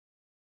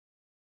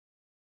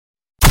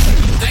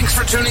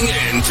Thanks for tuning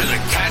in to the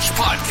Catch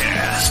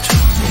Podcast.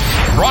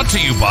 Brought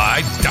to you by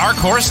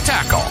Darkhorse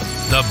Tackle,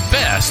 the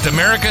best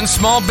American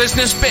small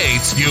business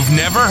baits you've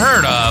never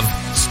heard of,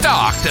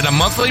 stocked in a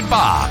monthly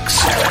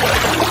box.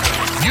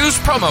 Use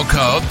promo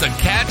code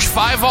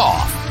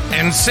TheCatch5OFF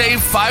and save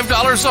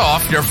 $5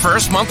 off your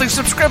first monthly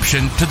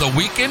subscription to the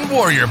Weekend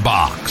Warrior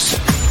Box.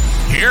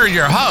 Here are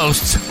your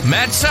hosts,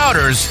 Matt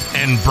Souders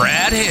and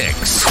Brad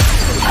Hicks.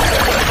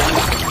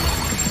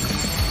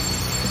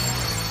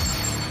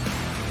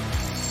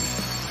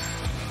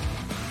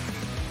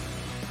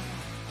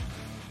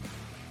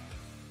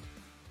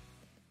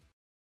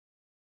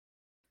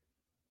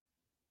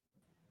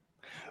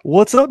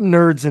 What's up,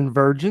 nerds and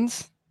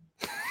virgins?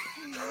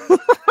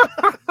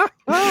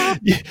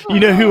 You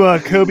know who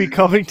Kobe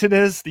Covington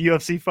is, the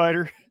UFC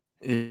fighter?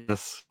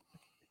 Yes.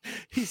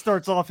 He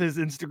starts off his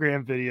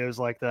Instagram videos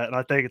like that, and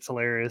I think it's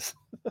hilarious.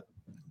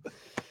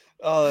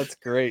 Oh, that's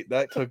great.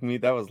 That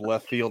was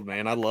left field,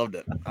 man. I loved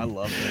it.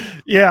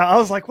 Yeah, I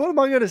was like, what am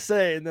I going to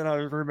say? And then I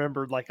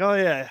remembered, like, oh,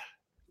 yeah,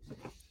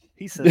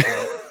 he said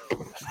that.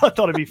 I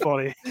thought it'd be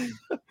funny.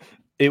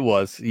 It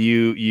was.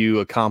 You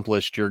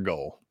accomplished your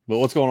goal. But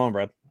what's going on,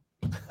 Brad?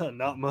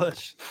 Not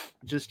much.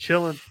 Just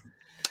chilling.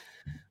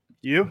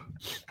 You?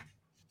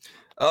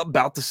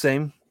 About the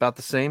same.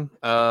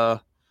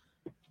 Just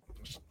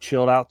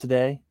chilled out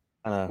today.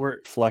 We're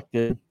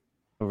reflected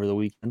over the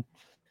weekend.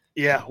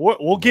 Yeah,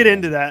 we'll get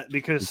into that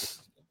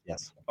because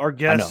yes, our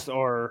guests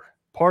are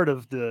part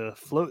of the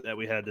float that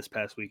we had this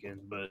past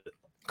weekend. But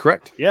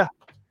correct. Yeah.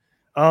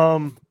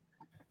 Let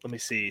me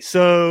see.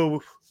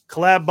 So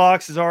Collab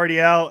box is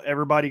already out.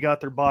 Everybody got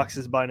their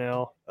boxes by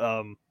now.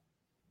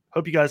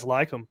 Hope you guys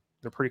like them.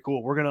 They're pretty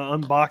cool. We're going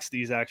to unbox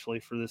these actually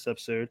for this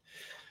episode.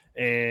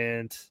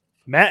 And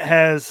Matt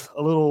has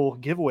a little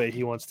giveaway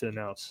he wants to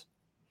announce.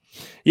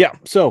 Yeah.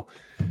 So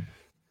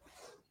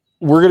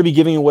we're going to be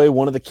giving away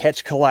one of the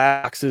Catch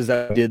collapses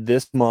that we did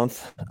this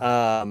month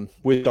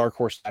with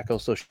Darkhorse Tackle.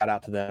 So shout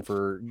out to them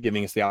for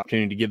giving us the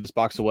opportunity to give this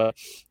box away.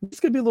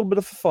 It's going to be a little bit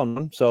of a fun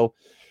one. So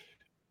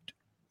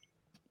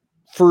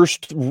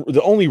first,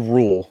 the only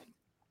rule,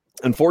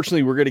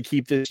 unfortunately, we're going to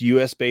keep this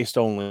U.S. based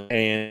only.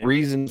 And the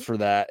reason for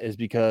that is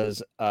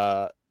because,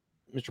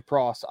 Mr.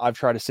 Pross, I've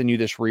tried to send you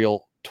this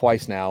reel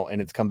twice now,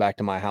 and it's come back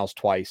to my house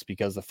twice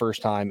because the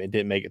first time it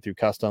didn't make it through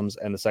customs,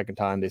 and the second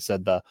time they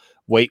said the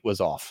weight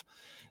was off.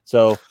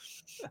 So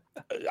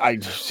I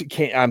just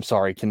can't. I'm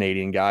sorry,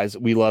 Canadian guys.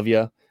 We love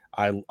you.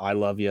 I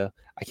love you.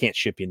 I can't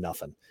ship you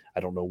nothing. I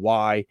don't know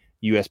why.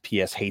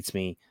 USPS hates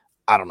me.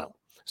 I don't know.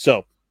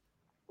 So.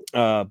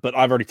 But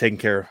I've already taken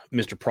care of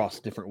Mr. Pross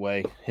a different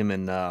way. Him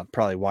and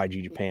probably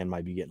YG Japan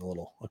might be getting a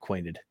little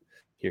acquainted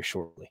here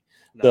shortly.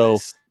 Nice. So,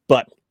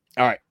 but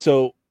all right.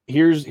 So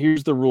here's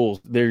the rules.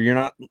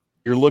 You're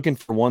looking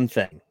for one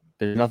thing.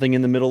 There's nothing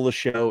in the middle of the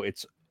show.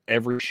 It's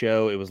every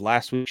show. It was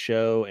last week's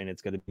show, and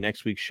it's going to be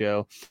next week's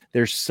show.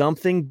 There's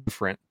something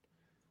different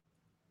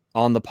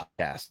on the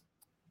podcast.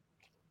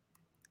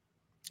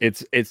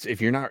 It's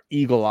if you're not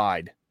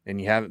eagle-eyed and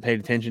you haven't paid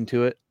attention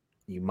to it,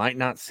 you might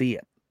not see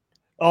it.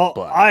 Oh,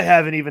 but I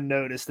haven't even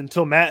noticed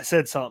until Matt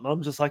said something.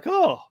 I'm just like,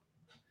 oh.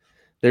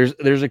 There's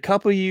a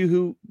couple of you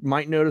who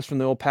might notice from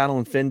the old Paddle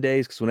and Fin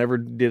days, because whenever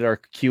we did our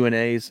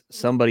Q&As,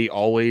 somebody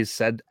always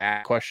said a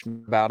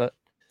question about it.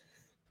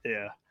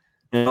 Yeah.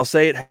 And I'll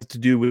say it has to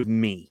do with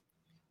me.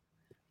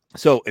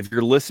 So if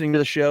you're listening to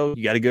the show,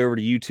 you got to go over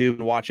to YouTube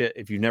and watch it.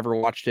 If you've never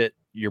watched it,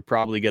 you're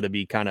probably going to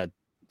be kind of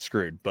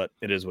screwed, but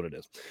it is what it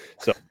is.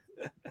 So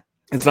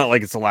it's not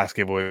like it's the last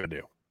giveaway to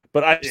do.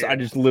 But I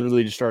just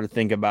literally just started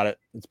thinking about it.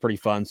 It's pretty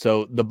fun.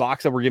 So the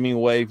box that we're giving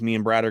away, me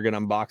and Brad are going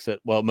to unbox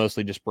it. Well,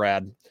 mostly just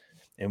Brad,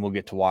 and we'll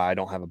get to why I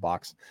don't have a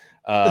box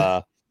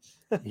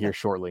here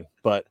shortly.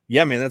 But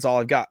yeah, man, that's all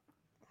I've got.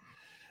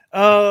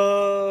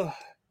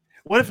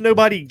 What if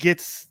nobody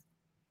gets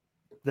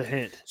the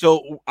hint?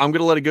 So I'm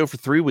going to let it go for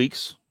 3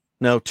 weeks.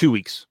 No, 2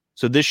 weeks.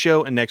 So this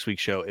show and next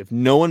week's show. If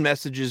no one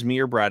messages me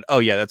or Brad, oh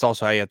yeah, that's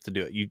also how you have to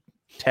do it. You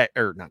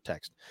not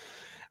text.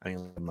 I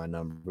mean, my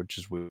number, which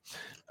is weird.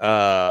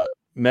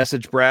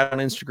 Message Brad on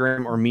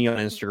Instagram or me on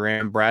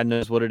Instagram. Brad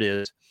knows what it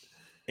is.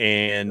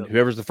 And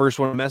whoever's the first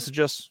one to message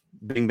us,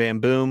 bing, bam,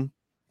 boom,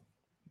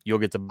 you'll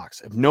get the box.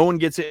 If no one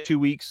gets it in 2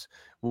 weeks,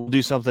 we'll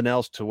do something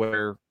else to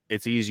where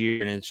it's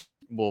easier and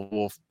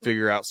we'll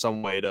figure out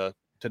some way to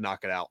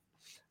knock it out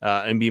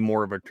and be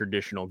more of a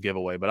traditional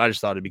giveaway. But I just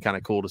thought it'd be kind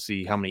of cool to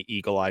see how many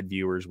eagle-eyed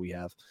viewers we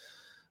have.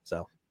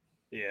 So,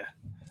 yeah,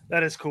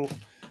 that is cool.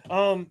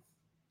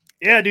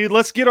 Yeah, dude,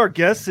 let's get our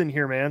guests in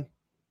here, man.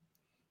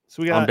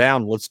 So I'm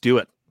down. Let's do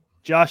it.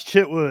 Josh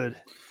Chitwood and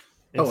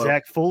Hello.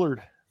 Zach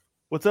Fullard.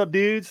 What's up,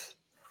 dudes?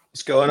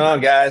 What's going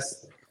on,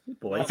 guys?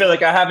 I feel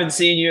like I haven't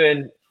seen you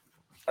in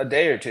a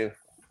day or two.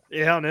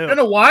 Yeah, I know. In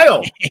a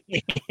while.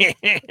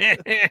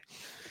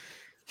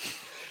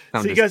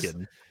 I'm so just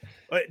kidding.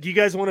 Do you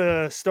guys want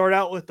to start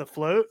out with the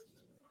float?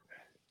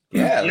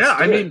 Yeah.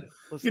 I mean,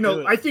 Let's you do know,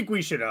 it. I think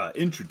we should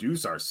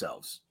introduce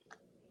ourselves.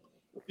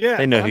 Yeah,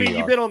 They know I who mean, you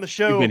you've are. been on the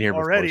show You've been here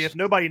already. before. If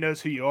nobody knows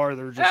who you are,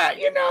 they're just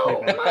You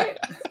know,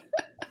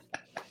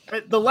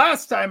 The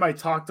last time I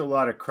talked a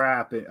lot of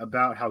crap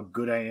about how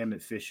good I am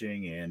at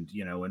fishing, and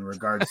in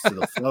regards to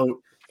the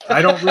float,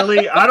 I don't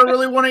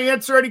really want to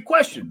answer any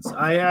questions.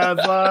 I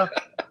have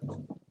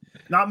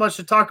not much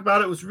to talk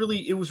about. It was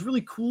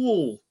really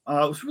cool.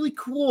 It was really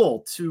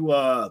cool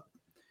to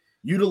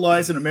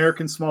utilize an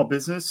American small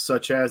business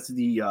such as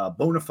the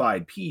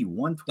Bonafide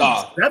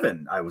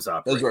P127 I was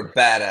operating. Those were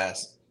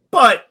badass.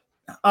 But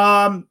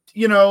I'll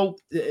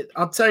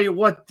tell you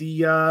what,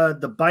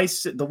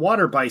 the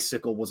water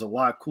bicycle was a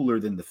lot cooler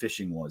than the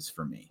fishing was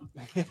for me.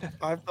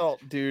 I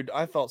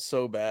felt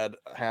so bad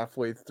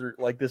halfway through.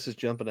 Like, this is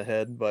jumping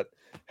ahead, but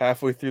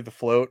halfway through the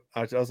float,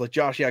 I was like,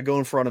 Josh, go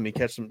in front of me,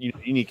 catch some. You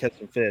need to catch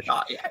some fish.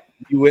 Yeah.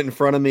 You went in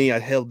front of me. I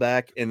held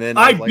back, and then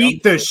I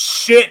beat the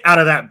shit out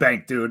of that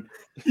bank, dude.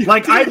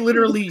 Like, I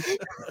literally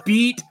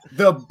beat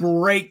the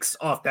brakes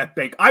off that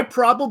bank. I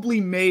probably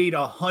made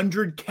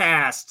 100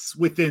 casts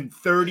within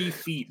 30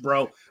 feet,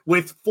 bro,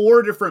 with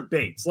 4 different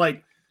baits.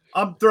 Like,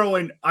 I'm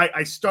throwing.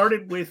 I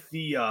started with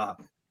the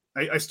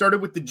I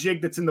started with the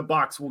jig that's in the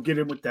box. We'll get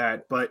in with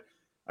that, but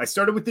I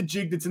started with the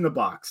jig that's in the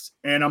box,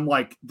 and I'm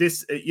like,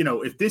 this,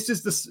 if this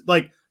is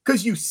the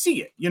because you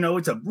see it,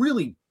 it's a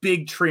really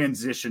big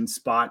transition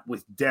spot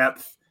with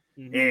depth,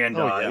 and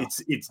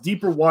it's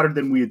deeper water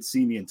than we had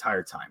seen the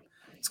entire time.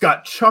 It's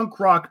got chunk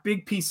rock,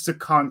 big pieces of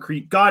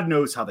concrete. God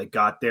knows how they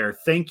got there.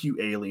 Thank you,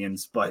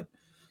 aliens. But,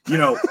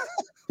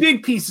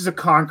 big pieces of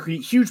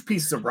concrete, huge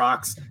pieces of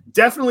rocks.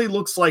 Definitely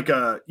looks like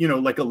a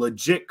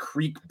legit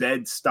creek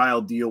bed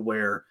style deal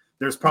where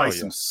there's probably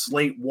some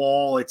slate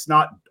wall. It's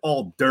not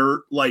all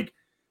dirt.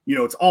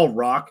 It's all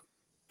rock.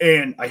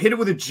 And I hit it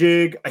with a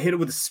jig. I hit it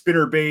with a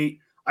spinner bait.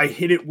 I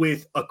hit it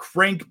with a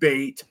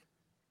crankbait.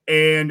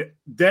 And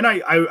then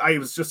I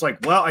was just like,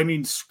 well,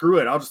 screw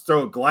it. I'll just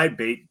throw a glide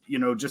bait,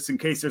 just in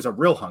case there's a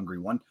real hungry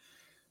one.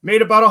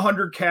 Made about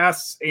 100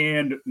 casts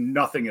and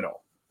nothing at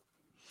all.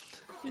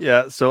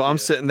 Yeah. So I'm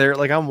sitting there,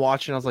 like, I'm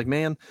watching. I was like,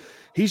 man,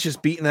 he's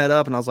just beating that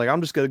up. And I was like,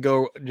 I'm just going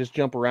to just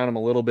jump around him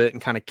a little bit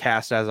and kind of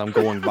cast as I'm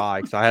going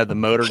by. Cause I had the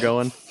motor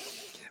going.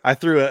 I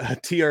threw a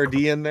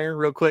TRD in there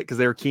real quick because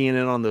they were keying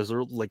in on those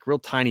real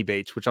tiny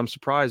baits, which I'm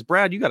surprised.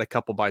 Brad, you got a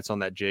couple bites on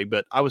that jig,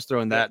 but I was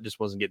throwing that, just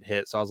wasn't getting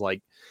hit. So I was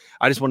like,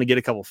 I just want to get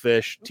a couple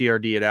fish,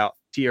 TRD it out,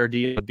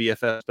 TRD a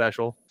BFF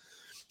special,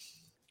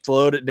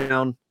 float it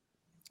down.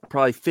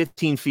 Probably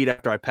 15 feet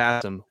after I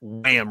passed him,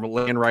 wham,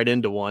 laying right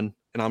into one,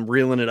 and I'm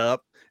reeling it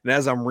up. And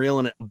as I'm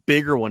reeling it, a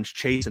bigger one's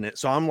chasing it.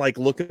 So I'm like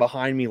looking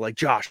behind me, like,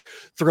 Josh,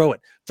 throw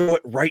it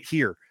right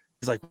here.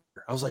 He's like,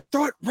 I was like,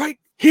 throw it right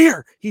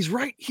here. He's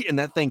right here. And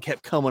that thing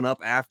kept coming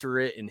up after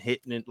it and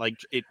hitting it. Like,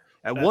 it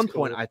at one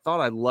point, I thought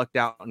I lucked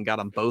out and got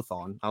them both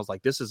on. I was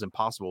like, this is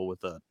impossible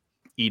with a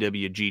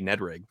EWG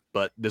Ned rig,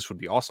 but this would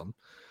be awesome.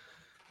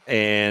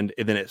 And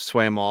then it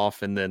swam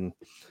off. And then,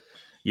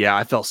 yeah,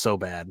 I felt so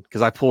bad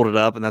because I pulled it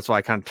up, and that's why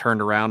I kind of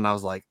turned around and I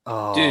was like,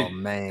 oh, dude,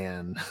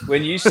 man.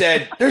 When you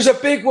said there's a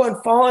big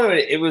one following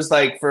it, it was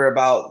like for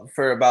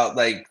about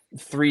like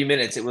 3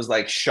 minutes, it was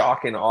like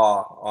shock and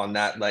awe on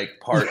that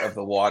part of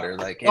the water.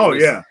 Like, it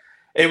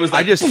was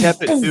like, I just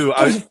kept it too.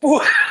 I was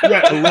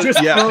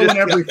throwing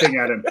everything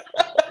at him.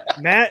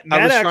 Matt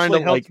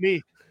actually helped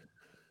me.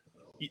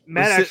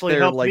 Matt actually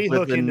helped me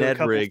hook into a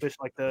couple fish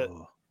like that.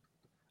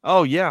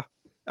 Oh yeah,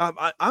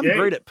 I'm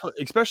great at,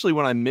 especially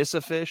when I miss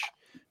a fish.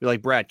 You're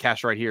like, Brad,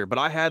 cast right here. But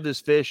I had this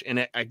fish,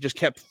 and I just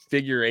kept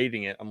figure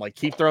eighting it. I'm like,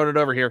 keep throwing it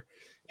over here.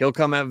 He'll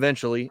come out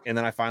eventually. And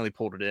then I finally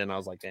pulled it in. I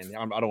was like,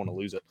 damn, I don't want to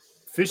lose it.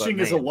 Fishing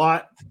is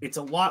it's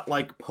a lot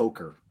like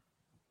poker.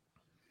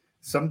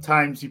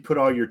 Sometimes you put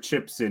all your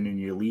chips in and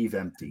you leave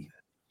empty.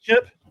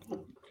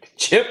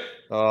 Chip.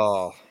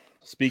 Oh,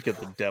 speak of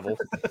the devil.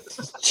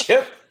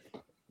 Chip.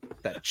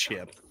 That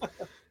chip.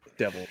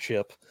 Devil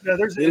chip. Yeah,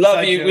 we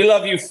love you. We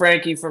love you,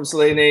 Frankie from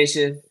Slay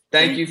Nation.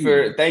 Thank you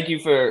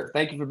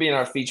for being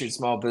our featured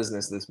small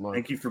business this month.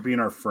 Thank you for being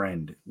our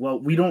friend.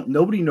 Well,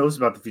 nobody knows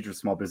about the featured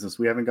small business.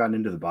 We haven't gotten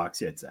into the box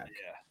yet, Zach.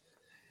 Yeah.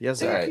 Yes,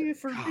 Thank you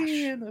for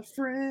being a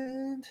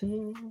friend.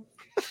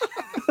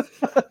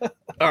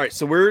 All right,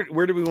 so where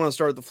do we want to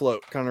start the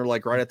float? Kind of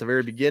like right at the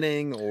very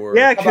beginning, or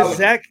because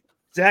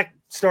Zach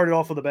started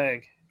off with a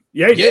bang.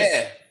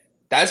 Yeah.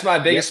 That's my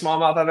biggest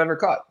smallmouth I've ever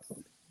caught.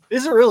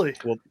 Is it really?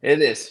 Well,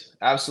 it is.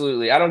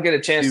 Absolutely. I don't get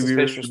a chance to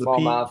fish for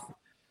smallmouth.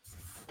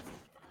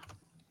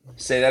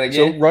 Say that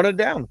again. So run it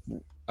down.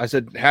 I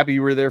said, happy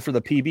you were there for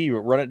the PB, but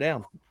run it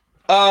down.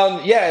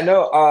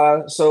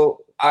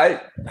 So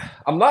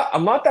I'm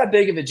not that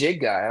big of a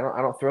jig guy.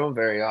 I don't throw them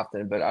very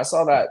often, but I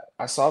saw that.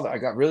 I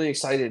got really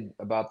excited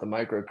about the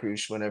micro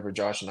cruise whenever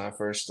Josh and I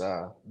first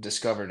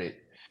discovered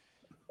it,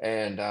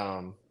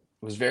 and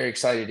was very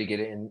excited to get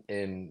it in,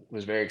 and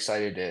was very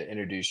excited to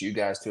introduce you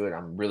guys to it.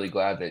 I'm really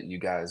glad that you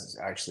guys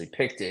actually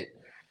picked it.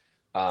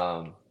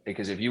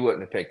 Because if you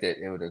wouldn't have picked it,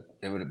 it would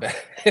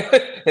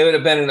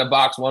have been in a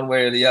box one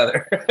way or the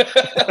other.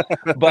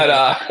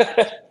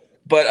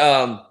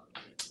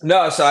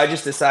 No. So I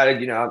just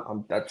decided,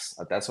 that's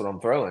what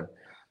I'm throwing.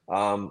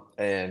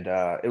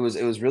 It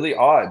was really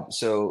odd.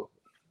 So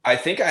I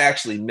think I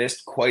actually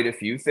missed quite a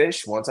few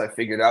fish once I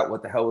figured out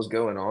what the hell was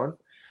going on.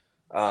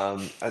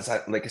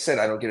 Like I said,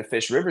 I don't get to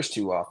fish rivers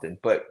too often.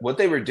 But what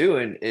they were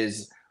doing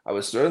is I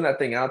was throwing that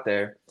thing out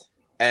there,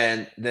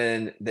 and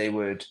then they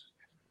would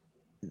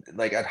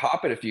like I'd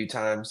hop it a few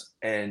times,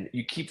 and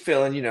you keep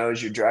feeling,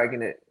 as you're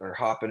dragging it or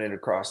hopping it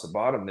across the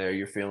bottom there,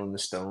 you're feeling the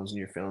stones and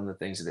you're feeling the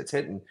things that it's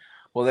hitting.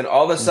 Well, then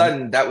all of a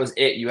sudden, that was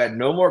it. You had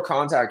no more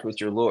contact with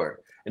your lure.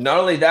 And not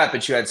only that,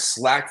 but you had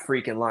slack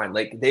freaking line.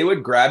 Like they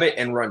would grab it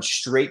and run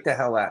straight to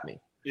hell at me.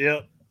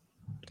 Yep.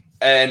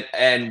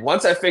 And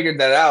once I figured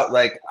that out,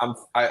 like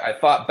I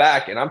thought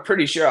back, and I'm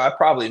pretty sure I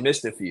probably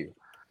missed a few.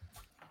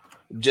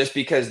 Just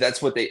because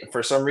that's what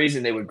for some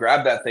reason they would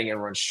grab that thing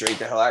and run straight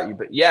the hell at you.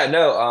 But yeah,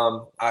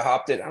 no, I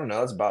hopped it. I don't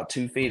know, it's about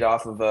 2 feet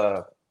off of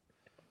the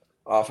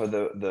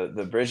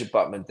bridge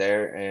abutment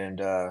there, and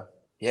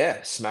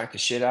smacked the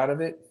shit out of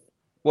it.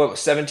 What was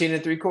 17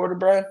 3/4,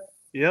 Brad?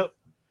 Yep.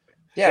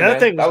 Yeah, that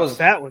thing was a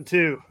fat one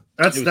too.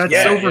 That's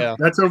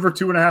over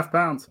 2.5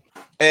 pounds.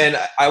 And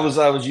I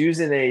was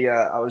using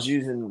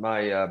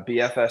my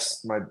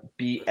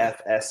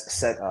BFS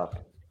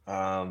setup.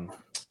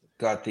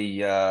 Got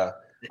the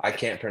I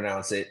can't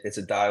pronounce it. It's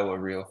a Daiwa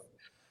reel.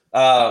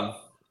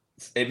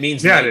 It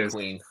means Night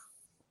Queen.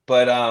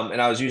 But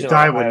and I was using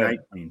Daiwa Night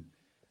Queen.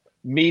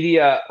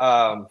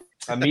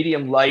 A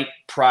medium light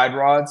pride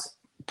rod.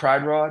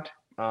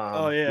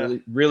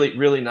 Really, really,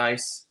 really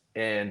nice.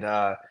 And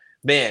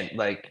man,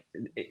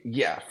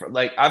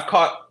 I've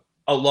caught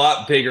a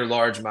lot bigger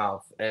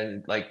largemouth,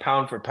 and like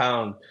pound for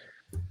pound.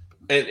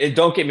 And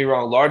don't get me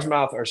wrong,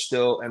 largemouth are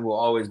still and will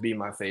always be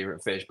my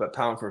favorite fish, but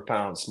pound for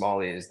pound,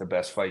 smallie is the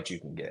best fight you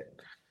can get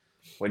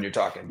when you're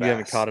talking bass. You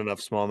haven't caught enough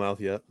smallmouth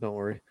yet. Don't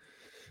worry.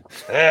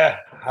 Yeah,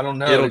 I don't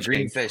know. The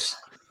green fish,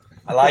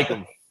 I like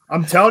them.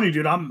 I'm telling you,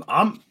 dude. I'm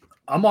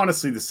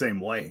honestly the same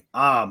way.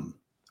 I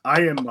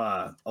am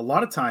a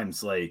lot of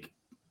times like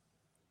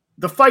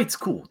the fight's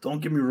cool.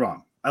 Don't get me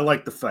wrong. I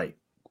like the fight,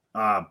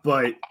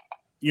 but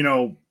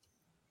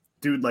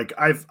dude, like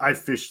I've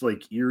fished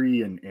Lake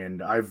Erie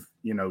and I've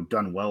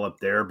done well up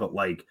there, but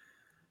like,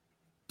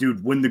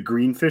 dude, when the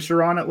green fish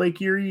are on at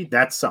Lake Erie,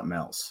 that's something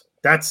else.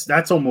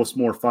 That's almost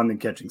more fun than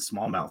catching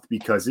smallmouth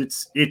because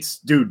it's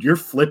dude, you're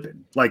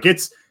flipping. Like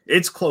it's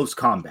close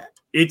combat.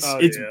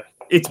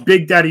 It's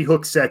Big Daddy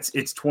hook sets.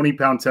 It's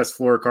 20-pound test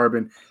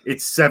fluorocarbon.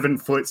 It's 7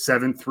 foot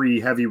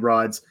 7.3 heavy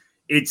rods.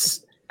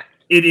 It's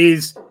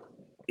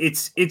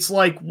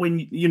like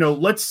when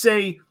let's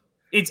say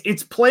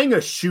it's playing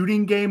a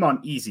shooting game on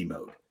easy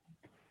mode.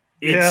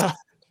 It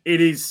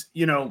is,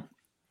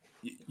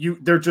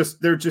 they're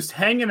just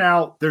hanging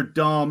out, they're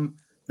dumb,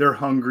 they're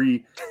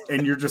hungry,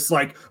 and you're just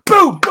like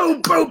boom,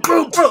 boom, boom,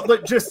 boom, boom.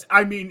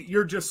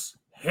 You're just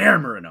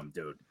hammering them,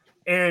 dude.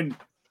 And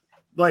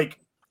like,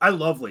 I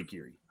love Lake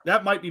Erie.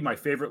 That might be my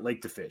favorite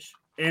lake to fish.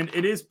 And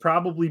it is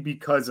probably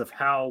because of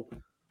how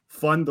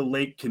fun the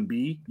lake can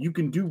be. You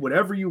can do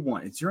whatever you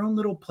want. It's your own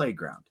little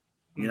playground.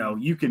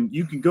 You can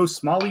go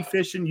smallie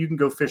fishing, you can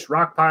go fish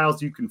rock piles,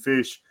 you can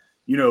fish,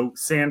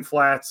 sand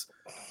flats,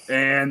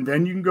 and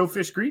then you can go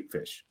fish green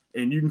fish,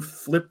 and you can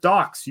flip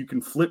docks, you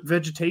can flip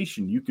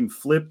vegetation, you can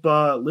flip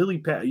lily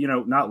pad,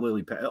 not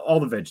lily pad,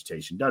 all the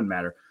vegetation, doesn't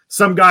matter.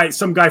 Some guy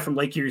from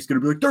Lake Erie is going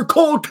to be like, they're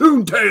called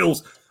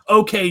coontails.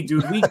 Okay,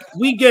 dude,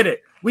 we get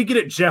it. We get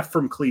it, Jeff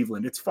from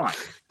Cleveland. It's fine.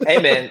 Hey,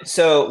 man.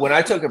 So when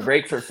I took a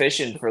break for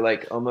fishing for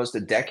like almost a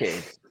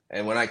decade,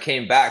 and when I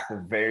came back, the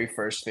very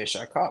first fish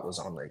I caught was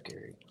on Lake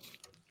Erie.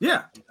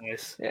 Yeah.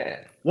 Nice.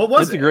 Yeah. What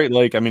was it? It's a great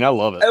lake. I mean, I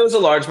love it. It was a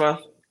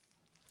largemouth.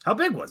 How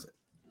big was it?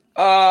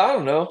 I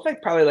don't know.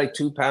 Probably like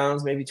 2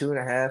 pounds, maybe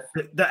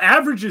 2.5. The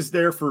averages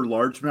there for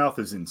largemouth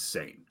is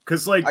insane.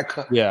 Because like, I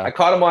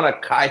caught him on a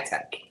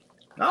Kitech.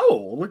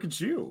 Oh, look at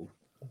you.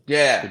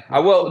 Yeah.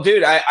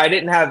 Dude, I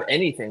didn't have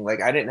anything.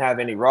 Like I didn't have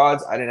any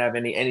rods. I didn't have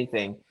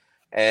anything.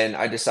 And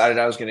I decided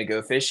I was going to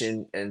go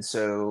fishing. And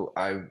so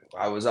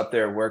I was up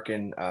there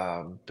working,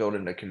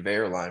 building a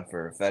conveyor line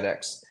for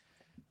FedEx.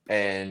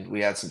 And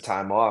we had some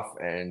time off.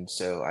 And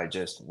so I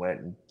just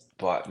went and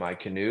bought my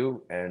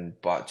canoe and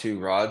bought 2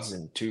 rods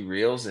and 2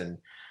 reels and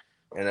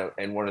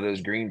one of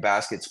those green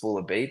baskets full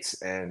of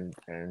baits. And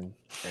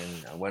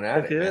I went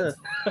at it.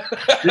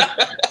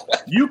 Yeah.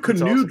 You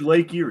canoed awesome.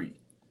 Lake Erie.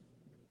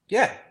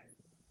 Yeah.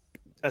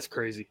 That's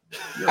crazy.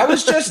 I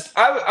was just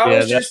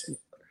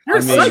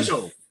you're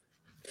psycho.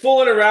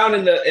 Fooling around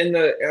in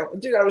the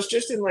dude, I was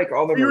just in like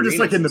all the you were just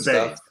like in the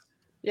bay.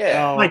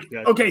 Yeah.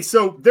 Okay,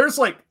 so here's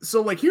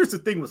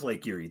the thing with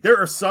Lake Erie. There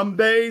are some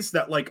bays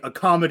that like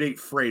accommodate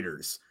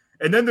freighters,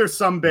 and then there's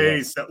some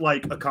bays that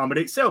like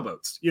accommodate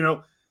sailboats.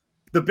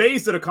 The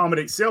bays that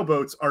accommodate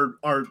sailboats are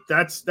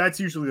that's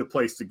usually the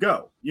place to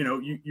go.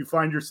 You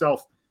find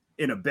yourself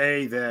in a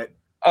bay that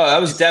I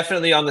was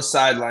definitely on the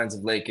sidelines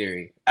of Lake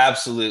Erie.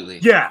 Absolutely.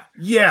 Yeah.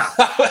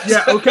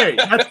 Okay,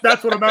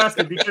 that's what I'm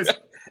asking because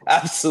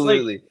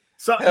absolutely. Like,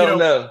 so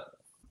no.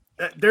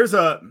 There's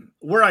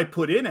where I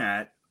put in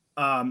at.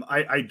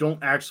 I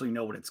don't actually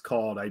know what it's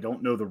called. I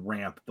don't know the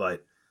ramp,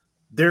 but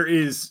there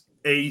is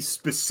a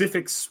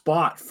specific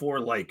spot for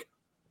like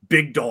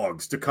big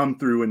dogs to come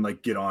through and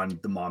like get on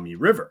the Maumee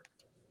River.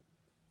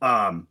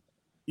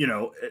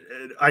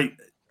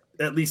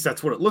 At least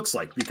that's what it looks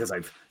like because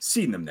I've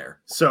seen them there.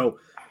 So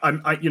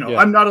I'm Yeah.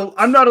 I'm not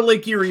a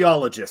Lake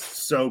Erieologist.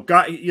 So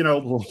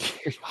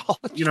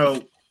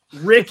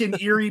Rick in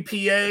Erie,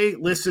 PA.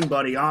 Listen,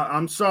 buddy,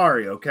 I'm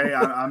sorry. Okay,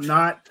 I'm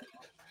not.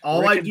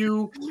 All I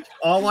do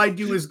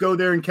is go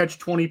there and catch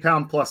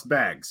 20-pound plus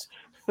bags.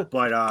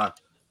 But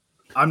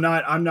I'm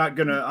not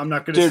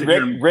gonna Dude, sit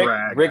here and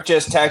brag. Rick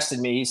just texted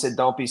me. He said,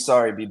 "Don't be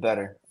sorry, be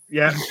better."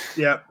 Yeah.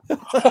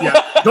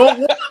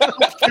 Don't.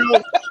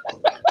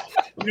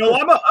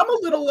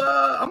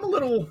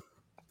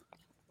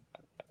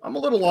 I'm a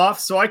little off.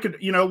 So I could,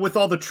 with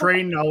all the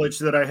train knowledge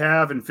that I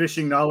have and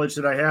fishing knowledge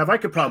that I have, I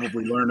could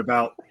probably learn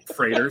about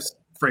freighter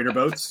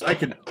boats. I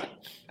could,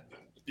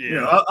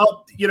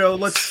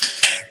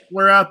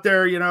 we're out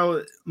there,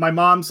 my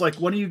mom's like,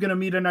 when are you going to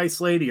meet a nice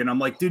lady? And I'm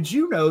like, did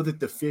you know that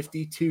the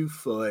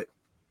 52-foot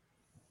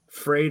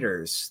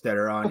freighters that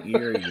are on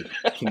Erie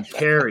can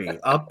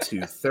carry up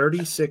to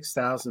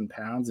 36,000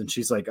 pounds? And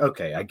she's like,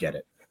 okay, I get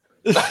it.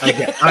 I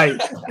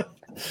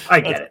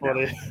get it.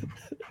 Funny.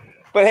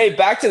 But hey,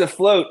 back to the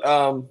float.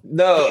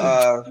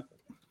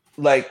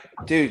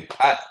 Dude,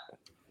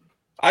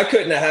 I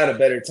couldn't have had a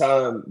better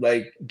time.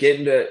 Like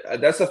getting to.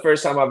 That's the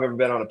first time I've ever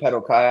been on a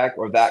pedal kayak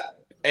or that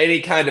any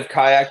kind of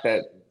kayak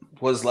that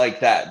was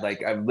like that.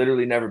 Like I've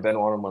literally never been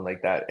on one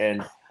like that,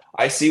 and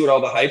I see what all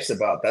the hype's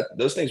about.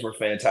 Those things were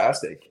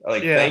fantastic.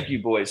 Like, Thank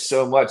you, boys,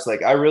 so much.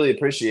 Like, I really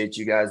appreciate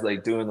you guys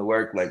like doing the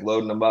work, like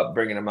loading them up,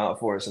 bringing them out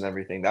for us, and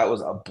everything. That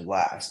was a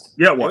blast.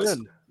 Yeah, it was.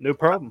 No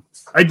problem.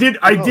 I did.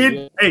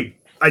 Hey,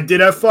 I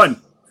did have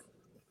fun.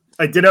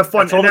 That's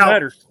all that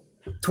matters.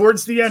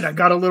 Towards the end, I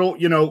got a little,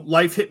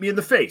 life hit me in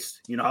the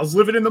face. I was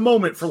living in the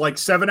moment for like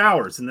 7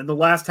 hours, and then the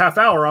last half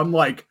hour, I'm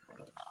like,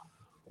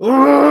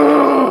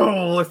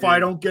 oh, if I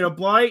don't get a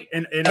bite.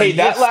 And hey,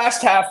 that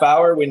last half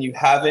hour when you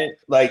haven't,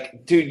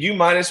 like, dude, you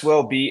might as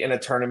well be in a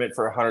tournament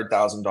for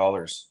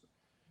 $100,000.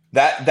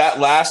 That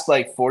last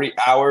like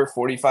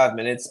 45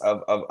 minutes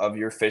of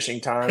your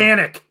fishing time.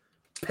 Panic.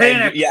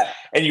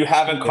 And you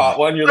haven't caught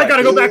one. You're like, I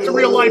gotta go back to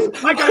real life.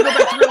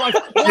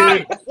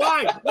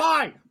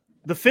 Why?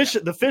 The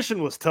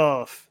fishing was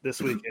tough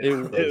this weekend.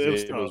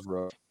 It was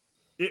rough.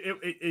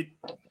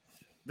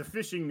 The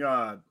fishing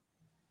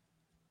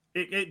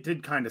it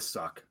did kind of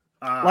suck.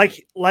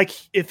 Like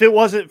if it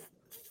wasn't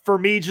for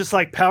me just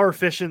like power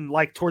fishing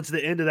like towards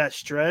the end of that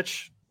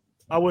stretch,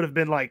 I would have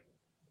been like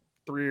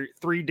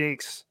three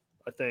dinks,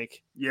 I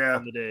think. Yeah.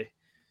 On the day.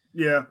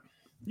 Yeah.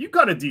 You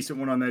got a decent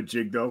one on that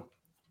jig though.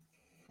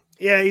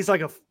 Yeah, he's like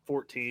a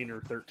 14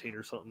 or 13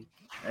 or something.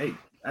 Hey,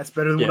 that's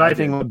better than what I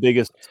think the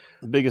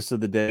biggest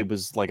of the day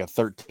was like a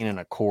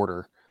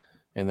 13.25,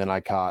 and then I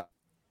caught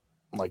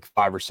like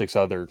 5 or 6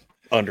 other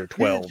under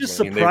 12. It just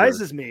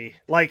surprises me.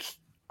 Like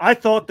I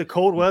thought the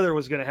cold weather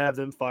was going to have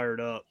them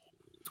fired up.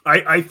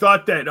 I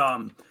thought that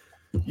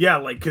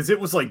because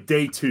it was like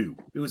day 2.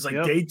 It was like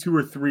day 2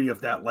 or 3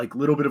 of that like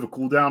little bit of a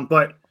cool down.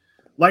 But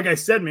like I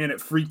said, man, it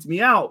freaked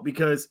me out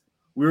because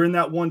we were in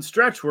that one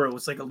stretch where it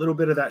was like a little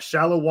bit of that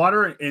shallow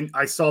water, and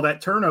I saw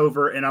that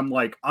turnover, and I'm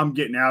like, I'm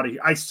getting out of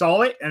here. I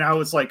saw it, and I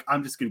was like,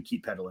 I'm just going to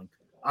keep pedaling.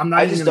 I'm not.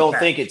 I just don't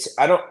think it's.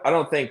 I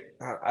don't think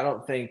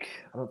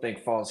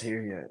fall's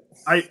here yet.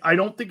 I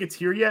don't think it's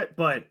here yet,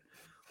 but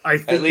I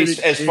think at least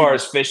as far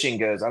as fishing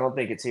goes, I don't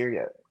think it's here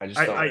yet. I just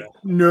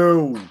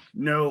don't.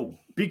 No,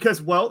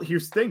 because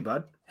here's the thing,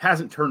 bud.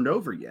 Hasn't turned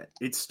over yet.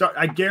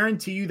 I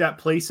guarantee you that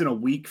place in a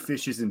week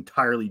fish is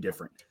entirely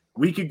different.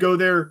 We could go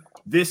there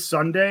this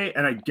Sunday,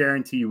 and I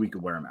guarantee you we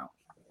could wear them out.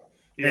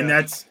 Yeah.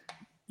 And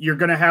you're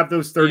going to have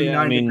those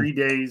 39-degree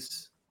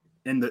days,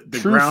 and the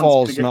True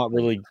Fall's not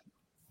really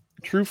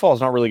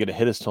going to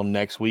hit us till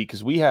next week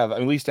because we have,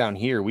 at least down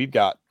here, we've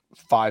got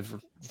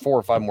 4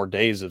 or 5 more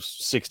days of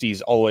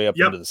 60s all the way up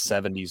into the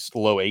 70s,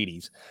 low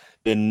 80s.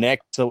 The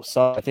next,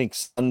 so I think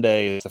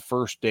Sunday is the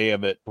first day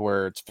of it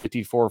where it's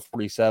 54,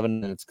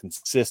 47, and it's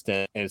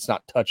consistent, and it's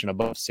not touching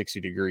above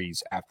 60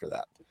 degrees after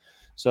that.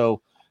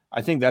 So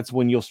I think that's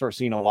when you'll start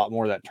seeing a lot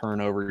more of that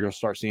turnover. You'll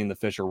start seeing the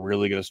fish are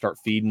really going to start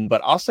feeding.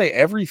 But I'll say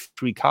every fish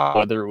we caught,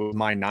 whether it was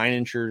my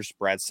 9-inchers,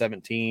 Brad's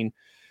 17,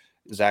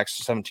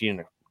 Zach's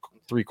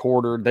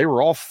 17.75, they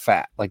were all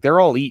fat. Like they're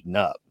all eaten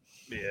up.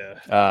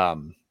 Yeah.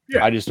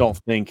 I just don't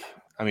think.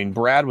 I mean,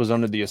 Brad was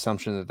under the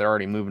assumption that they're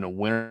already moving to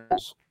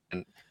winters,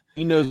 and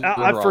he knows.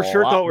 I for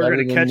sure thought we were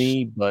going to catch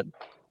me, but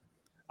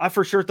I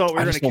for sure thought we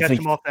were going to catch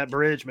them off that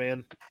bridge,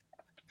 man.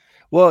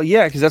 Well,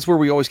 yeah, because that's where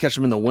we always catch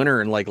them in the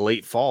winter and like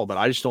late fall, but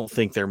I just don't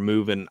think they're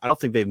moving. I don't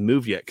think they've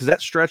moved yet because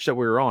that stretch that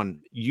we were on,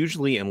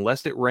 usually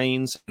unless it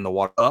rains and the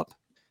water up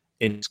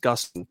and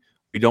disgusting,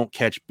 we don't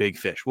catch big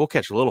fish. We'll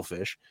catch little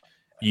fish.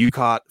 You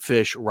caught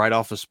fish right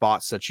off the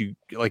spots that you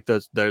like.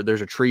 There's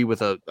a tree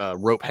with a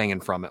rope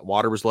hanging from it.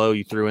 Water was low.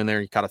 You threw in there.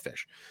 You caught a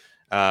fish.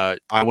 I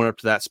went up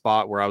to that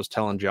spot where I was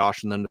telling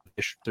Josh and them to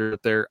fish through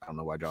it there. I don't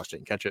know why Josh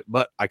didn't catch it,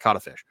 but I caught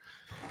a fish.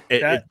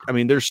 I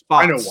mean, there's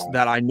spots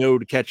that I know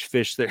to catch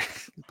fish there.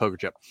 Poker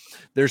chip.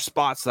 There's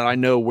spots that I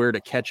know where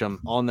to catch them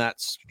on that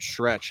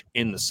stretch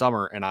in the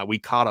summer, and we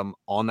caught them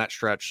on that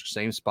stretch,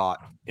 same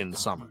spot in the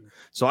summer.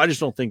 So I just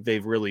don't think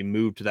they've really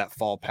moved to that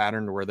fall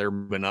pattern where they're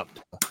moving up.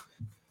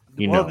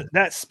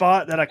 That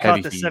spot that I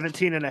caught the heat.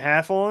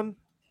 17.5 on,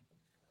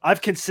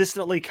 I've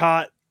consistently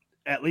caught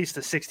at least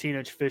a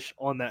 16-inch fish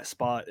on that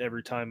spot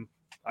every time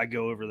I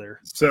go over there.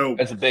 So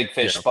it's a big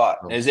fish spot.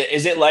 Is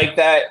it like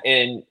that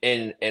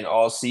in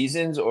all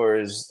seasons, or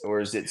is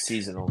it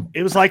seasonal?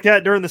 It was like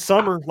that during the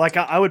summer. Like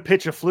I would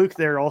pitch a fluke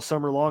there all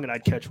summer long, and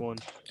I'd catch one.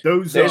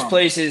 There's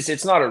places.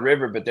 It's not a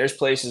river, but there's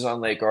places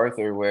on Lake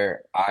Arthur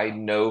where I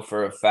know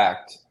for a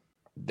fact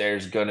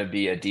there's going to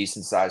be a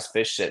decent sized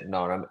fish sitting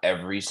on them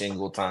every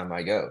single time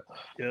I go.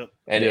 Yep.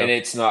 And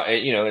it's not,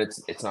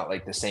 it's not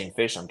like the same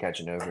fish I'm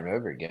catching over and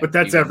over again. But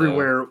that's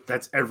everywhere.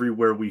 That's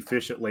everywhere we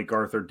fish at Lake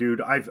Arthur,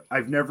 dude.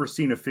 I've never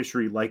seen a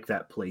fishery like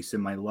that place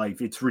in my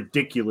life. It's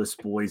ridiculous,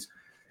 boys.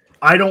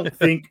 I don't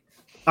think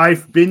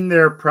I've been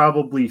there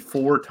probably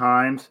 4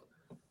 times,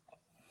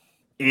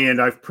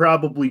 and I've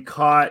probably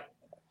caught,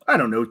 I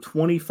don't know,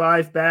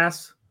 25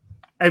 bass.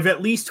 I've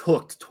at least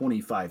hooked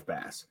 25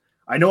 bass.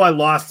 I know I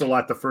lost a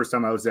lot the first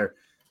time I was there.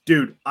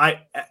 Dude,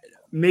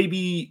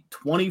 maybe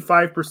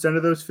 25%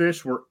 of those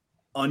fish were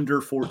under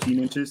 14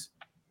 inches.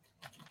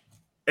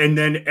 And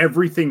then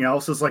everything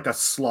else is like a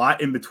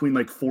slot in between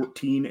like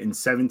 14 and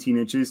 17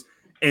 inches.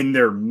 And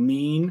they're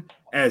mean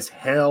as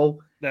hell.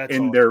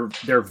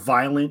 They're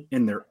violent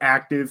and they're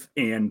active.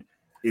 And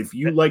if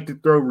you like to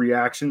throw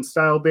reaction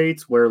style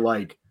baits where,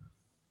 like,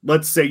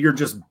 let's say you're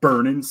just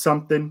burning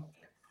something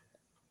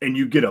and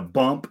you get a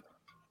bump,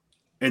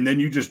 and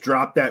then you just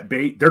drop that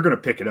bait, they're going to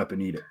pick it up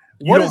and eat it.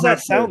 What does that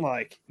sound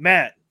like?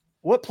 Matt,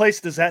 what place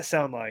does that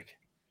sound like?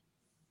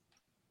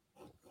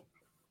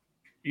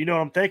 You know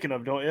what I'm thinking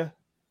of, don't you?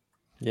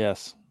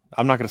 Yes.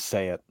 I'm not going to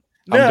say it.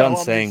 I'm done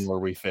saying where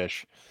we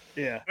fish.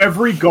 Yeah.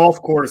 Every golf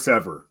course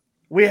ever.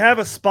 We have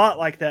a spot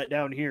like that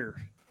down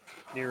here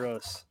near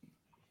us.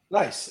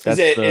 Nice. Is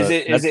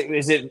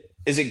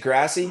it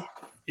grassy?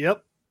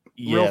 Yep.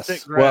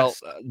 Yes. Well,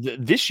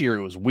 this year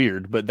it was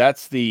weird, but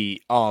that's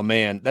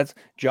that's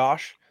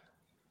Josh.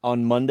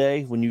 On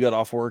Monday, when you got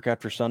off work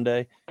after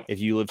Sunday, if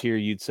you lived here,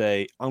 you'd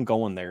say, I'm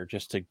going there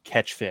just to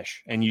catch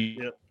fish. And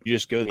you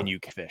just go and you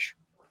fish.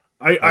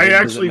 I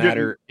actually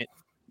didn't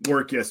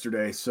work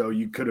yesterday, so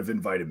you could have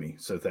invited me.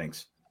 So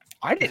thanks.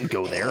 I didn't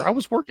go there. I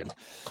was working.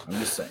 I'm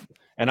just saying.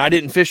 And I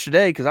didn't fish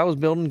today because I was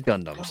building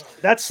Gundams.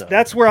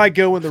 That's where I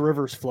go when the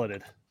river's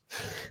flooded.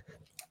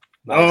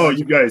 Oh,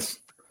 you guys.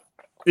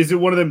 Is it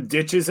one of them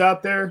ditches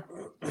out there?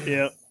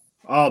 Yeah.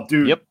 Oh,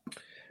 dude. Yep.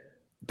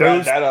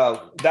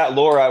 That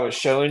lure I was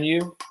showing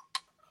you.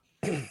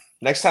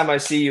 Next time I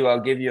see you, I'll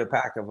give you a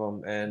pack of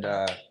them and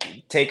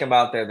take them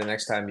out there the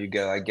next time you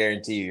go. I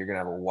guarantee you're gonna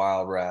have a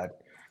wild ride.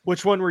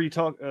 Which one were you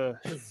talking?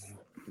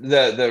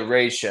 The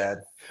raised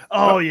shad.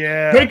 Oh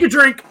yeah. Take a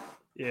drink.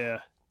 Yeah.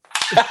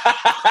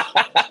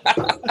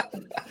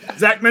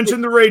 Zach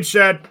mentioned the raid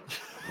shed.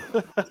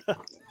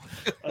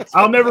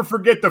 I'll never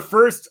forget the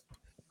first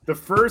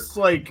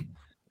like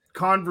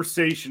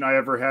conversation I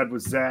ever had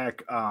with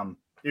Zach.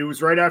 It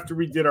was right after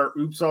we did our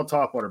Oops All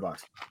Topwater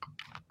box.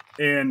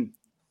 And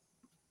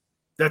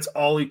that's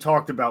all he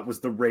talked about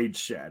was the raid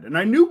shed. And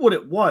I knew what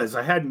it was.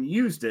 I hadn't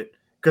used it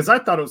because I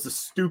thought it was the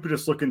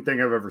stupidest looking thing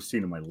I've ever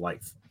seen in my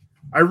life.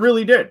 I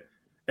really did.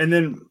 And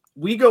then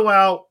we go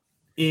out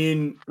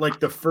in like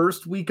the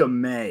first week of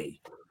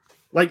May.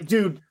 Like,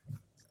 dude,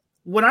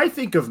 when I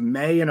think of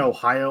May in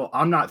Ohio,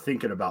 I'm not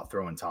thinking about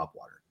throwing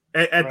topwater.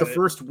 At the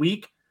first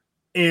week,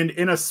 and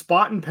in a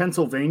spot in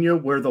Pennsylvania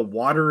where the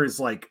water is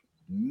like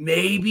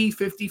maybe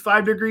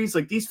 55 degrees,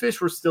 like these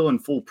fish were still in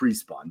full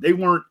pre-spawn. They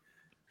weren't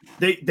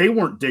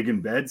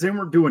digging beds. They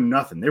weren't doing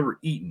nothing. They were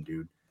eating,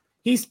 dude.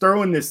 He's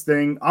throwing this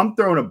thing. I'm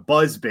throwing a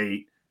buzz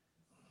bait.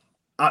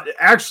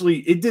 Actually,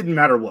 it didn't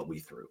matter what we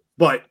threw,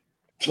 but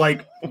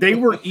like they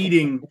were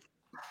eating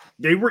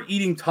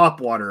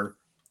topwater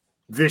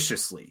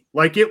viciously.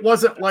 Like it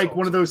wasn't like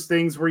one of those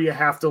things where you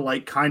have to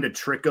like kind of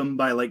trick them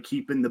by like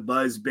keeping the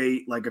buzz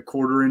bait like a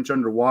 1/4 inch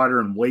underwater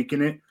and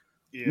waking it.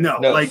 Yeah. No,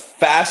 like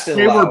fast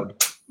and loud. Were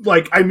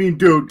like, I mean,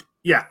 dude,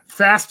 yeah,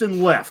 fast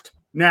and left,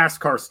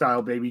 NASCAR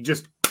style, baby.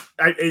 Just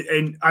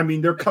I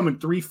mean, they're coming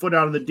 3 foot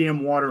out of the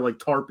damn water like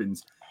tarpons,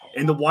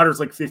 and the water's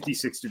like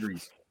 56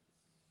 degrees.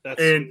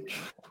 And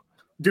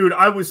dude,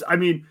 it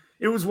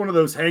was one of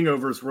those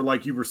hangovers where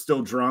like you were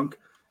still drunk,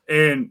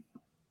 and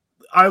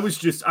I was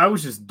just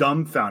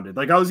dumbfounded.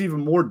 Like I was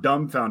even more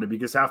dumbfounded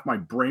because half my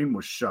brain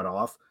was shut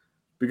off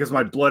because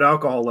my blood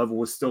alcohol level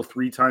was still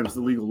 3 times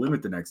the legal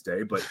limit the next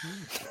day. But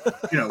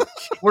you know,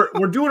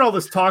 we're doing all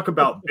this talk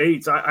about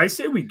baits. I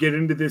say we get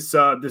into this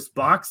this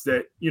box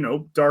that, you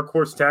know,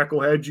 Darkhorse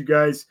Tacklehead, you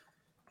guys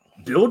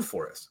build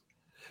for us.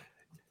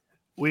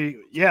 We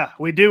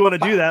do want to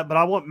do that, but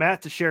I want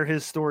Matt to share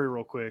his story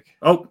real quick.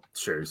 Oh,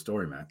 share your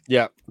story, Matt.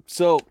 Yeah.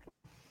 So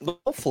the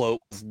whole float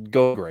was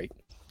going great.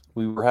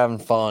 We were having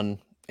fun,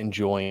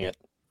 enjoying it.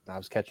 I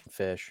was catching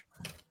fish.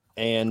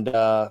 And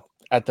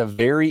at the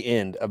very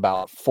end,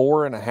 about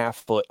 4.5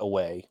 foot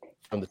away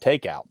from the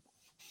takeout.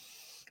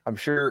 I'm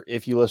sure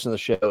if you listen to the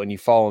show and you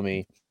follow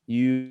me,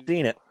 you've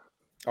seen it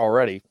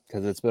already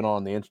because it's been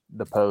on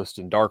the post,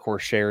 and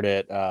Darkhorse shared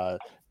it.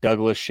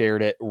 Douglas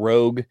shared it.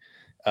 Rogue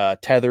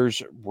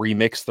Tethers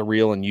remixed the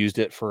reel and used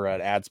it for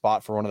an ad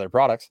spot for one of their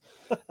products.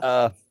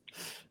 Nice.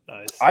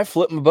 I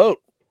flipped my boat,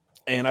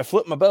 and I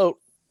flipped my boat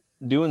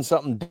doing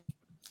something.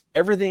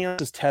 Everything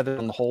else is tethered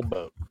on the whole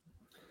boat,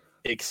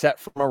 except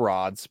for my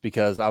rods,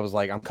 because I was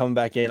like, I'm coming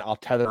back in. I'll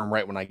tether them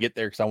right when I get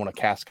there because I want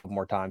to cast a couple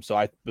more times. So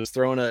I was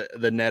throwing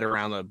the net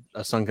around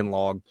a sunken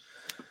log,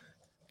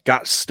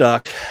 got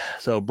stuck,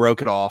 so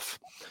broke it off.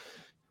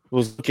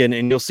 Was looking,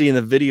 and you'll see in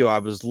the video I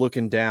was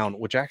looking down,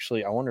 which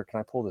actually I wonder, can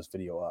I pull this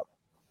video up?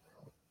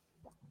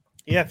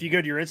 Yeah, if you go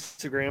to your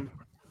Instagram.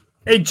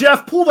 Hey,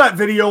 Jeff, pull that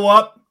video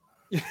up.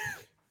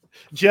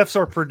 Jeff's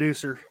our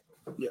producer.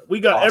 Yeah, we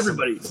got Awesome.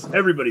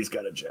 everybody's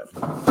got a Jeff.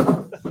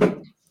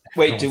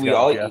 Wait, do we got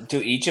all? it, Jeff.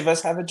 Do each of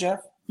us have a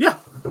Jeff? Yeah.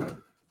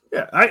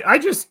 I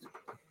just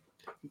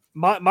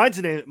Mine's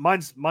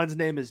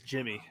name is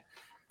Jimmy.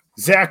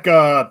 Zach.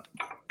 I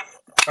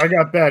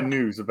got bad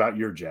news about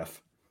your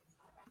Jeff.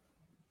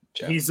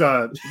 Jeff. He's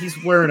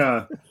wearing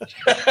a.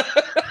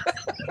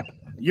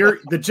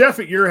 The Jeff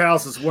at your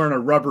house is wearing a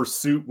rubber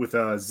suit with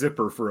a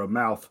zipper for a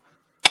mouth.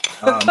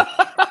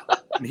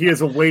 And he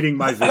is awaiting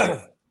my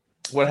visit.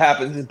 What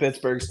happens in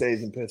Pittsburgh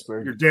stays in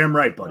Pittsburgh. You're damn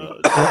right, buddy.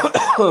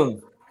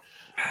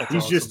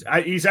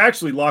 He's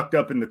actually locked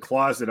up in the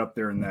closet up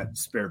there in that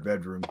spare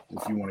bedroom.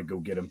 If you want to go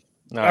get him,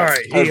 All right.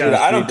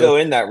 I don't go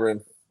in that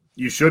room.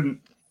 you shouldn't.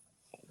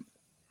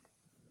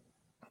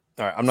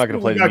 All right, I'm not going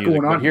to play What we the got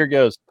music, going but on? here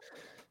goes.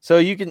 So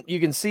you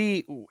can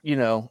see,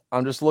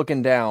 I'm just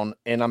looking down,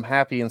 and I'm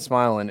happy and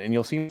smiling, and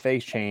you'll see my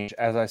face change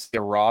as I see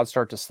a rod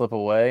start to slip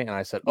away, and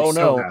I said, You're "Oh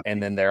so no!" happy.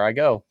 And then there I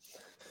go,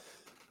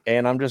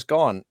 and I'm just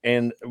gone.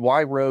 And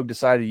why Rogue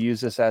decided to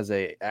use this as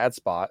a ad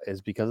spot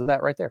is because of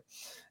that right there.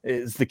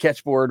 Is the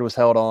catchboard was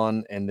held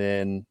on, and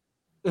then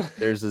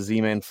there's the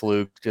Z-Man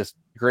fluke, just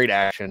great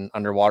action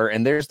underwater,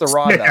 and there's the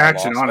rod that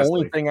Action, I lost.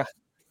 honestly.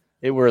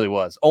 It really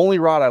was only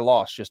rod I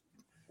lost, just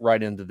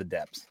right into the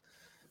depths.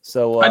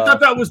 So I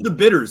thought that was the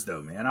bitters,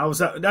 though, man.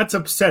 That's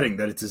upsetting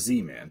that it's a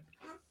Z-Man.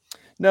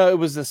 no, it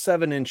was the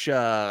 7-inch. It's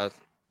a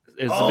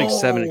big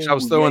 7-inch. I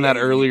was Oh, throwing that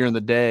yeah. earlier in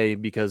the day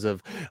because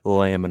of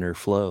laminar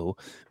flow,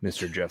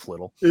 Mr. Jeff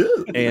Little,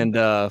 and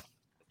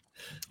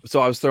so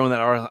I was throwing that.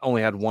 I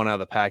only had one out of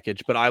the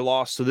package, but I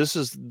lost. So this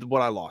is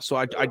what I lost. So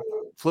I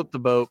flipped the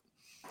boat.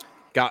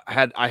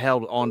 I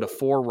held on to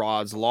 4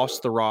 rods,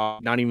 lost the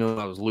rod. Not even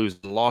though I was losing,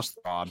 lost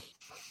the rod.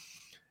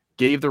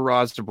 Gave the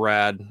rods to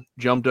Brad,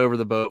 jumped over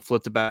the boat,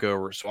 flipped it back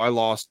over. So I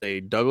lost a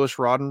Douglas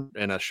rod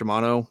and a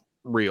Shimano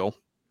reel.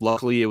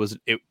 Luckily,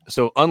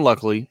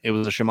 unluckily, it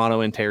was a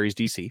Shimano Antares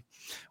DC,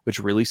 which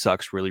really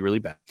sucks, really, really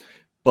bad.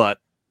 But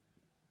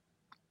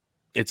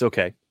it's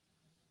okay.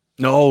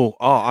 No,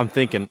 I'm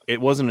thinking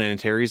it wasn't an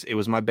Antares, it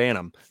was my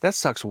Bantam. That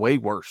sucks way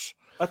worse.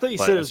 I thought you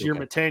But said it it's was your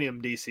okay.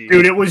 Metanium DC.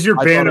 Dude, it was your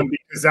I thought Bantam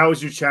because that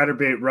was your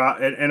chatterbait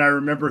rod, and I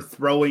remember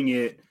throwing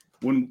it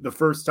when the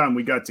first time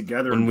we got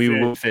together. When and we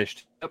fished.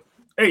 fished. Yep.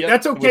 Hey, Yep,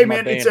 that's it was okay, my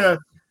man. Bantam.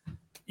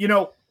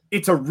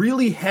 It's a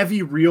really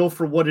heavy reel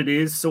for what it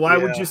is. So I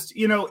would Yeah. just,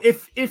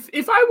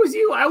 if I was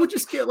you, I would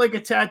just get like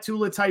a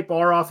Tatula Type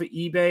R off of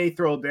eBay,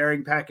 throw a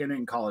bearing pack in it,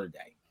 and call it a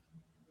day.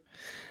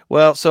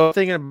 Well, so I'm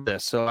thinking of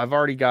this. So I've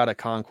already got a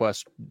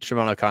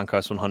Shimano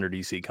Conquest 100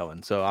 DC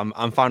coming. So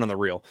I'm fine on the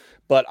reel.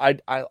 But I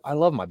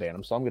love my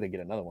Bantam, so I'm going to get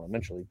another one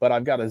eventually. But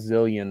I've got a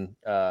zillion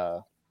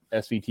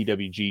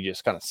SVTWG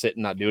just kind of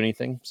sitting, not doing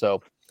anything.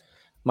 So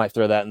might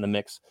throw that in the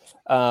mix.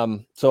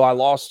 So I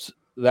lost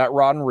that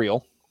rod and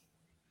reel.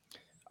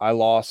 I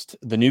lost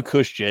the new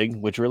Cush jig,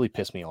 which really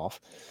pissed me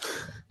off.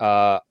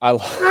 I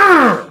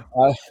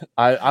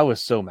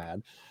was so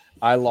mad.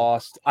 I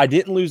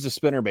didn't lose the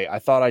spinnerbait. I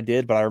thought I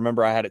did, but I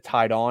remember I had it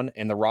tied on,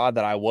 and the rod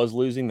that I was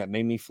losing that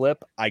made me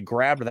flip, I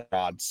grabbed that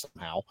rod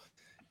somehow,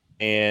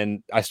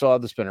 and I still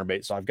have the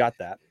spinnerbait, so I've got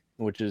that,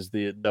 which is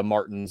the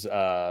Martin's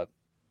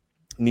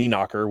knee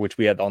knocker, which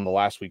we had on the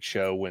last week's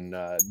show when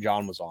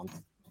John was on.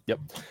 Yep.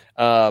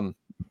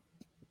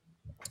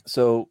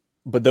 So,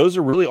 but those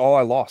are really all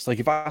I lost. Like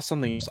if I lost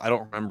something else, I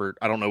don't remember.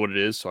 I don't know what it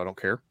is, so I don't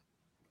care.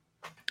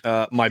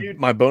 My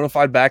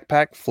Bonafide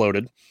backpack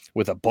floated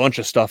with a bunch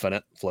of stuff in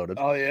it. Floated.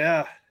 Oh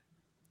yeah.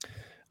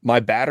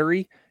 My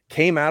battery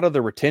came out of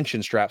the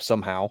retention strap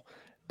somehow,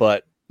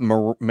 but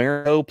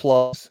Marino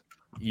Plus,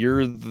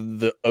 you're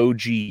the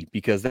OG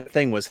because that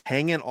thing was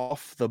hanging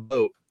off the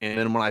boat, and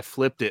then when I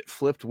flipped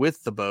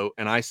with the boat,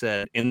 and I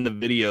said in the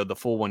video, the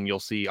full one you'll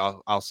see,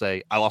 I'll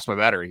say I lost my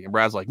battery, and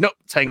Brad's like, nope,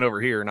 it's hanging over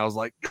here, and I was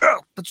like, yeah,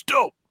 that's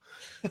dope.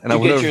 And I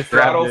Did went you over get your and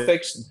grabbed throttle it.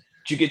 fixed?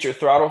 Did you get your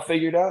throttle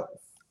figured out?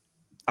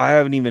 I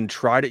haven't even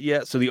tried it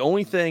yet. So the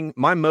only thing,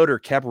 my motor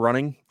kept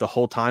running the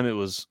whole time it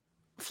was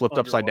flipped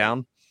upside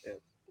Underwater. down.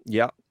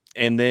 Yeah.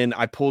 And then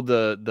I pulled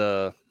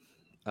the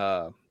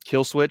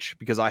kill switch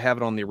because I have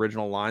it on the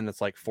original line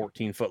that's like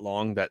 14 foot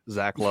long that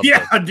Zach loves.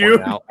 Yeah, to dude.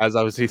 point out as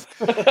I was, he's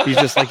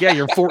just like, yeah,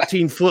 you're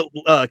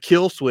 14-foot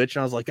kill switch.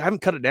 And I was like, I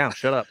haven't cut it down.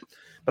 Shut up.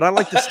 But I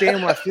like to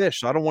stand when I fish,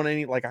 so I don't want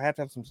any, like, I have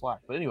to have some slack.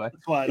 But anyway,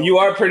 You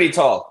are pretty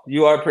tall.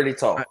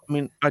 I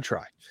mean, I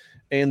try.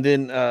 And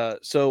then,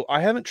 so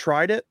I haven't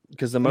tried it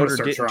because the motor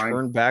didn't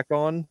turn back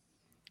on.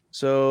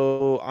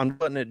 So I'm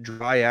letting it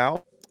dry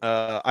out.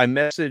 I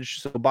messaged,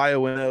 so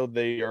BioInno,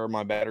 they are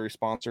my battery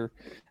sponsor,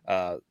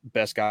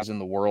 best guys in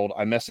the world.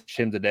 I messaged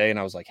him today and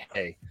I was like,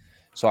 hey,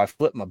 so I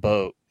flipped my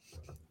boat.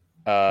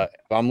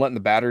 I'm letting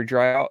the battery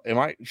dry out.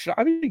 Should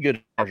I be a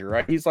good charger,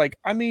 right? He's like,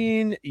 I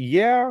mean,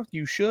 yeah,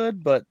 you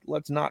should, but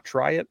let's not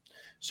try it.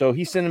 So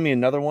he's sending me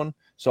another one.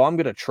 So I'm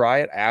going to try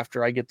it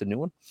after I get the new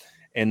one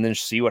and then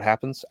see what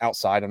happens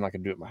outside. I'm not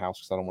going to do it in my house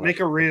because I don't want to make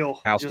a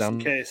reel house just down. in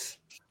case.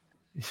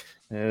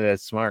 Yeah,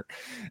 that's smart.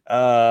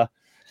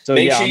 So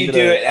Make yeah, sure you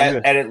do it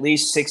at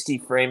least 60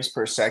 frames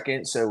per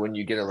second. So when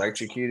you get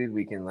electrocuted,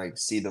 we can like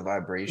see the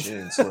vibration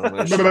in slow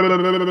motion.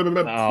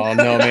 Oh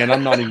no, man!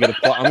 I'm not even gonna.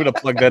 I'm gonna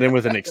plug that in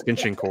with an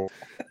extension cord.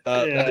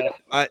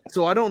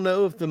 So I don't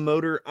know if the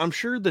motor. I'm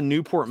sure the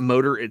Newport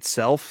motor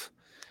itself.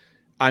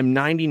 I'm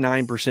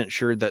 99%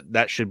 sure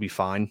that should be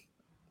fine.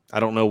 I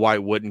don't know why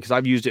it wouldn't because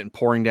I've used it in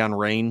pouring down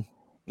rain.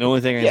 The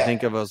only thing I can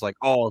think of was like,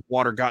 oh, if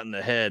water got in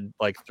the head,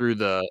 like through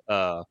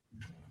the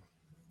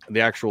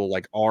actual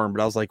like arm.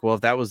 But I was like, well,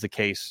 if that was the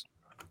case,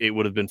 it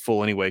would have been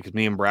full anyway because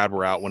me and Brad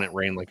were out when it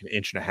rained like 1.5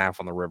 inches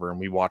on the river and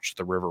we watched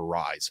the river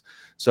rise.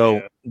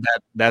 So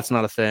that's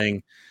not a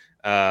thing.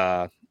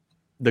 The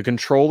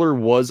controller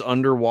was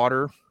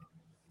underwater,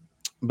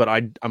 but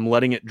I'm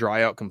letting it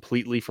dry out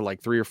completely for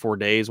like 3 or 4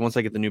 days. Once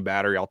I get the new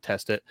battery, I'll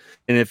test it.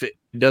 And if it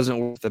doesn't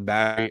work with the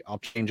battery, I'll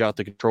change out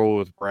the controller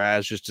with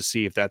Brad just to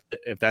see if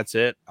that's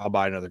it. I'll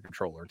buy another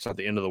controller. It's not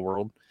the end of the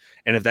world.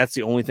 And if that's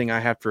the only thing I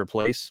have to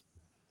replace,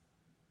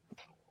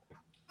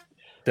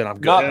 then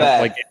I'm good. Not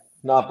bad.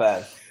 Not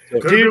bad.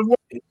 Dude,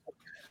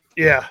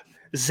 yeah.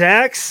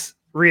 Zach's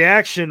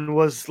reaction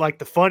was like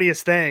the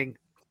funniest thing.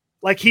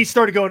 Like he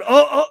started going,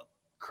 oh,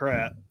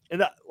 crap.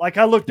 And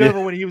I looked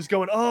over when he was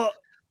going, oh.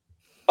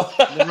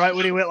 And then right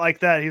when he went like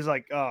that, he was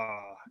like,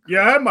 oh.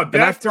 Yeah, I had my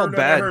back turned.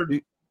 Bad.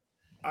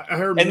 I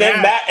heard and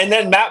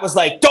then Matt was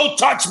like, don't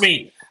touch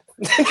me.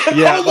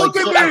 Yeah, look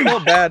at me. I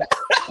felt bad.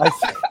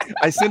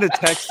 I sent a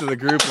text to the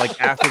group like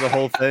after the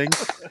whole thing.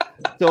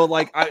 So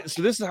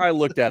so this is how I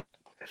looked at it.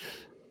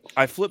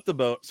 I flipped the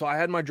boat. So I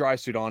had my dry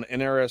suit on,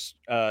 NRS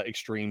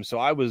Extreme. So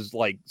I was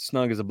like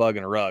snug as a bug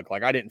in a rug.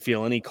 Like I didn't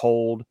feel any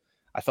cold.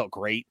 I felt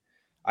great.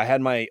 I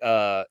had my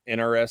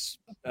NRS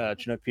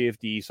Chinook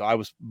PFD. So I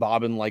was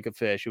bobbing like a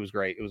fish. It was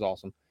great. It was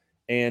awesome.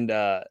 And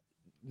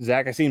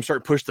Zach, I see him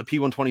start to push the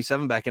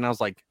P127 back in. I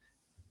was like,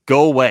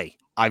 go away.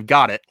 I've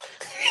got it.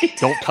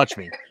 Don't touch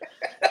me.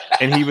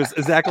 And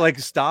Zach like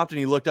stopped and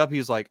he looked up. He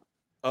was like,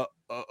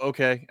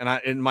 okay.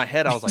 And in my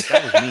head, I was like,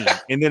 that was mean.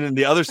 And then in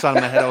the other side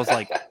of my head, I was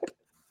like,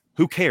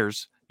 who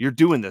cares? You're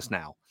doing this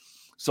now.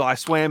 So I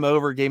swam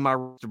over, gave my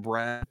to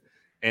Brad,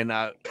 and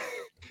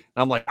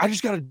I'm like, I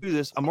just got to do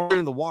this. I'm already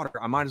in the water.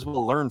 I might as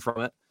well learn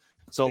from it.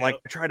 So I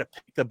tried to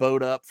pick the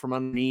boat up from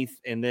underneath,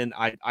 and then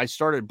I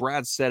started.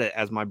 Brad said it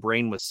as my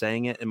brain was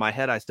saying it. In my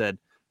head, I said,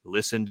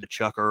 listen to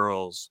Chuck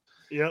Earls.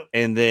 Yep.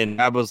 And then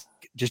I was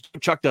just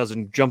Chuck does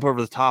and jump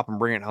over the top and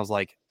bring it. And I was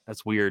like,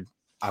 that's weird.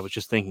 I was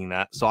just thinking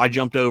that. So I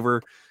jumped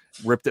over,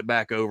 ripped it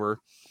back over.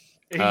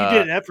 And you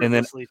did it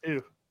effortlessly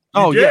too.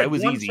 It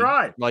was easy.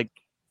 Try.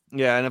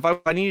 And if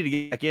I needed to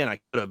get back in, I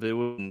could have. It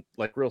wasn't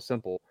like real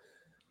simple.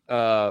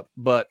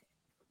 But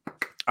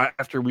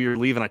after we were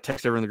leaving, I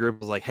texted everyone in the group. I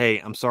was like, hey,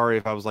 I'm sorry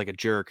if I was like a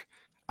jerk.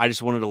 I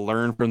just wanted to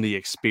learn from the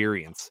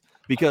experience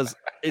because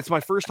it's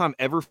my first time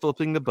ever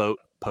flipping the boat,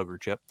 poker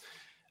chip.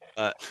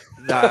 I'm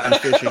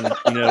fishing,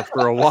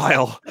 for a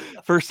while.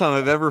 First time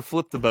I've ever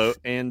flipped the boat,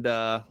 and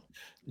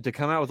to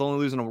come out with only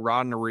losing a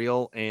rod and a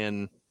reel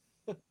and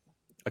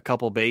a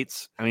couple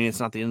baits. I mean, it's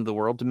not the end of the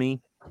world to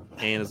me.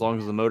 And as long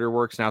as the motor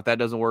works, now if that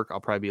doesn't work,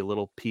 I'll probably be a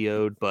little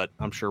PO'd, but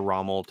I'm sure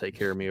Rommel will take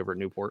care of me over at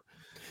Newport.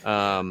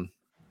 But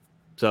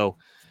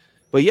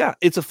yeah,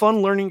 it's a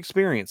fun learning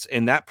experience,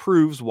 and that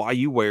proves why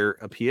you wear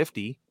a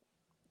PFD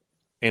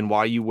and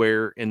why you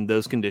wear in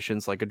those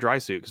conditions like a dry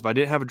suit. Because if I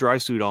didn't have a dry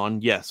suit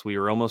on, yes, we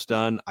were almost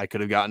done. I could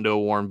have gotten to a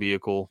warm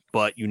vehicle,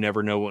 but you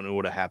never know when it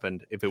would have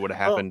happened. If it would have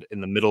happened in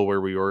the middle where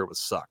we were, it was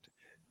sucked.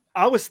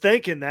 I was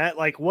thinking that,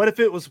 like, what if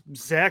it was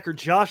Zach or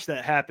Josh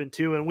that happened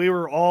to, and we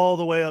were all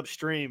the way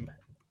upstream?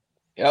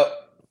 Yep.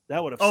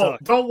 That would have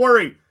sucked. Don't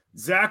worry.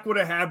 Zach would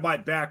have had my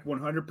back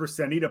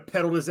 100%. He'd have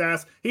pedaled his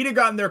ass. He'd have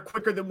gotten there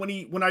quicker than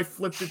when I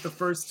flipped it the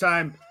first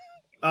time.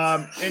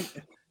 I'll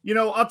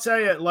tell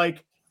you,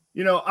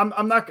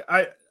 I'm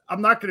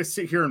not going to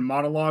sit here and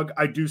monologue.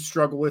 I do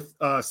struggle with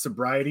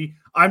sobriety.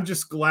 I'm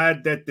just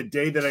glad that the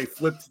day that I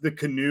flipped the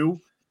canoe,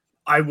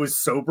 I was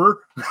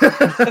sober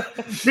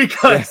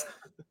because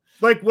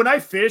like when I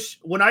fish,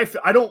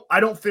 I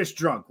don't fish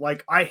drunk.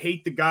 Like I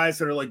hate the guys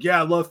that are like, yeah,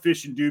 I love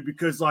fishing, dude,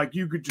 because like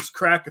you could just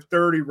crack a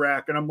 30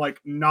 rack, and I'm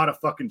like, not a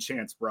fucking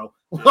chance, bro.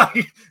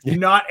 Like,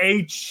 not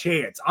a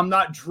chance. I'm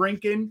not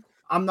drinking.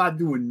 I'm not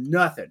doing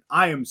nothing.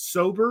 I am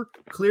sober,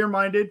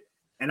 clear-minded,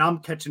 and I'm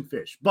catching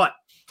fish. But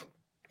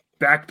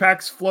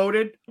backpacks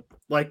floated,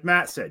 like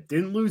Matt said,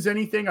 didn't lose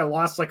anything. I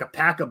lost like a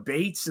pack of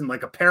baits and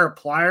like a pair of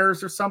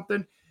pliers or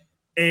something.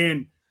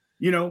 And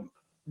you know,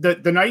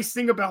 the nice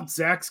thing about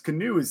Zach's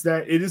canoe is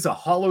that it is a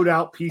hollowed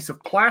out piece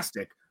of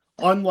plastic,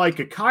 unlike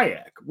a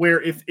kayak,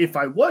 where if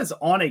I was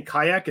on a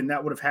kayak and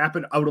that would have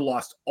happened, I would have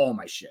lost all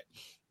my shit.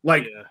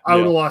 Like I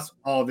would have lost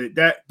all of it.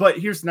 But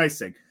here's the nice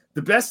thing.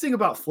 The best thing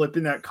about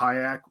flipping that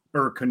kayak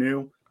or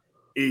canoe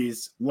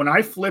is when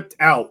I flipped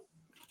out,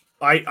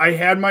 I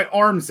had my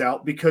arms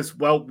out because,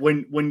 well,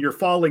 when you're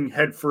falling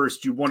head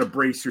first, you want to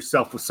brace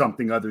yourself with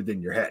something other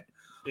than your head.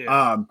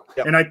 Yeah.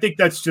 And I think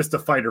that's just a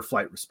fight or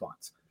flight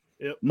response.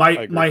 Yep.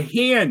 My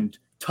hand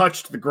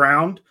touched the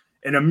ground,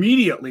 and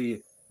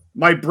immediately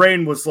my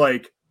brain was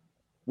like,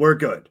 "We're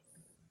good."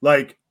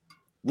 Like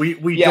we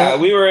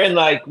were in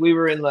like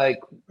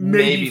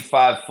maybe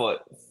 5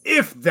 foot,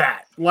 if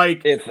that.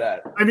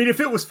 I mean, if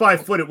it was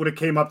 5 foot, it would have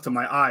came up to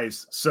my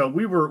eyes. So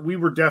we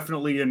were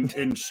definitely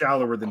in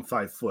shallower than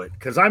 5 foot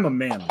because I'm a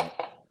man.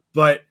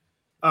 But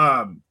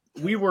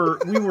we were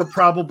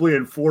probably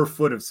in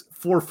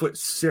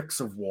 4'6"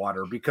 of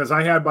water because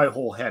I had my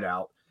whole head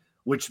out.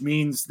 Which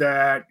means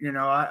that, you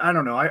know, I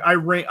don't know. I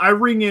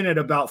ring in at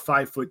about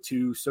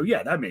 5'2". So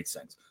yeah, that makes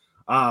sense.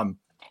 And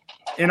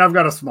I've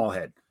got a small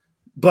head,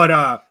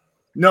 but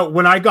no,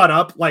 when I got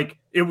up, like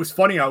it was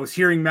funny. I was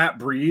hearing Matt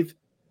breathe,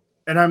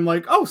 and I'm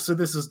like, oh, so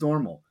this is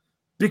normal,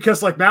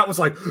 because like Matt was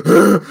like,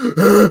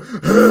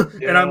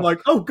 and I'm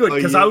like, oh, good,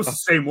 because I was the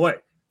same way.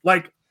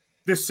 Like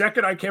the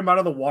second I came out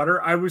of the water,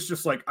 I was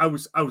just like, I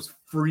was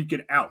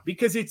freaking out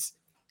because it's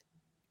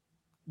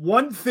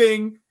one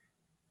thing.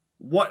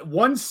 What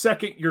 1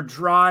 second you're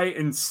dry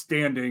and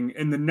standing,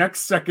 and the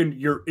next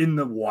second you're in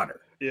the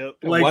water. Yep.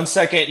 Like 1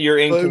 second you're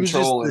in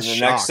control, and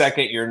the next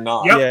second you're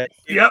not. Yep.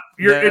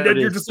 And then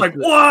you're just like,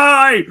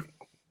 why?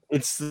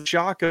 It's the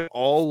shock of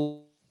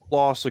all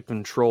loss of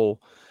control,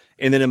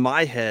 and then in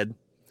my head,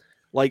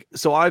 like,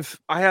 so I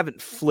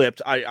haven't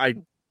flipped. I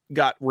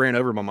got ran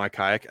over by my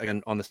kayak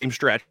again on the same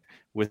stretch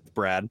with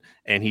Brad,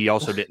 and he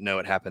also didn't know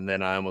it happened.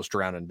 Then I almost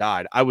drowned and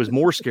died. I was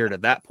more scared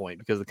at that point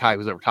because the kayak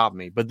was over top of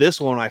me. But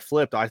this one, I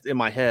flipped. In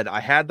my head,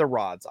 I had the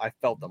rods. I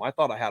felt them. I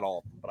thought I had all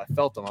of them, but I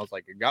felt them. I was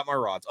like, I got my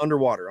rods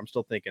underwater. I'm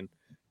still thinking,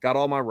 got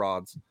all my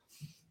rods.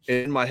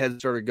 And my head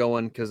started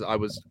going because I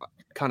was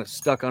kind of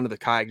stuck under the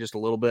kayak just a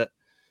little bit.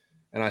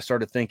 And I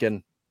started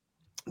thinking,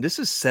 this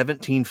is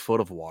 17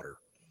 foot of water.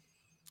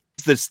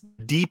 It's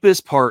the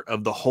deepest part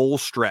of the whole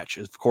stretch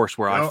is, of course,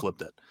 where I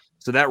flipped it.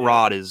 So that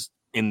rod is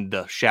in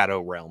the shadow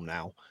realm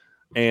now.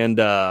 And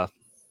that's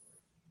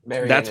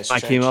when I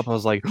came up. I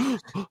was like,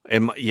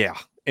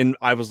 and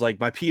I was like,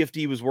 my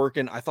PFD was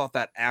working. I thought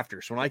that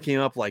after. So when I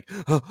came up, like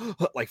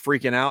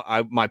freaking out,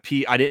 I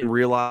didn't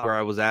realize where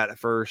I was at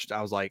first.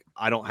 I was like,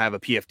 I don't have a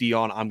PFD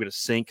on. I'm going to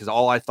sink. Cause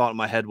all I thought in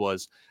my head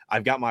was,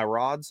 I've got my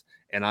rods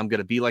and I'm going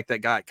to be like that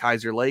guy at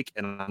Kaiser Lake.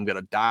 And I'm going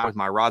to die with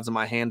my rods in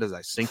my hand as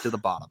I sink to the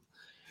bottom.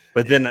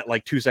 But then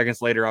like 2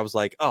 seconds later, I was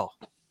like, oh,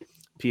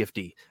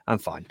 PFD, I'm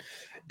fine.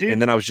 Dude.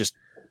 And then I was just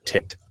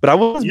ticked. But I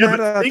wasn't mad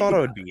as I thought I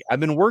would be. I've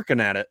been working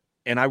at it,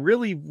 and I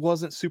really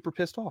wasn't super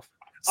pissed off.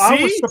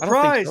 I was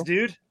surprised,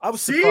 dude. I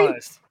was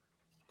surprised.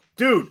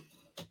 Dude,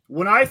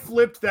 when I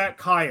flipped that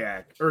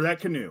kayak or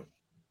that canoe,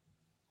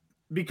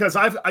 because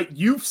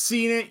you've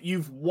seen it,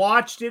 you've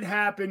watched it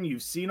happen,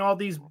 you've seen all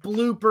these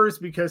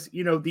bloopers because,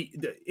 you know, the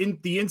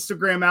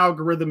Instagram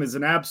algorithm is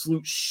an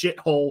absolute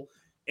shithole.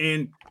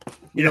 And,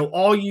 you know,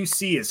 all you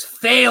see is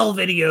fail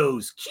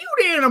videos,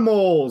 cute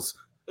animals,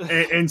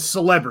 and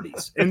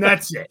celebrities, and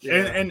that's it.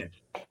 And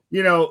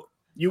you know,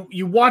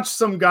 you watch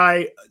some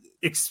guy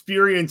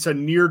experience a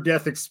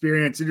near-death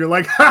experience, and you're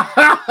like,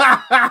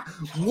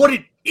 what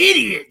an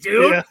idiot,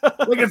 dude. Yeah.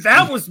 Like, if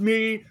that was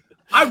me,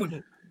 I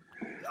would.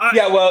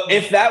 Well,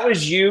 if that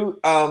was you,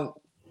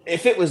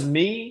 if it was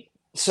me,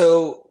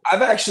 so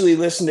I've actually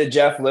listened to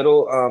Jeff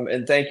Little,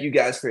 and thank you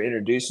guys for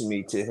introducing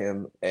me to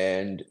him.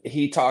 And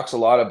he talks a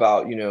lot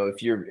about, you know,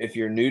 if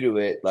you're new to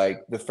it,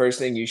 like the first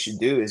thing you should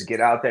do is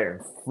get out there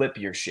and flip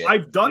your shit.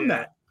 I've done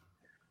that.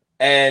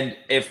 And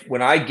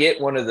when I get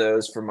one of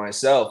those for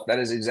myself, that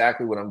is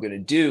exactly what I'm going to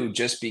do,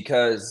 just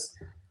because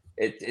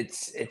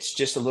it's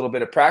just a little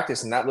bit of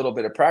practice, and that little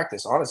bit of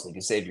practice, honestly,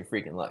 can save your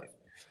freaking life.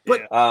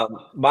 But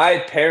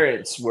my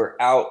parents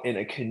were out in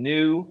a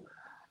canoe.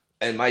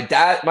 And my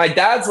dad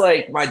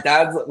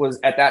was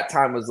at that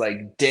time was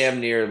like damn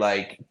near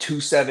like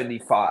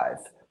 275,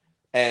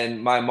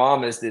 and my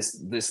mom is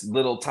this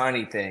little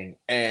tiny thing,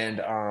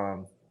 and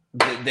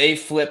they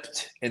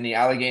flipped in the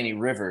Allegheny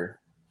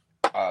River.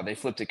 They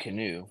flipped a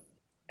canoe,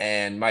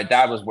 and my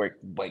dad was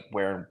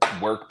wearing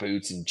work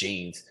boots and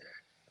jeans,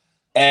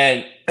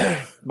 and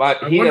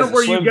he doesn't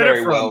swim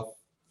very well.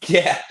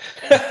 Yeah,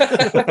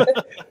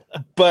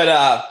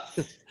 but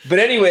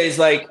anyways,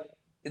 like.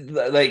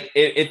 like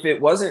if it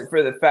wasn't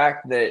for the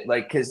fact that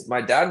like because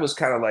my dad was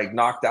kind of like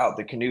knocked out,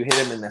 the canoe hit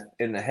him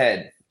in the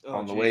head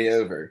on the way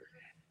over,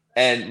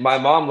 and my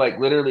mom like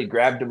literally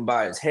grabbed him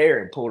by his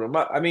hair and pulled him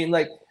up. I mean,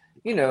 like,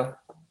 you know,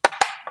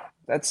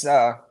 that's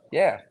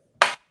yeah,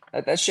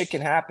 that shit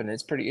can happen.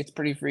 It's pretty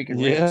freaking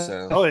real.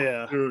 So Oh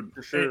yeah, dude,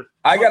 for sure.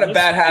 I got a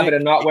bad habit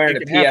of not wearing a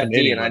it can happen to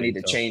PFD, and I anybody,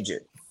 need to so. change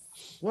it.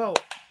 Well,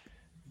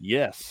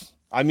 Yes.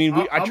 I mean,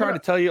 I I'm tried gonna- to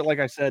tell you, like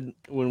I said,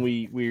 when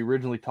we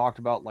originally talked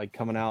about like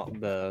coming out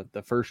the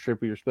first trip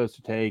we were supposed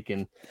to take,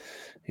 and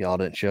y'all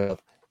didn't show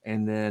up.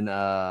 And then,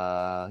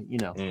 you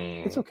know,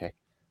 it's okay.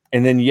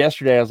 And then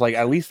yesterday, I was like,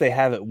 at least they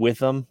have it with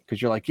them,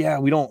 because you're like, yeah,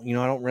 we don't, you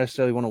know, I don't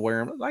necessarily want to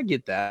wear them. I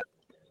get that.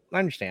 I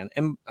understand.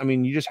 And I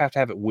mean, you just have to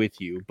have it with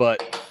you.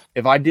 But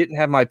if I didn't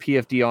have my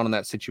PFD on in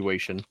that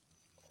situation,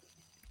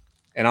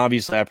 and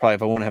obviously, if I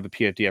want to have a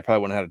PFD, I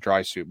probably wouldn't have had a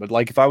dry suit. But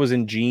like if I was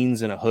in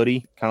jeans and a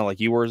hoodie, kind of like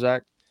you were,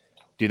 Zach,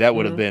 dude, that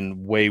would have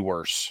been way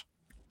worse.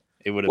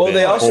 It would have been. Well,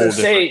 they a also whole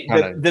say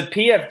different the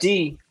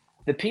PFD,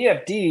 the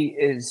PFD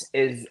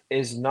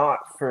is not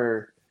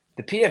for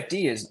the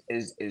PFD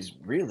is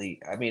really.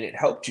 I mean, it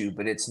helped you,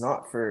 but it's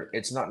not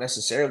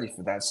necessarily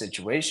for that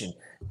situation.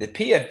 The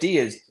PFD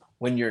is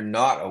when you're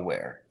not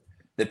aware.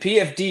 The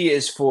PFD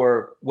is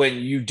for when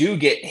you do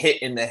get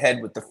hit in the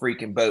head with the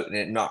freaking boat and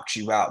it knocks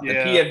you out.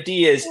 Yeah. The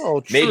PFD is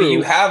Oh, maybe you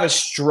true. have a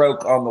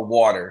stroke on the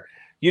water.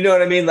 You know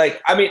what I mean? Like,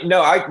 I mean,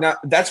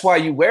 that's why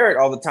you wear it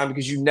all the time,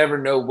 because you never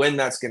know when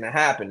that's going to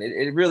happen.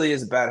 It really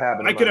is a bad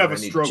habit. I could have a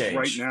need to stroke change.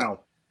 right now.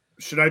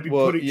 Should I be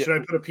Well, putting? yeah.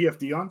 Should I put a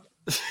PFD on?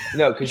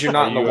 No, because you're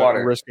not in the Are you at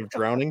water. risk of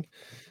drowning.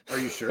 Are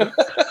you sure?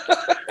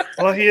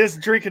 Well, he is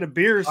drinking a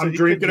beer. So I'm he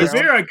drinking could a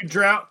drown. beer. I could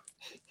drown.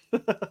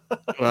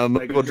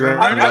 People drown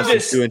I'm in less than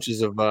just- 2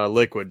 inches of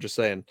liquid. Just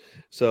saying.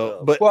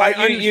 So, but Well, I you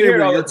understand hear it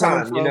where all you're the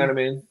time. coming You know from.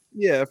 what I mean?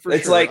 Yeah, for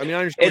It's sure. like I mean, I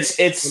understand.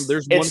 it's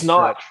There's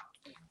not.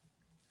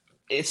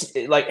 It's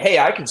like, hey,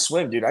 I can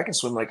swim, dude. I can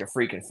swim like a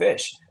freaking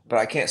fish, but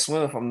I can't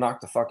swim if I'm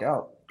knocked the fuck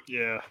out.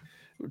 Yeah.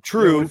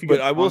 True, what if you but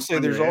get I will bonked say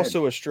on there's your head?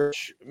 also a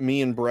stretch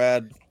me and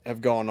Brad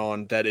have gone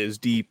on that is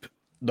deep.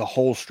 The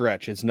whole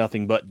stretch, it's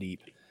nothing but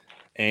deep.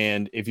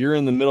 And if you're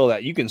in the middle of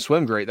that, you can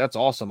swim great. That's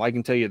awesome. I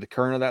can tell you the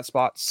current of that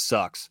spot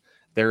sucks.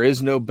 There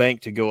is no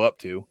bank to go up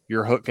to.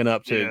 You're hooking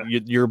up to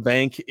your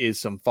bank is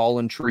some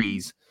fallen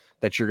trees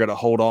that you're going to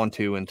hold on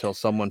to until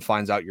someone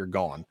finds out you're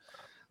gone.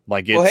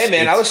 Like, Well, hey,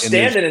 man, I was and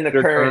there's standing in the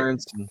other current.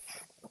 currents and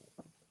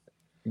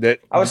that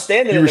I was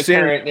standing you in were the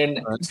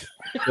standing current,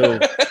 and so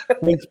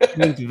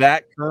think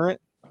that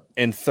current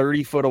and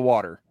 30 foot of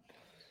water,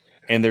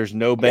 and there's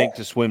no bank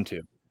to swim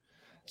to.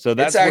 So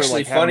that's It's where, actually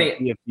like, having a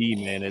funny.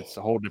 PFD, man, it's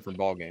a whole different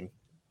ballgame.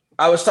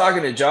 I was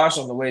talking to Josh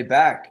on the way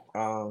back,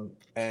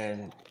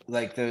 and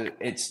like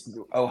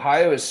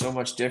Ohio is so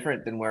much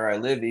different than where I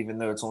live, even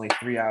though it's only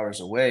 3 hours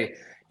away.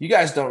 You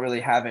guys don't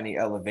really have any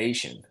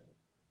elevation.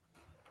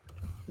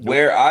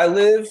 Where I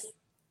live,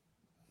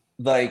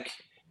 like,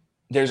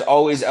 there's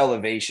always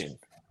elevation.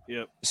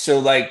 Yep. So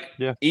like,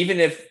 Yeah. even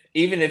if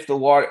the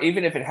water,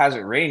 even if it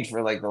hasn't rained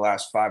for like the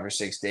last 5 or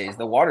 6 days,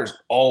 the water's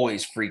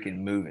always freaking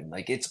moving.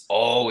 Like, it's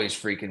always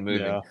freaking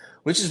moving, Yeah.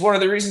 which is one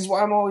of the reasons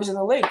why I'm always in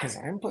the lake, because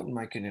I'm putting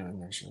my canoe in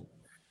there. Shit.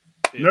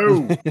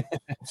 No,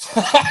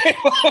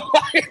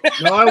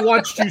 no. I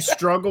watched you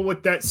struggle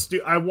with that.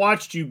 I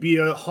watched you be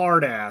a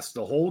hard ass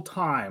the whole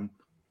time,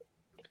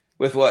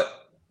 With what?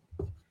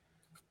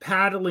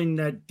 paddling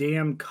that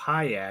damn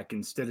kayak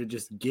instead of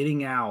just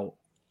getting out.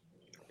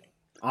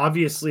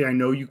 Obviously, I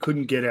know you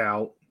couldn't get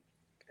out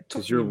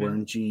because you're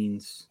wearing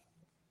jeans.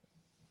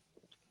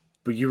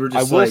 But you were I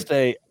just will like,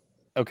 say,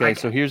 okay,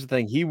 so here's the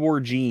thing. He wore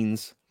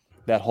jeans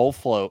that whole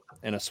float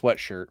and a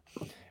sweatshirt.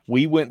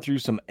 We went through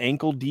some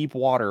ankle deep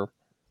water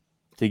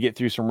to get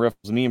through some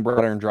riffles. Me and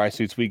Brad are in dry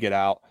suits. We get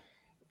out.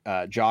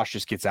 Josh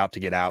just gets out to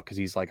get out because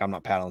he's like, I'm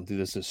not paddling through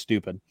this. This is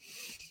stupid.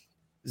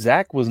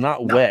 Zach was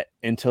not wet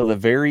until the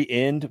very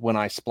end when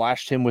I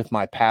splashed him with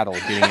my paddle,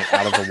 getting it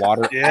out of the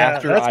water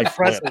after that's I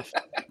impressive.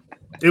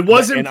 flipped. it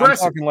was And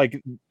impressive. I'm talking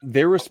like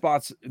there were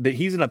spots that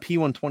he's in a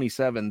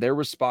P127. There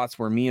were spots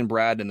where me and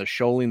Brad and the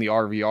Shoaly and the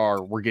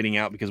RVR were getting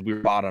out because we were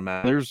bottom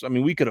out.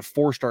 We could have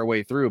forced our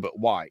way through, but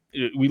why?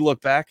 We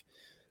look back,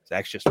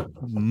 Zach's just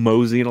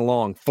moseying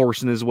along,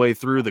 forcing his way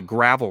through the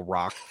gravel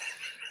rock,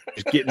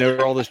 just getting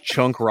over all this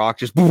chunk rock,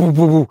 just boo, boo,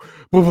 boo,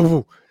 boo, boo,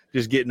 boo,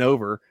 just getting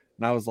over.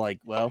 And I was like,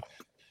 well,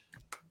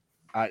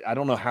 I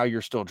don't know how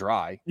you're still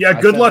dry. Yeah,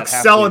 I good said luck that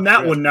halfway selling that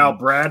through. one now,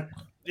 Brad.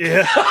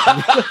 Yeah.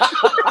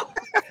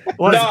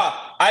 No,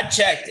 I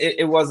checked.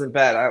 It wasn't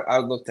bad. I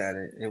looked at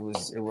it. It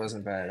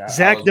wasn't bad. I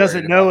Zach was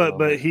doesn't worried know about it, a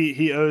but little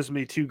he owes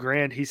me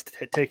 $2,000. He's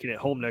taking it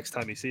home next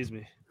time he sees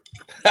me.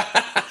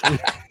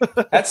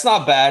 bit. That's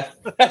not bad.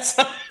 It's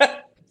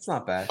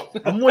not bad.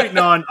 I'm waiting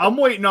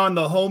on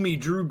the homie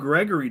Drew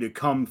Gregory to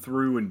come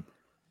through and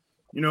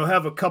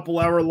have a couple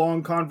hour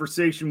long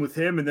conversation with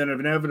him and then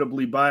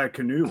inevitably buy a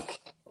canoe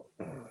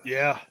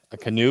Yeah. A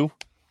canoe.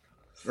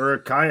 or a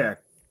kayak.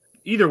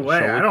 Either way,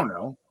 Shall we? I don't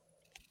know.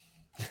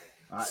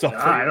 So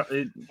all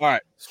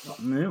right.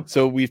 New.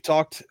 So we've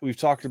talked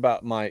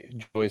about my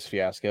Joyce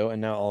fiasco,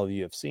 and now all of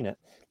you have seen it.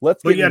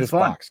 Let's get into this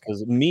box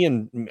because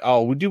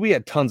we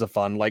had tons of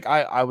fun. Like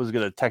I was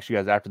gonna text you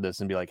guys after this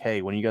and be like,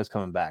 hey, when are you guys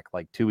coming back?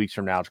 Like 2 weeks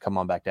from now, just come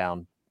on back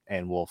down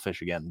and we'll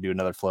fish again. Do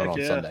another float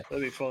on Sunday.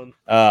 That'd be fun.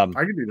 I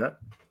can do that.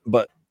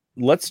 But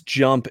let's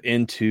jump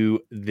into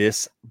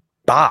this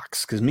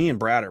box because me and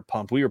Brad are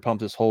pumped. We were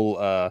pumped this whole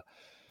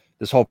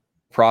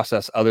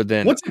process. Other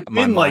than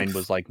my mind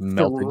was like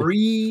melted.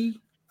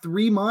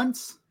 3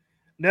 months.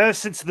 No,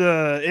 since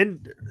the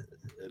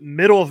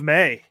middle of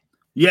May.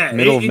 Yeah,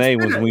 middle of May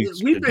was when we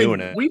started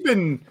doing it. We've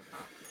been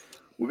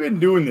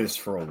doing this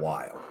for a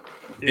while,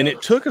 and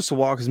it took us a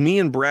while because me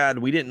and Brad,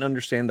 we didn't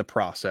understand the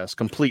process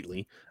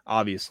completely,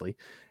 obviously,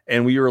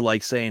 and we were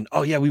like saying,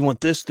 "Oh yeah, we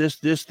want this,"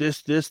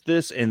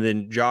 and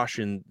then Josh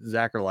and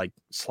Zach are like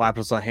slapped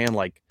us on the hand,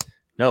 like,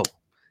 "No,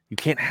 you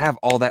can't have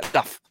all that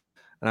stuff,"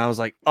 and I was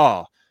like,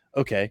 "Oh,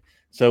 okay."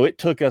 So it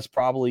took us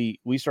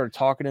we started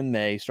talking in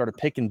May, started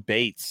picking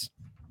baits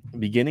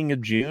beginning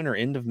of June or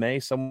end of May,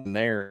 somewhere in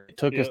there. It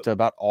took us to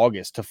about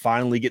August to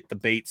finally get the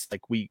baits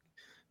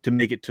to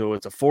make it to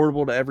it's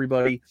affordable to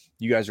everybody.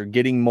 You guys are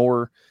getting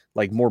more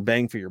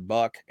bang for your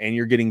buck, and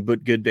you're getting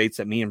good baits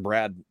that me and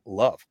Brad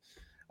love.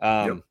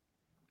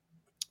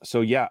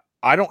 So yeah,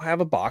 I don't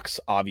have a box,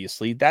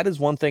 obviously. That is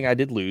one thing I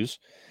did lose,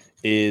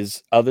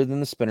 is other than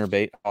the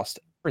spinnerbait, I lost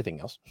everything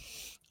else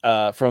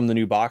from the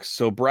new box.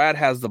 So Brad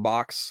has the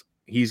box.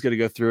 He's going to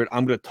go through it.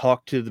 I'm going to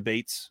talk to the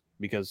baits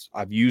because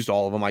I've used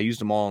all of them. I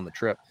used them all on the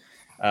trip.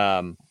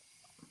 And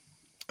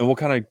we'll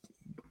kind of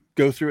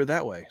go through it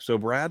that way. So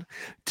Brad,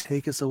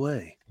 take us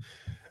away.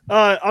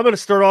 I'm going to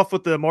start off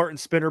with the Martin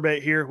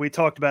spinnerbait here. We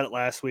talked about it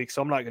last week,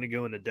 so I'm not going to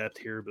go into depth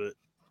here, but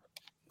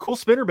cool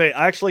spinnerbait.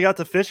 I actually got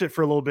to fish it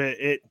for a little bit.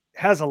 It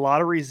has a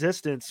lot of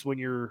resistance when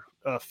you're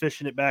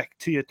fishing it back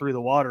to you through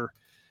the water.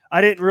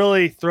 I didn't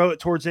really throw it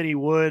towards any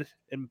wood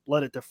and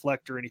let it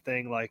deflect or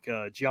anything like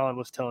John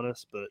was telling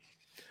us, but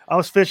I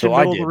was fishing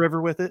middle of the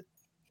river with it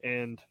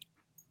and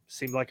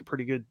seemed like a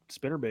pretty good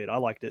spinnerbait. I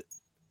liked it.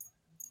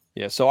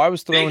 Yeah, so I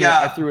was throwing it.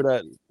 I threw it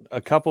at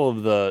a couple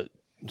of the.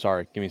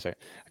 Sorry, give me a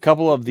second. A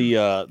couple of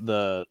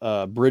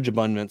the bridge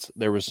abundance.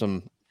 There was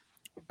some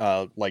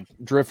like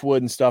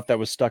driftwood and stuff that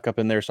was stuck up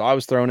in there. So I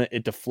was throwing it.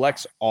 It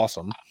deflects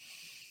awesome.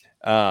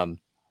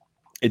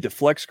 It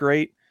deflects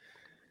great.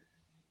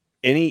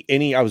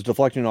 I was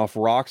deflecting off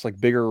rocks, like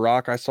bigger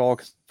rock I saw,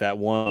 because that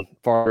one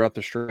farther up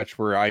the stretch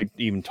where I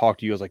even talked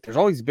to you, I was like, there's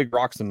all these big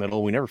rocks in the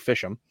middle. We never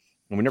fish them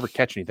and we never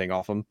catch anything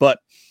off them. But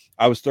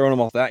I was throwing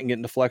them off that and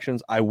getting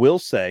deflections. I will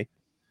say,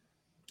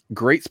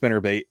 great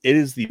spinnerbait. It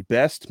is the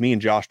best. Me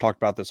and Josh talked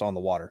about this on the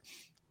water.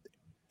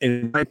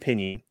 In my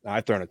opinion,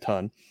 I've thrown a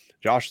ton.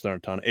 Josh has thrown a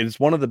ton. It is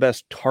one of the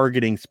best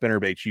targeting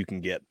spinnerbaits you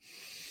can get.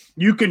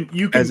 You can,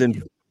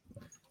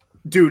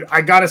 dude,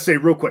 I got to say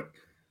real quick,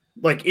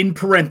 like in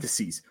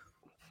parentheses,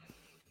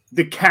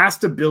 the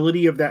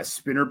castability of that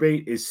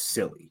spinnerbait is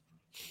silly.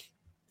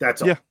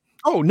 That's all. Yeah.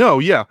 Oh, no.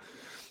 Yeah.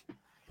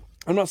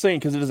 I'm not saying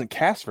because it doesn't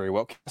cast very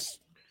well.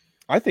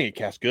 I think it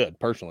casts good,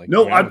 personally.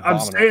 No, I'm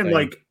saying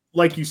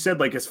like you said,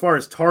 like as far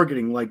as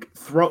targeting,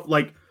 throw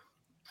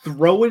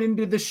it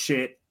into the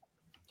shit.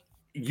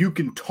 You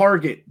can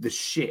target the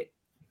shit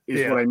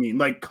is what I mean.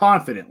 Like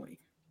confidently.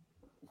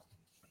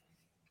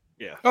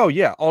 Yeah. Oh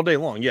yeah. All day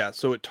long. Yeah.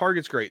 So it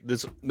targets great.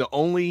 The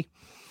only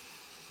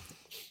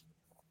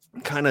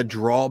kind of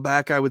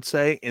drawback I would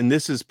say, and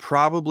this is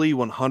probably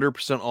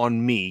 100%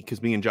 on me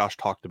because me and Josh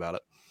talked about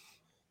it.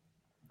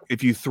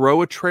 If you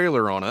throw a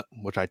trailer on it,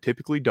 which I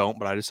typically don't,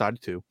 but I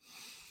decided to,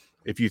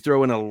 if you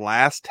throw in a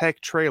Last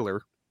Tech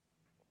trailer,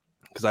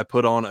 because I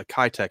put on a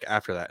Kitech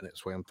after that and it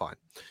swam fine.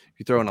 If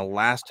you throw in a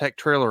Last Tech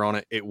trailer on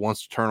it, it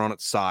wants to turn on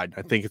its side.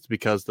 I think it's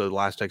because the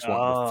Last Tech's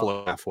want to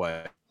float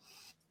halfway.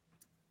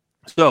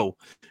 So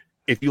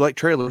if you like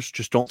trailers,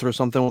 just don't throw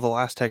something with a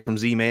Last Tech from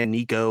Z-Man,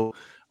 Nico,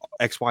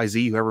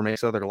 XYZ, whoever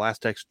makes other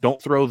Last Techs.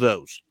 Don't throw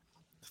those.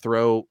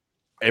 Throw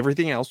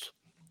everything else.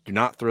 Do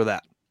not throw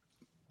that.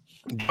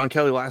 John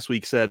Kelly last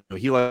week said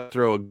he let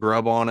throw a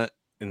grub on it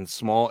in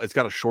small. It's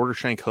got a shorter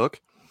shank hook,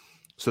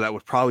 so that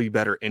would probably be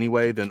better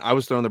anyway than I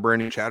was throwing the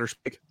brand new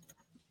Chatterspike.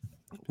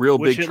 Real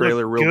big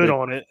trailer, real good big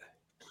on it.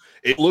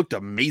 It looked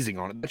amazing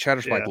on it. The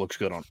Chatterspike looks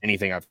good on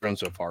anything I've thrown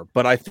so far,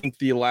 but I think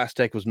the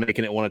Elastic was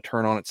making it want to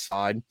turn on its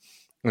side.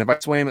 And if I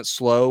swam it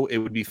slow, it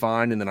would be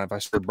fine. And then if I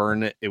started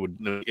burning it, it would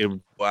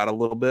go out a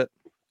little bit.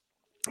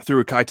 Threw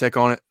a Kitech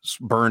on it,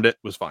 burned it,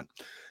 was fine.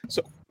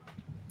 So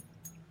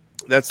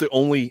that's the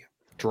only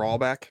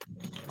drawback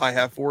I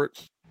have for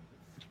it.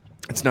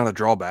 It's not a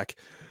drawback.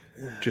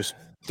 Just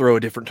throw a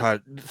different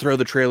type. Throw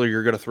the trailer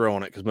you're going to throw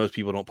on it because most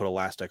people don't put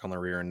Elastic on their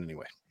rear end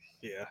anyway.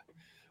 Yeah.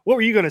 What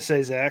were you going to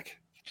say, Zach?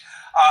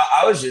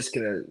 I was just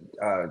gonna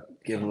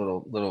give a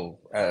little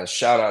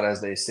shout out,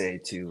 as they say,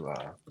 to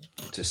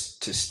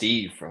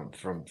Steve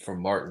from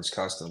Martin's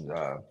Customs.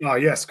 Oh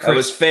yes, Chris. It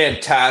was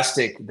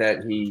fantastic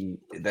that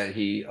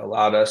he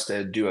allowed us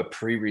to do a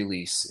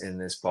pre-release in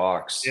this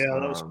box. Yeah,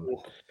 that was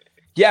cool.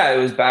 Yeah, it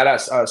was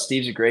badass.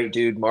 Steve's a great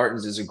dude.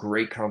 Martin's is a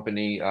great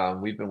company.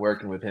 We've been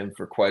working with him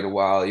for quite a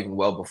while, even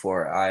well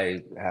before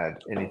I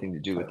had anything to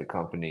do with the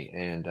company.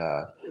 And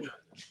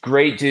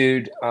great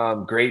dude,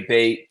 great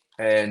bait.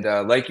 And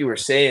like you were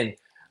saying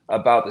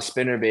about the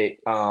spinnerbait,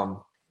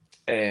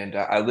 and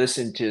I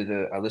listened to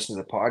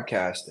the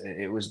podcast. And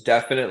it was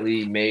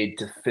definitely made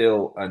to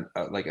fill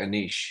like a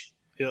niche.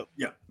 Yep.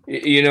 Yeah.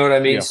 You know what I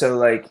mean? Yeah. So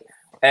like,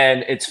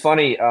 and it's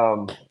funny,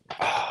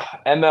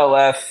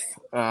 MLF,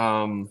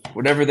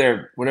 whatever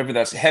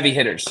that's heavy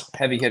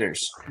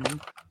hitters.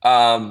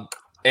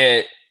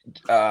 It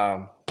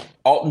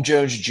Alton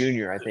Jones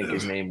Jr., I think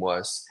his name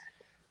was.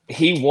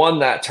 He won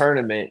that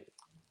tournament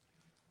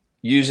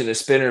using a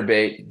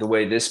spinnerbait the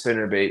way this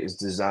spinnerbait is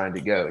designed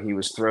to go. He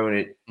was throwing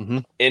it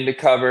into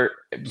cover,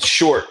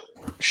 short,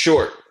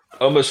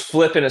 almost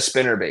flipping a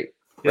spinnerbait.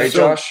 Yeah, Right, so-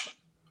 Josh?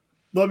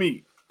 Let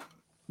me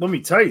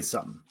tell you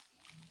something.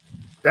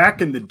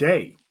 Back in the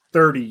day,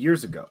 30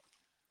 years ago,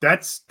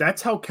 that's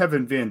how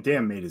Kevin Van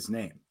Dam made his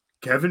name.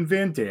 Kevin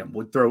Van Dam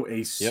would throw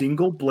a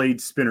single blade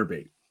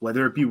spinnerbait,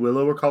 whether it be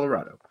Willow or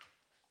Colorado.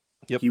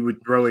 Yep. He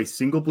would throw a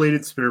single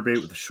bladed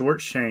spinnerbait with a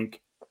short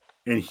shank,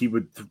 and he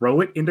would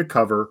throw it into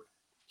cover.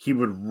 He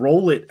would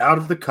roll it out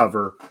of the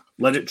cover,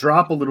 let it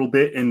drop a little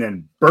bit, and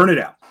then burn it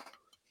out.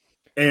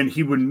 And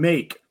he would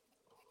make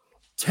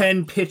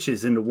 10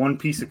 pitches into one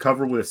piece of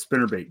cover with a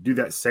spinnerbait. Do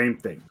that same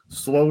thing.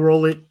 Slow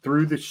roll it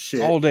through the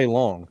shit. all day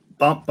long.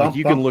 Bump.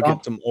 You can look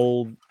at some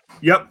old.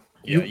 Yep.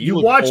 Yeah, You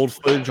look watch at old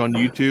footage on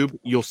YouTube.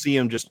 You'll see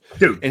him just,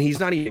 dude. and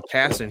he's not even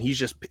casting.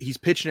 He's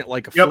pitching it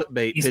like a Yep, flip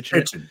bait. He's Pitching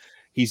it. pitching.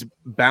 He's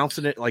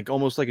bouncing it like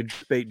almost like a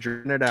jerk bait,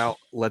 jerking it out,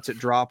 lets it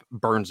drop,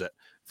 burns it,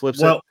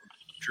 flips Well, it,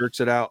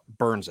 jerks it out,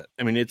 burns it.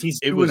 I mean, it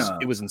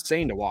was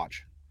insane to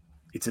watch.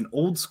 It's an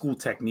old school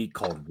technique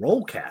called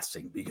roll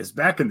casting, because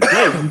back in the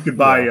day you could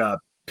buy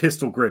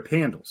pistol grip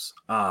handles.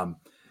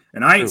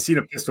 And I ain't seen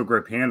a pistol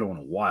grip handle in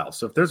a while.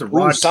 So if there's a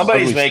rod,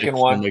 Somebody's making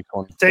one.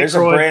 There's a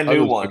Croix. brand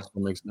new one.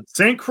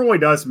 St. Croix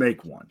does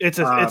make one. It's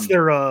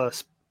their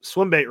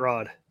swim bait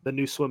rod, the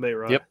new swim bait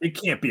rod. Yep. It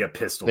can't be a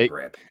pistol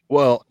grip.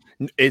 Well,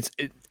 it's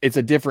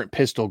a different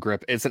pistol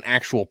grip. It's an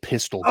actual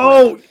pistol grip.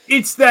 Oh,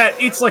 it's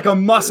like a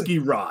musky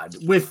rod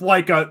with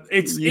like a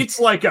it's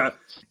like an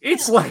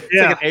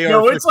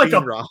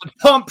AR-15 rod.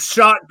 pump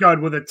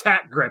shotgun with a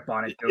tack grip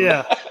on it, dude.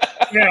 Yeah.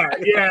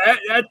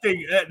 That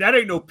thing that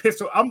ain't no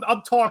pistol. I'm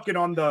talking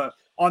on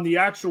the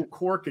actual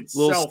cork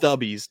itself. Little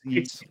stubbies.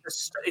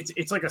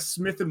 It's like a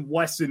Smith and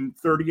Wesson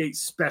 38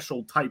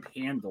 special type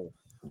handle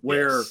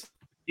where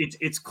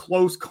it's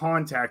close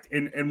contact,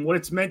 and what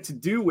it's meant to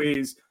do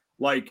is,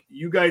 like,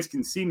 you guys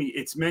can see me,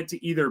 it's meant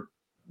to either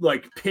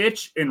like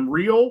pitch and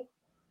reel,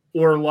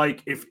 or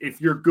like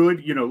if you're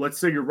good, let's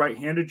say you're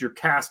right-handed, you're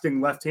casting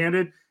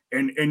left-handed,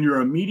 and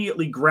you're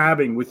immediately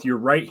grabbing with your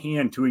right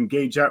hand to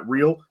engage that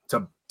reel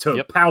to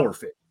power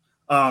fit.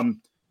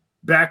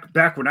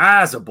 Back when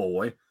I was a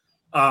boy,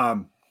 I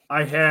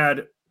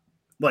had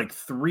like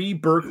 3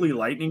 Berkeley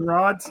lightning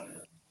rods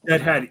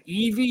that had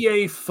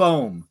EVA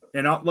foam.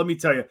 And let me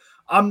tell you,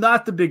 I'm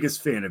not the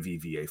biggest fan of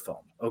EVA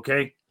foam.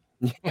 Okay.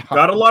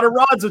 Got a lot of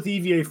rods with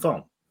EVA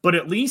foam, but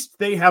at least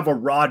they have a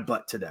rod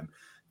butt to them.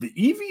 The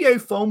EVA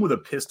foam with a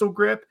pistol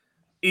grip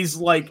is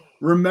like,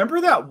 remember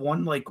that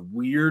one like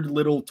weird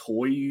little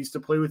toy you used to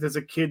play with as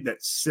a kid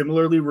that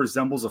similarly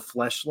resembles a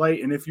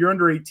fleshlight? And if you're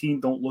under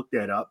 18, don't look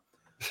that up.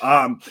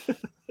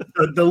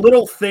 The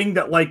little thing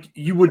that like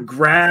you would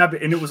grab,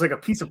 and it was like a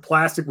piece of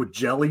plastic with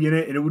jelly in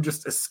it, and it would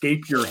just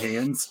escape your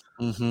hands.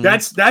 Mm-hmm.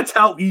 That's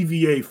how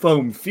EVA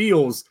foam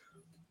feels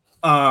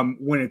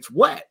when it's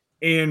wet.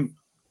 And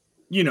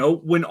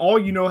when all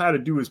you know how to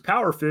do is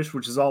power fish,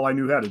 which is all I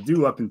knew how to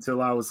do up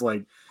until I was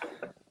like,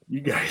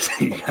 you guys,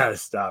 you gotta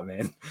stop,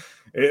 man.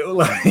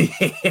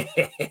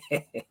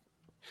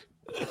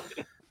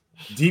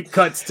 Deep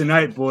cuts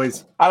tonight,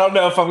 boys. I don't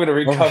know if I'm going to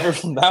recover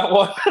from that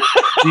one.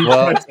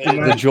 Well,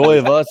 the joy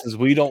of us is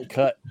we don't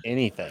cut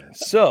anything.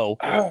 So,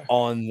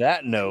 on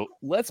that note,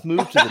 let's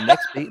move to the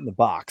next bait in the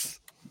box.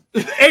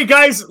 Hey,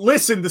 guys,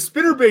 listen, the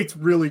spinnerbait's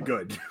really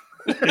good.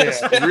 Yeah,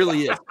 it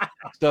really is.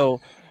 So,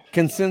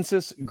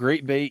 consensus,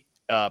 great bait,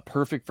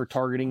 perfect for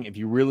targeting. If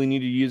you really need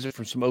to use it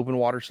for some open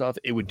water stuff,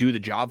 it would do the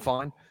job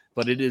fine.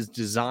 But it is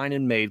designed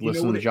and made.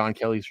 Listen to the John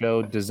Kelly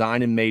show.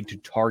 Designed and made to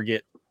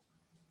target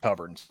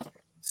coverings.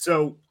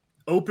 So,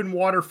 open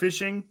water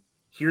fishing,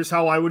 here's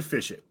how I would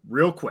fish it.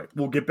 Real quick.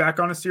 We'll get back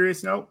on a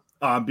serious note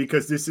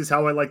because this is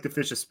how I like to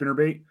fish a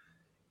spinnerbait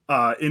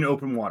in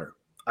open water.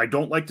 I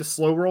don't like to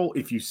slow roll.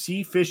 If you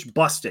see fish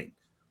busting,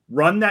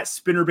 run that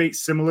spinnerbait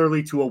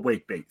similarly to a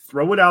wake bait.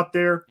 Throw it out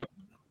there,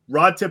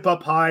 rod tip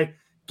up high,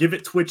 give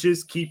it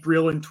twitches, keep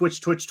reeling,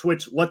 twitch.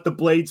 Let the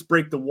blades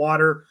break the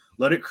water.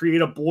 Let it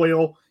create a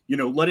boil.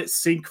 Let it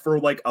sink for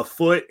like a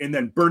foot and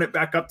then burn it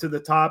back up to the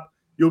top.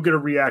 You'll get a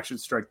reaction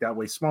strike that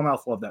way.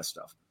 Smallmouth love that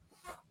stuff.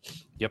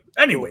 Yep.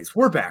 Anyways,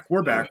 we're back.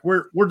 We're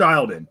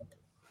dialed in.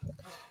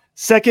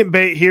 Second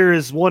bait here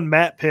is one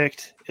Matt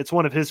picked. It's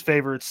one of his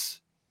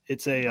favorites.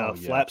 It's a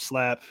flap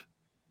slap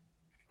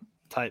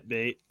type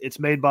bait. It's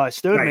made by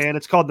Stone Man.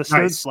 It's called the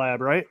Stone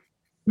Slab, right?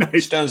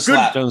 Nice. Stone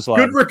slap. Stone slab.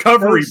 Good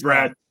recovery, Stone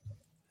Brad.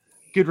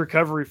 Good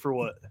recovery for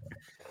what?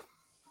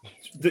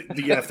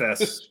 The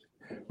FS.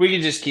 We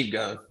can just keep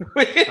going. All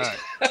right.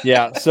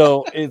 Yeah,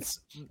 so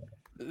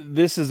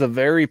this is a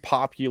very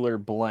popular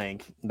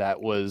blank that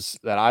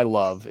I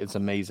love. It's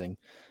amazing.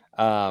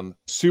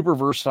 Super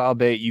versatile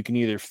bait. You can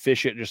either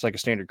fish it just like a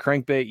standard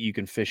crankbait. You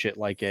can fish it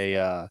like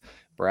a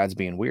Brad's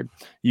being weird.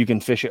 You can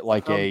fish it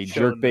like a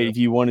jerk bait if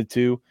you wanted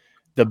to.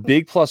 The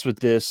big plus with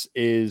this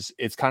is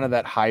it's kind of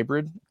that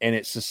hybrid and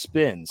it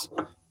suspends.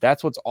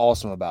 That's what's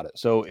awesome about it.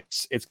 So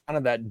it's kind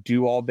of that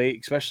do-all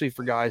bait, especially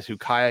for guys who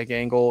kayak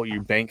angle,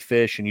 you bank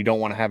fish, and you don't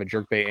want to have a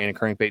jerk bait and a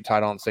crankbait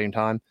tied on at the same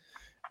time.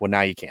 Well,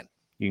 now you can.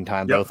 You can tie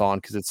them both on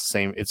because it's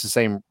the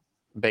same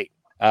bait.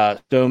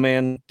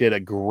 Snowman did a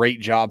great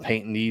job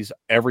painting these.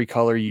 Every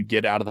color you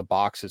get out of the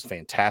box is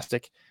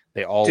fantastic.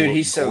 They all Dude, look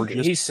he's so gorgeous.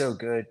 good. He's so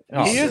good.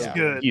 Oh, He is yeah.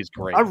 good. He's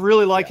great. I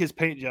really like his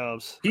paint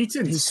jobs. He's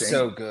insane. He's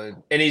so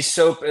good, and he's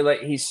so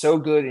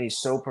good, and he's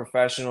so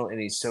professional,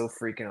 and he's so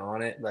freaking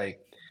on it. Like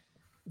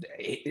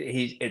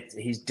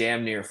he's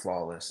damn near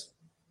flawless.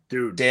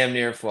 Dude. Damn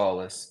near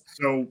flawless.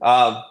 So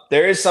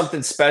there is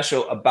something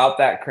special about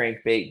that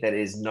crankbait that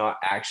is not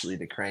actually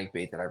the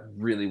crankbait that I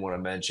really want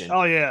to mention.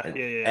 Oh yeah, And,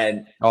 yeah.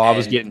 And I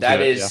was getting to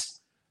that it,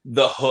 is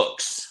the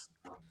hooks.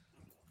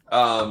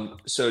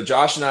 So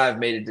Josh and I have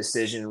made a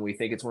decision, and we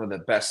think it's one of the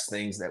best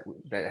things that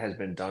has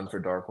been done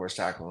for Darkhorse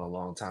Tackle in a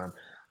long time.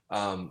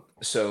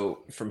 So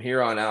from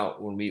here on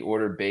out, when we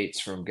order baits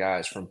from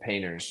guys, from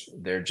painters,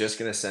 they're just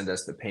going to send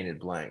us the painted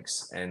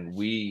blanks, and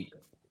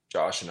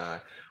Josh and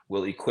I,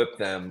 will equip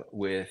them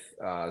with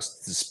the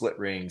split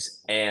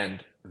rings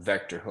and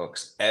vector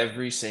hooks.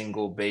 Every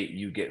single bait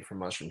you get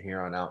from us from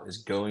here on out is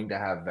going to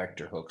have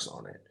vector hooks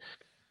on it.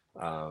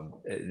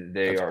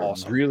 They are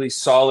awesome. really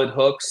solid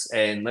hooks,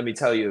 and let me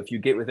tell you, if you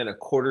get within a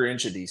quarter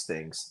inch of these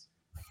things,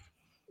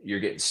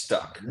 you're getting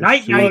stuck.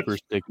 night. Super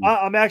sticky.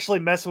 I'm actually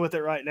messing with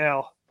it right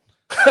now.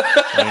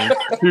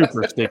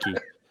 Super sticky.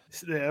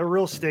 They're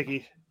real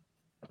sticky.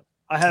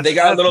 They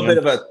got a little bit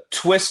of a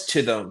twist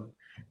to them,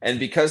 and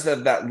because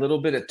of that little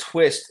bit of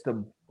twist,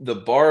 the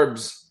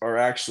barbs are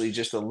actually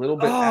just a little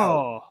bit out.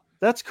 Oh,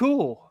 that's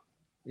cool.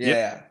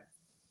 Yeah.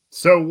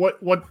 So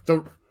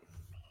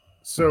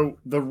So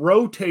the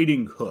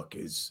rotating hook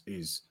is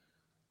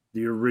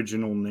the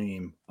original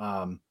name.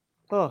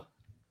 Huh.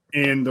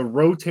 And the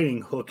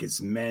rotating hook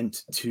is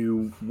meant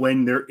to,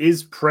 when there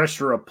is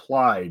pressure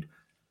applied,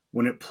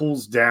 when it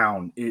pulls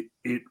down,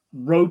 it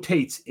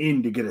rotates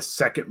in to get a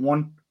second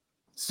one.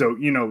 So,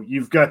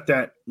 you've got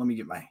that. Let me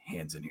get my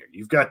hands in here.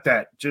 You've got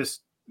that.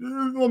 Just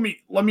let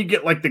me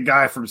get like the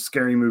guy from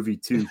Scary Movie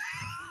 2.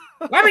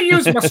 Let me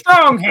use my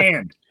strong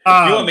hand.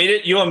 You want me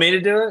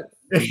to do it?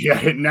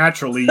 Yeah,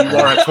 naturally you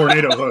are a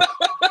tornado hook.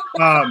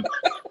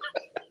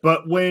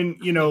 But when,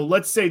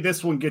 let's say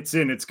this one gets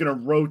in, it's going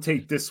to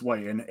rotate this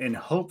way and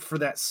hope for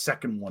that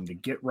second one to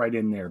get right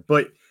in there.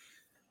 But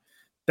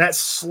that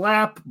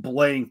slap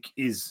blank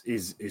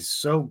is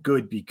so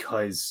good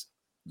because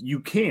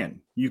you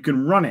can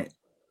run it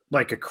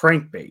like a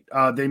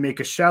crankbait. They make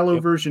a shallow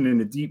version and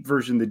a deep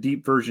version. The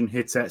deep version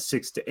hits that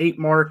 6 to 8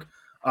 mark.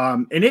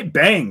 And it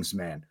bangs,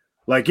 man.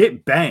 Like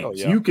it bangs. Oh,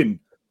 yeah.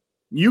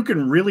 You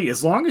can really,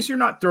 as long as you're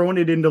not throwing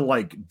it into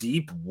like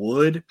deep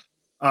wood.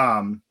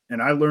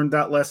 And I learned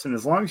that lesson.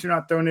 As long as you're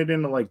not throwing it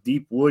into like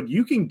deep wood,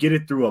 you can get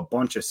it through a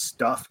bunch of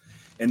stuff.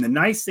 And the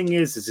nice thing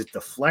is it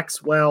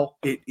deflects well.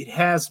 It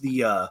has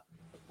the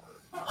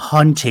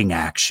hunting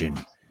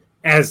action,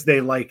 as they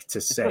like to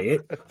say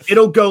it.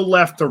 It'll go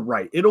left to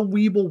right. It'll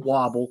weeble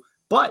wobble,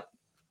 but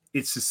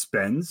it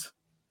suspends.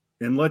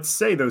 And let's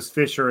say those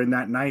fish are in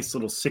that nice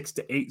little 6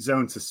 to 8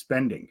 zone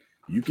suspending.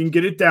 You can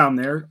get it down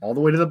there all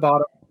the way to the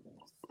bottom,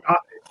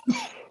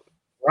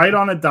 right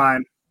on a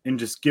dime, and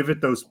just give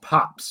it those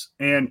pops.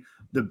 And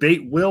the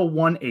bait will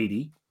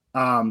 180.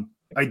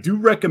 I do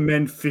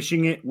recommend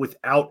fishing it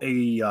without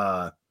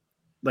a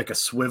like a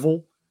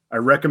swivel. I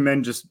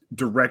recommend just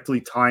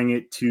directly tying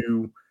it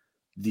to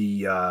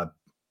the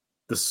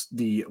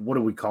what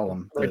do we call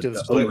them? Right to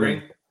the Split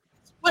ring.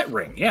 Split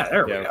ring. Yeah,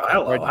 there we go.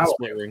 Right to the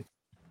split ring.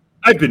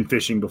 I've been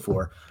fishing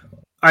before.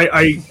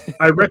 I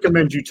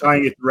recommend you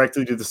tying it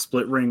directly to the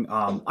split ring.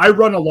 I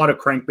run a lot of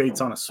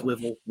crankbaits on a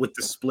swivel with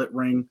the split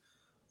ring.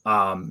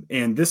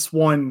 And this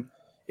one,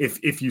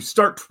 if you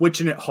start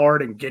twitching it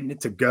hard and getting it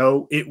to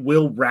go, it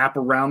will wrap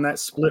around that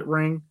split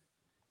ring.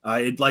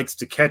 It likes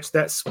to catch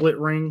that split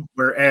ring.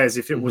 Whereas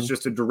if it was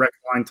just a direct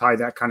line tie,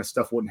 that kind of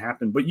stuff wouldn't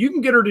happen. But you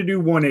can get her to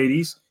do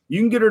 180s. You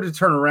can get her to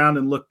turn around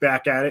and look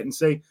back at it and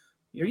say,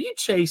 "Are you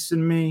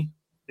chasing me?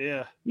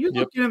 Yeah. You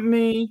looking at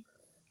me?"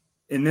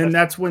 And then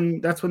that's when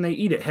they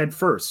eat it head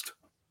first.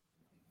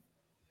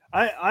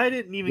 I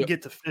didn't even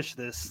get to fish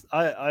this.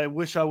 I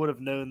wish I would have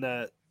known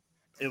that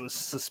it was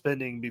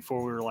suspending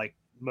before we were like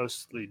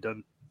mostly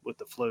done with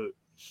the float.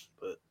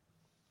 But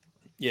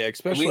Yeah,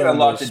 especially We had a on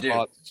lot those to do.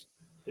 spots.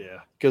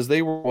 yeah. Because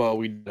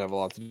we did have a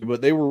lot to do,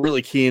 but they were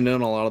really keying in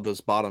on a lot of those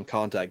bottom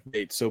contact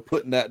baits. So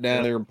putting that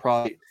down there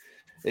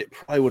it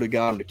probably would have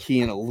got them to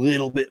key in a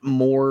little bit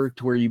more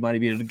to where you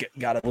might have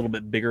got a little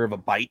bit bigger of a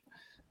bite.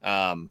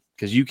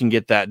 because you can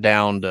get that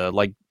down to,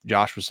 like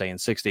Josh was saying,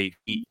 6 to 8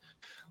 feet.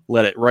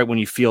 Let it right when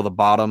you feel the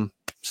bottom,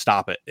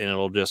 stop it, and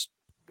it'll just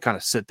kind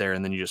of sit there,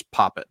 and then you just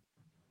pop it.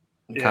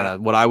 Yeah. Kind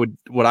of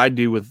what I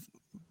do with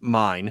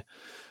mine,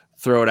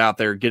 throw it out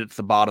there, get it to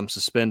the bottom,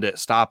 suspend it,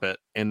 stop it,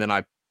 and then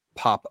I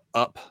pop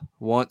up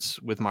once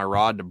with my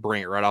rod to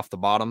bring it right off the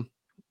bottom,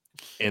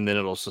 and then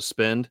it'll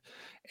suspend,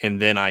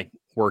 and then I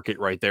work it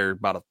right there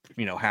about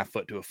a half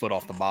foot to a foot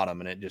off the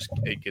bottom, and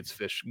it gets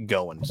fish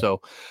going.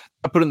 So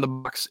I put it in the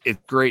box.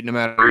 It's great no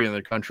matter where in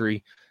the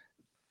country,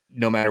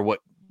 no matter what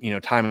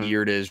time of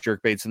year it is.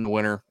 Jerk baits in the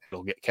winter,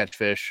 it'll catch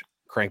fish.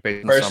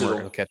 Crankbait in the summer,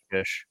 it'll catch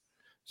fish.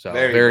 So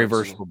very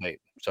versatile bait.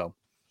 So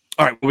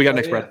all right, what we got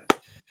next, Brad?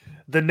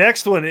 The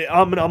next one,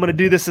 I'm gonna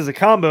do this as a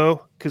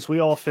combo because we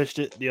all fished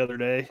it the other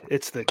day.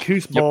 It's the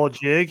Coos ball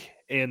jig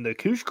and the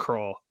Coos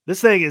crawl.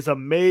 This thing is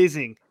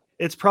amazing.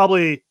 It's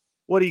probably,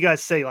 what do you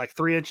guys say, like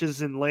 3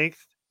 inches in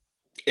length?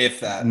 If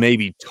that,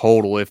 maybe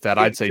total. If that,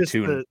 I'd say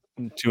two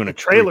and a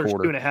trailer's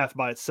 3/4. 2.5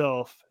 by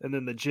itself, and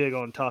then the jig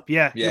on top.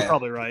 Yeah, you're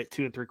probably right.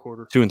 2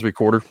 3/4. 2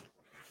 3/4.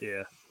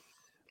 Yeah,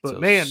 but So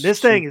man, this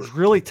thing is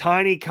really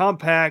tiny,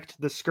 compact.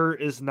 The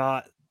skirt is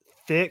not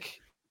thick.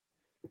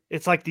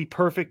 It's like the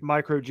perfect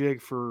micro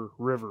jig for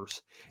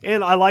rivers.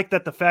 And I like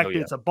that the fact that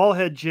it's a ball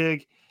head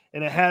jig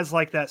and it has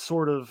like that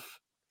sort of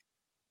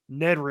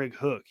Ned rig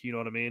hook. You know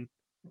what I mean?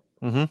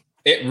 Mm-hmm.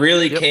 It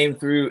really came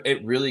through.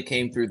 It really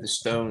came through the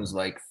stones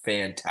like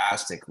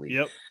fantastically.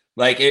 Yep.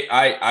 Like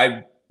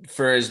I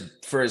for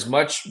as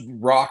much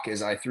rock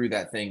as I threw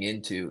that thing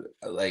into,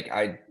 like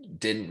I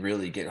didn't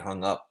really get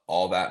hung up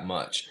all that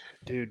much.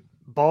 Dude,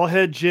 ball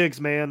head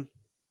jigs, man.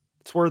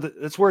 It's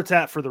where it's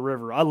at for the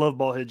river. I love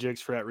ball head jigs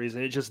for that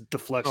reason. It just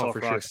deflects off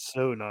rocks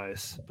so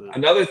nice. But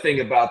another thing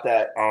about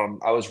that,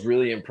 I was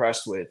really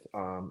impressed with,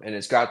 and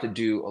it's got to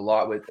do a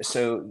lot with.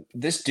 So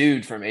this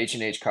dude from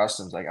H&H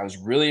Customs, like I was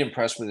really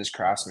impressed with his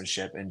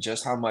craftsmanship and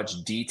just how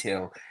much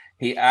detail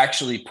he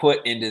actually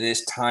put into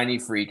this tiny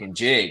freaking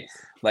jig.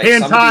 Like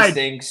some of these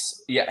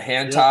things,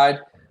 hand tied.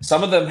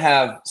 Some of them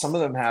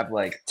have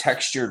like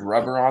textured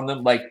rubber on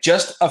them, like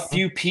just a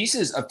few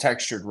pieces of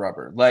textured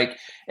rubber. Like,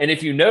 and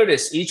if you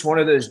notice, each one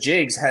of those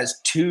jigs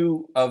has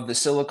 2 of the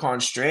silicone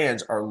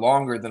strands are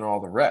longer than all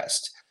the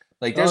rest.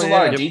 Like there's a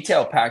lot of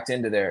detail packed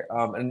into there.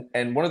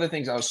 And one of the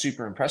things I was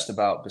super impressed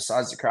about,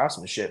 besides the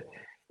craftsmanship,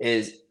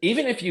 is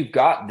even if you've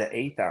got the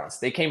 1/8 ounce,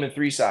 they came in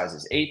 3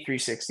 sizes, 8,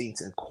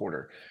 3/16, and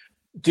 1/4.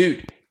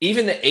 Dude,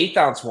 even the 1/8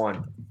 ounce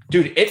one,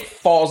 dude, it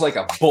falls like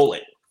a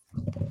bullet.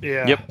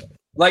 Yeah. Yep.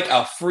 Like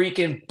a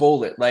freaking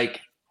bullet.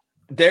 Like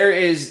there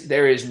is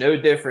no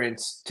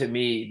difference to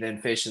me than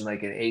fishing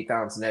like an 1/8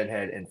 ounce Ned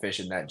head and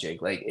fishing that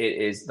jig. Like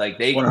it is like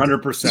they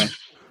 100%.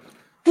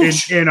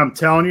 And I'm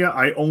telling you,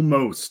 I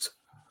almost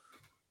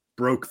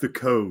broke the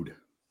code,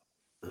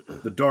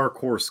 the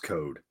Darkhorse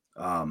code,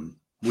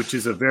 which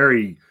is a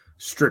very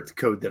strict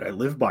code that I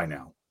live by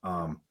now,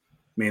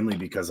 mainly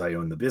because I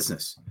own the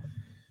business.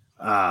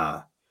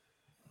 I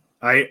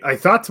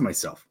thought to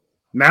myself,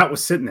 Matt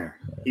was sitting there.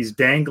 He's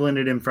dangling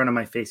it in front of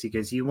my face. He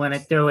goes, "You want to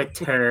throw a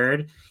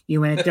turd? You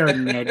want to throw a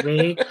Ned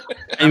rig?"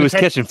 He was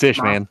catching fish,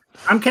 man.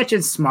 I'm catching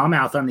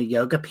smallmouth on the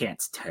yoga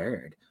pants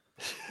turd.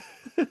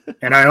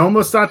 And I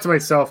almost thought to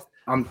myself,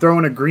 I'm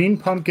throwing a green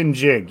pumpkin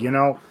jig.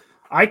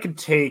 I could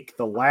take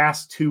the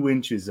last 2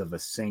 inches of a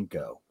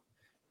Senko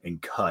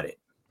and cut it.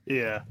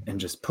 Yeah. And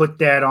just put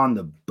that on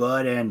the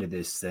butt end of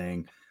this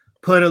thing.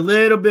 Put a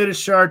little bit of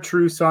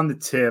chartreuse on the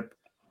tip.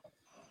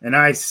 And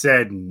I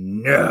said,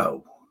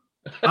 no.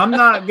 I'm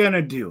not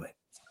gonna do it.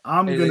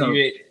 And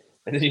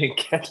then you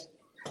catch.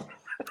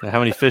 How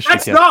many fish?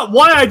 That's not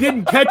why I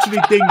didn't catch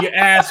anything, you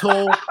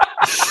asshole.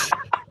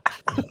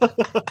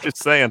 Just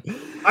saying.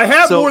 I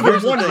have more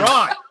than one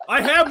rod. I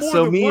have more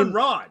than one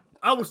rod.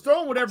 I was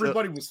throwing what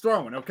everybody was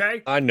throwing.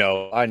 Okay. I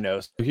know.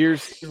 So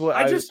here's what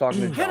I was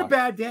talking to. Had a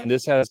bad day. And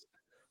this has.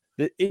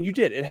 You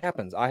did. It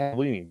happens. I have.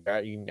 You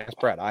can ask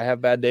Brad. I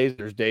have bad days.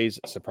 There's days,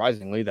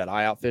 surprisingly, that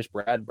I outfish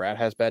Brad. Brad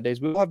has bad days.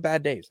 We all have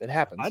bad days. It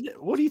happens.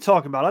 What are you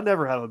talking about? I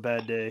never have a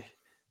bad day.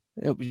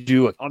 You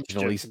do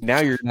occasionally. Now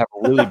you're gonna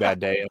have a really bad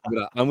day.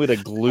 I'm gonna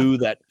glue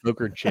that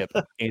poker chip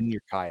in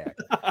your kayak.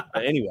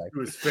 But anyway, to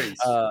his face.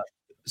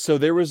 So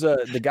there was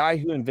the guy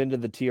who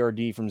invented the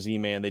TRD from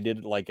Z-Man. They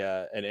did like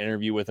an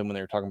interview with him when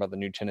they were talking about the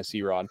new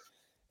Tennessee rod.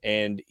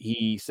 And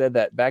he said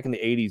that back in the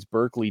 80s,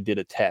 Berkeley did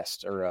a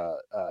test or a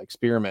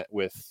experiment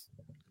with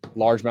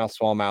largemouth,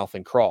 smallmouth,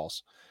 and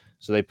crawls.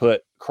 So they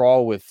put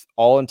crawl with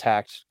all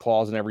intact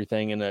claws and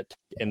everything in it,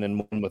 and then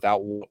one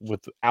without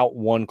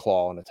one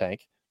claw in the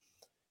tank.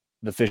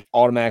 The fish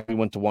automatically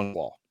went to one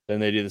claw. Then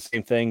they did the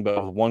same thing,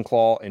 but with one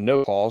claw and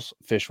no claws.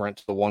 Fish went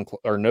to the one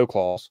or no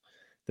claws.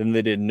 Then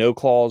they did no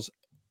claws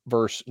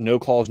versus no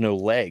claws, no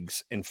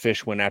legs, and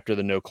fish went after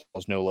the no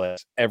claws, no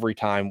legs every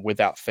time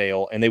without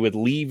fail. And they would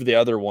leave the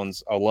other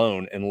ones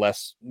alone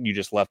unless you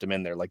just left them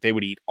in there. Like they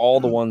would eat all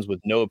the ones with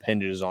no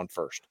appendages on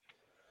first.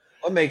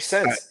 That makes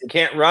sense.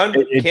 Can't run,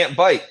 can't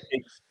bite.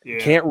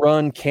 Can't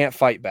run, can't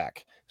fight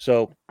back.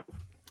 So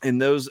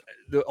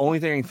the only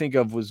thing I can think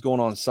of was going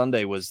on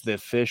Sunday was the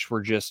fish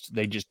were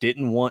they just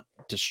didn't want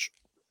to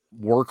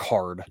work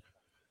hard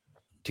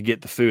to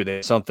get the food. They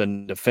had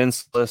something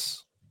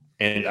defenseless,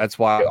 and that's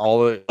why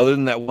other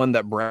than that one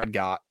that Brad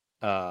got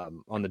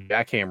on the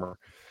jackhammer,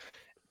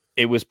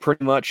 it was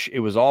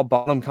all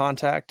bottom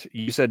contact.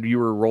 You said you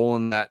were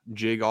rolling that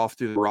jig off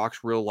through the rocks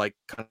real, like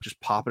kind of just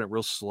popping it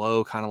real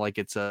slow, kind of like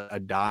it's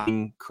a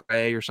dying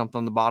cray or something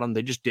on the bottom.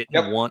 They just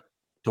didn't want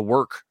to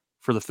work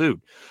for the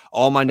food.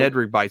 All my Ned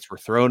rig bites were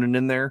throwing it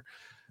in there,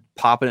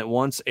 popping it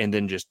once, and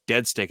then just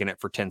dead sticking it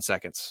for 10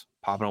 seconds.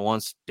 Popping it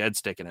once, dead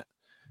sticking it.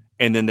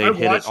 And then they'd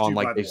hit it on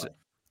like they said,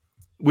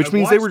 which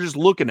means they were just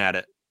looking at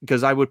it,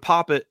 because I would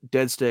pop it,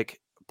 dead stick,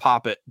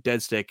 pop it,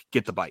 dead stick,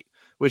 get the bite.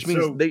 Which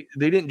means they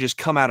didn't just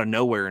come out of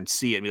nowhere and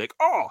see it and be like,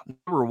 oh,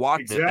 never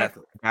watched it that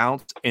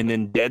bounce and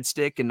then dead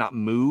stick and not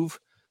move.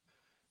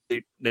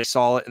 They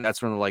saw it, and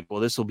that's when they're like, well,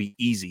 this will be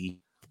easy.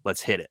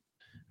 Let's hit it.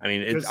 I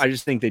mean, I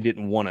just think they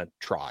didn't want to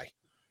try.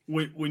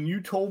 When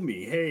you told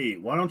me, hey,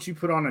 why don't you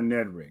put on a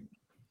Ned rig?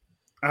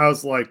 I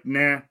was like,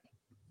 nah.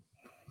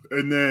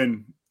 And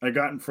then I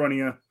got in front of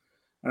you,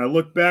 and I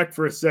looked back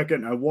for a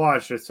second, and I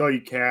watched. I saw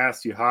you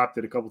cast. You hopped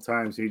it a couple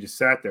times, and you just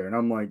sat there. And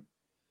I'm like,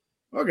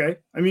 okay.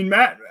 I mean,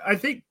 I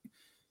think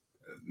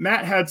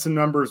Matt had some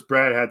numbers.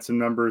 Brad had some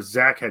numbers.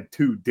 Zach had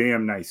 2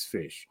 damn nice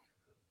fish.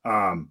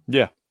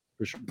 Yeah,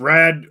 for sure.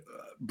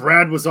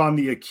 Brad was on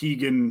the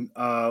Akeegan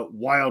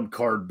wild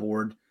card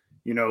board,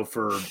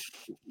 for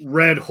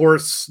red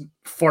horse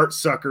fart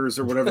suckers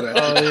or whatever that.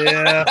 Oh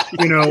yeah.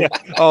 Yeah.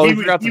 Oh, we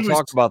forgot to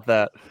talk about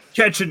that.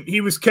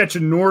 He was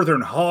catching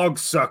northern hog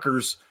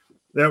suckers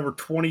that were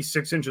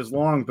 26 inches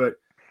long, but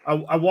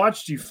I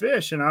watched you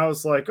fish, and I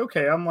was like,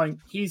 okay, I'm like,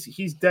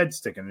 he's dead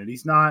sticking it.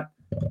 He's not,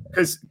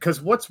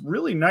 because what's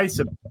really nice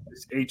about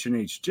this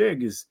H&H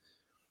jig is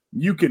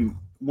you can,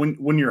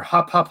 when you're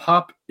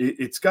hop,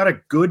 it's got a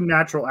good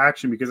natural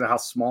action because of how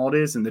small it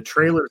is, and the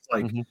trailer is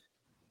like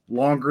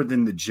longer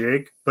than the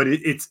jig, but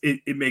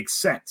it makes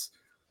sense,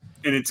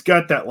 and it's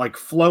got that like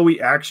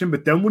flowy action.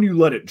 But then when you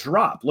let it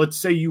drop, let's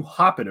say you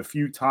hop it a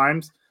few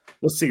times,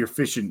 let's say you're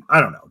fishing,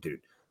 I don't know,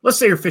 dude. Let's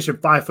say you're fishing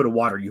 5 foot of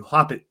water. You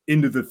hop it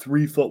into the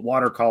 3 foot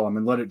water column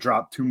and let it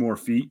drop 2 more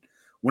feet.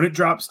 When it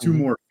drops 2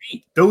 more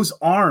feet, those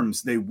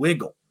arms, they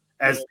wiggle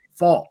as they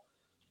fall.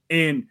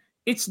 And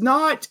it's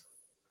not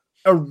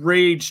a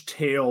rage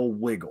tail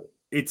wiggle.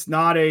 It's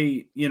not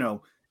a,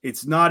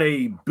 it's not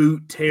a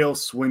boot tail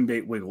swim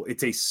bait wiggle.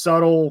 It's a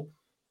subtle,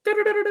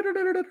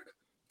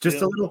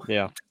 just a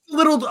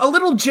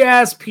little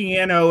jazz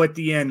piano at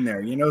the end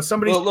there.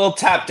 Somebody little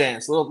tap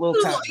dance, little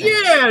tap dance.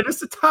 Yeah,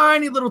 just a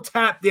tiny little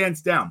tap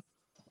dance down.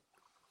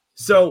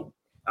 So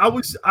I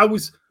was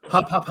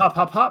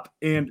hop,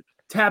 and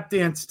tap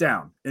dance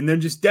down, and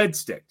then just dead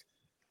sticked.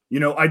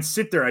 I'd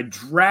sit there, I'd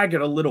drag it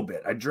a little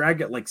bit. I'd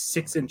drag it like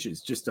 6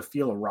 inches just to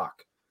feel a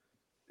rock.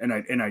 And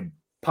I'd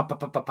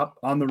pop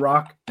on the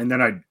rock, and then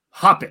I'd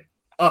hop it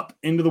up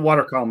into the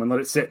water column and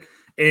let it sit.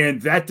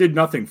 And that did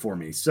nothing for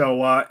me.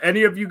 So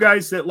any of you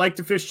guys that like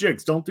to fish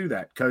jigs, don't do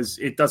that, because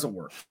it doesn't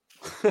work.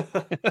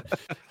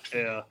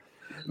 Yeah.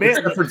 Man,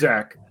 except for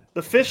Zach.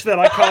 The fish that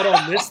I caught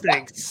on this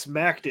thing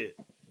smacked it.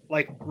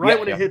 Like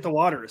when it hit the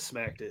water, it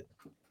smacked it.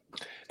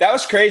 That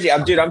was crazy.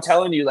 I'm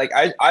telling you, like,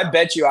 I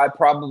bet you I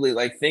probably,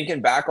 like,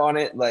 thinking back on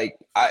it, like,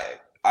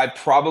 I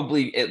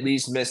probably at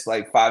least missed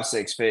like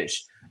 5-6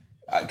 fish.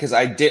 Because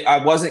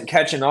I wasn't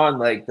catching on,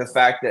 like, the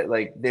fact that,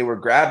 like, they were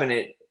grabbing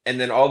it, and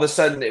then all of a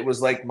sudden it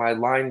was like my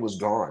line was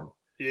gone.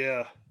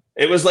 Yeah.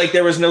 It was like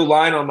there was no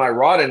line on my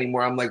rod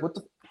anymore. I'm like, what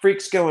the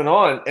freak's going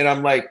on? And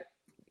I'm like,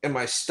 am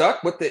I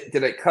stuck? Did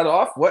it cut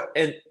off? What?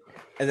 And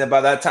then by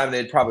that time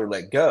they'd probably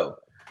let go.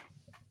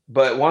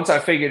 But once I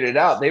figured it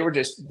out, they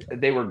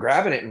were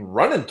grabbing it and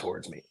running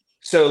towards me.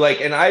 So,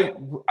 like, and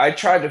I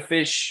tried to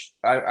fish.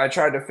 I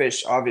tried to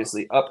fish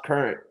obviously up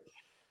current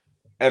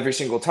every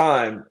single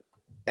time.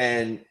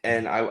 And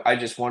I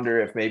just wonder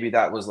if maybe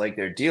that was like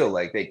their deal.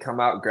 Like, they come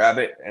out, grab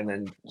it, and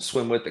then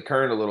swim with the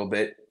current a little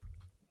bit.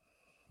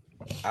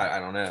 I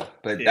don't know.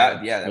 But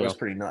that was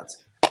pretty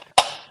nuts.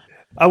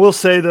 I will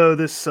say, though,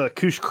 this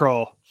Koosh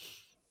Crawl,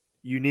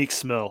 unique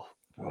smell.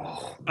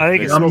 Oh, I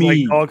think it smells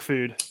like dog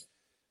food.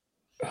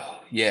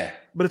 Oh, yeah.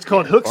 But it's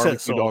called hook set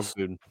sauce. Dog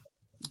food.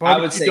 I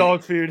would say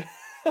dog food.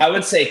 I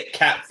would say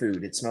cat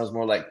food. It smells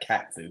more like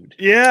cat food.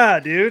 Yeah,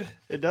 dude.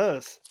 It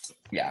does.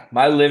 Yeah.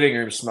 My living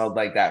room smelled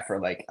like that for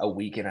like a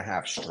week and a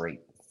half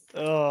straight.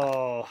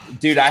 Oh.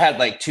 Dude, I had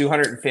like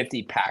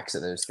 250 packs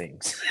of those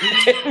things.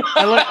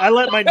 I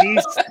let my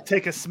niece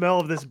take a smell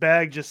of this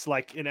bag just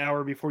like an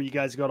hour before you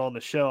guys got on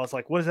the show. I was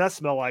like, what does that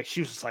smell like?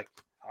 She was just like,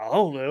 I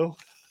don't know.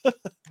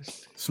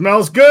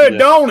 Smells good,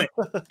 don't it?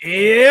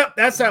 Yep,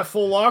 that's that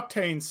full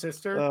octane,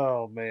 sister.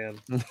 Oh, man.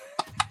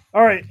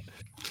 All right.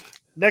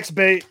 Next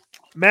bait.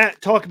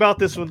 Matt, talk about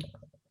this one.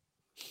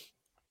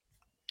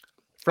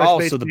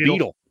 So the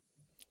beetle.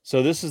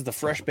 So this is the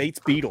Fresh Baits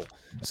beetle.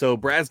 So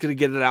Brad's going to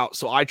get it out.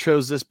 So I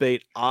chose this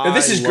bait.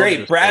 This is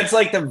great. Brad's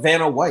like the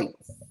Vanna White.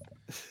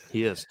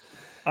 He is.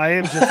 I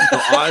am just.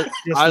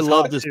 I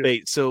love this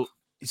bait. So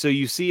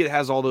you see it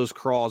has all those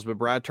crawls, but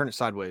Brad, turn it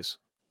sideways.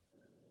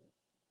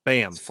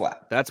 Bam. It's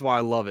flat. That's why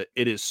I love it.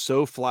 It is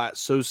so flat,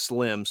 so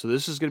slim. So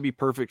this is going to be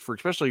perfect for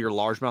especially your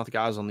largemouth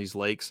guys on these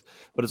lakes,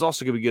 but it's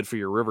also going to be good for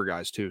your river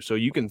guys too. So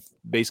you can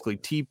basically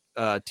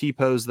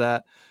T-pose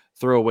that,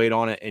 throw a weight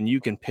on it, and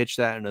you can pitch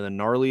that into the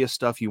gnarliest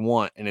stuff you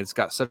want. And it's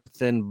got such a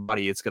thin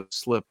body, it's going to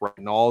slip right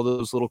in all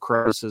those little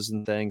crevices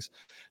and things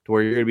to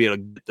where you're going to be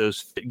able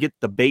to get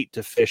the bait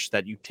to fish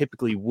that you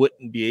typically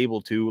wouldn't be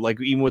able to. Like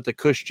even with the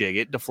cush jig,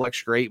 it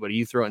deflects great, but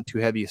you throw it in too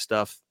heavy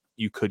stuff,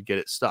 you could get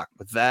it stuck.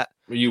 With that,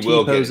 You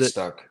will get it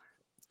stuck.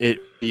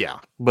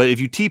 But if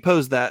you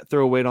T-pose that,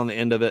 throw a weight on the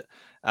end of it,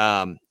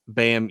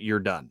 bam, you're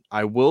done.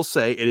 I will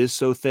say it is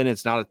so thin,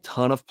 it's not a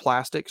ton of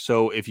plastic.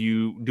 So if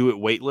you do it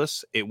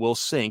weightless, it will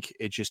sink.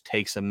 It just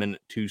takes a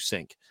minute to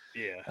sink.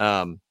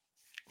 Yeah.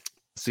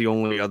 It's the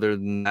only other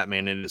than that,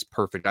 man, it is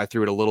perfect. I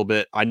threw it a little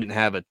bit. I didn't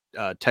have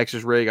a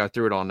Texas rig. I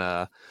threw it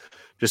on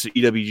just an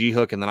EWG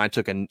hook, and then I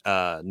took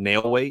a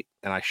nail weight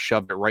and I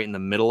shoved it right in the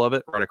middle of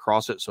it, right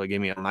across it. So it gave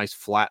me a nice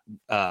flat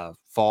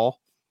fall,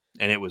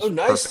 and it was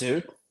nice, perfect.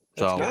 Dude.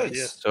 So,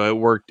 Nice. so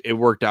it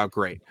worked out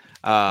great.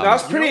 I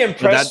was pretty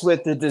impressed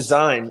with the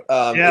design.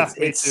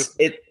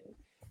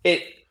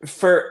 It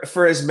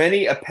for as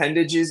many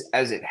appendages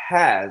as it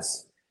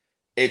has,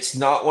 it's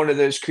not one of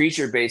those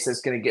creature baits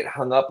that's going to get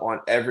hung up on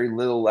every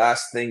little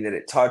last thing that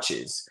it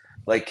touches.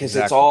 Like, because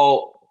it's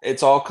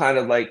all kind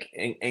of like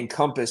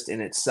encompassed in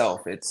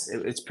itself. It's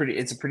a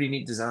pretty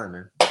neat design,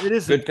 man. It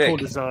is Good a cool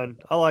pick. design.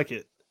 I like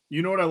it.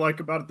 You know what I like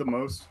about it the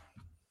most?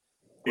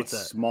 What's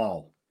It's that?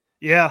 small.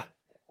 Yeah.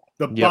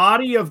 The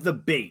body of the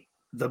bait,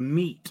 the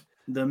meat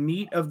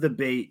of the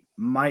bait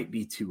might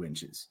be 2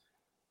 inches.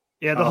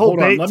 Yeah, the whole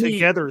bait Let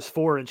together is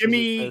 4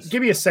 inches.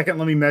 Give me a second.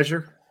 Let me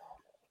measure.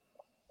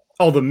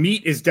 Oh, the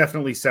meat is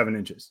definitely 7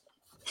 inches.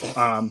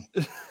 Now,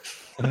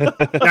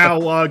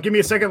 give me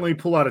a second. Let me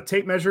pull out a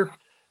tape measure.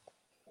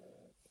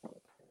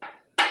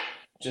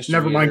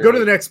 Never mind. Go to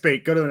the next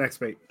bait.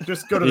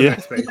 Just go to the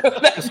next bait.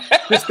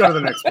 Just go to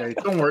the next bait.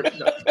 Don't worry.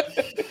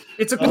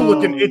 It's a cool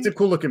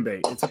looking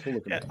bait.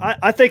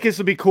 I think this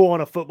would be cool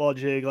on a football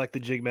jig, like the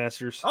Jig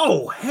Masters.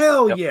 Oh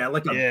hell yeah!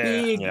 Like a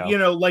big, Yeah.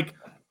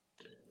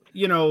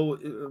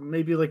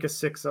 Maybe like a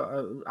 6. I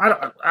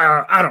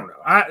don't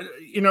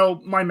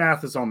know. My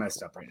math is all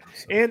messed up right now.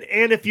 So.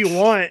 And if you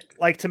want,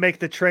 like, to make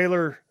the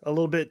trailer a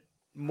little bit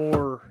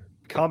more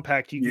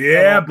compact, you can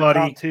cut off the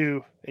top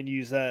too and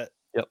use that.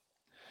 Yep.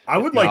 I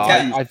would like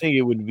to. I think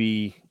it would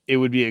be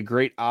a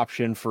great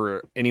option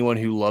for anyone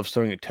who loves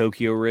throwing a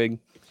Tokyo rig.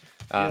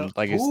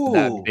 Like it's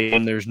that big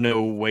and there's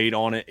no weight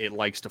on it. It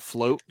likes to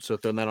float. So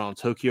throwing that on a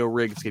Tokyo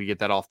rig, it's going to get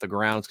that off the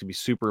ground. It's going to be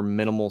super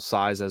minimal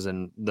size as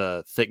in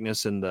the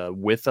thickness and the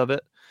width of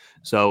it.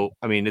 So,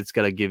 I mean, it's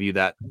going to give you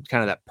that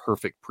kind of that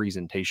perfect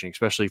presentation,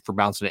 especially for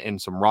bouncing it in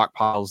some rock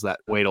piles.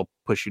 That weight will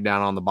push you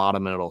down on the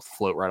bottom and it'll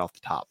float right off the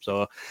top.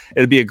 So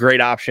it'd be a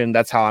great option.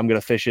 That's how I'm going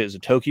to fish it as a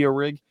Tokyo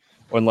rig,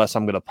 unless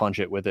I'm going to punch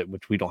it with it,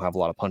 which we don't have a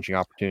lot of punching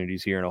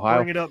opportunities here in Ohio.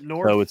 Bring it up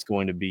north. So it's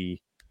going to be,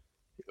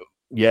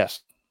 yes.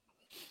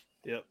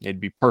 Yep. It'd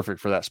be perfect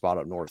for that spot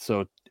up north.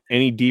 So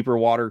any deeper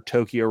water,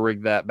 Tokyo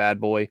rig that bad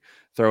boy,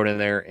 throw it in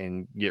there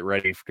and get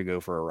ready to go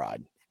for a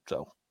ride.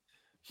 So,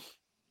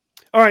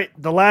 all right,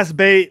 the last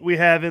bait we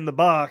have in the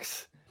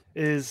box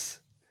is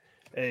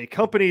a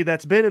company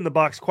that's been in the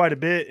box quite a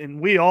bit,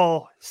 and we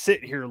all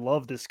sit here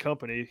love this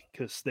company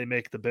because they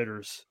make the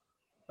bitters.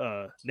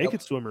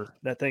 Naked Swimmer,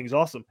 that thing's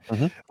awesome.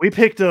 Mm-hmm. We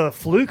picked a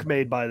fluke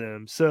made by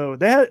them, so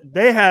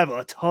they have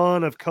a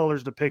ton of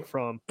colors to pick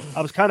from.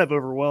 I was kind of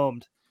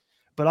overwhelmed.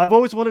 But I've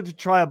always wanted to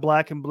try a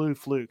black and blue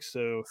fluke.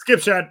 So skip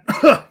shad.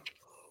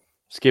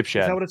 Skip Is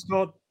shad. that what it's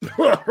called?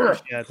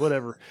 Shad,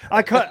 whatever.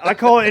 I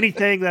call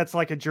anything that's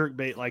like a jerk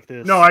bait like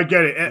this. No, I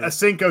get it. A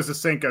Cinco's a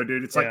Cinco,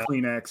 dude. It's like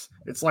Kleenex.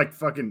 It's like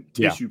fucking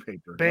tissue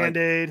paper.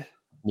 Band-Aid.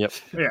 Yep.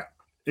 Yeah,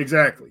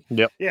 exactly.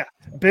 Yep. Yeah.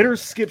 Bitter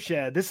skip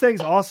shad. This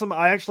thing's awesome.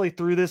 I actually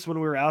threw this when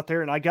we were out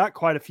there and I got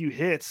quite a few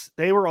hits.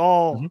 They were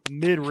all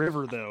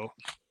mid-river though,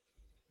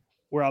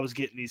 where I was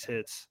getting these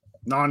hits.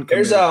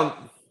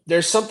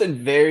 There's something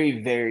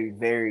very, very,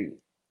 very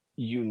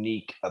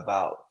unique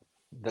about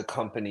the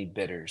company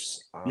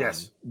bitters.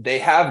 Yes. They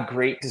have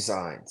great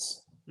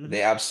designs. Mm-hmm.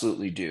 They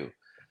absolutely do.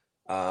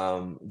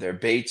 Their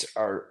baits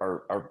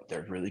are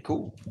they're really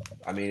cool.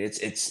 I mean,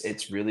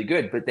 it's really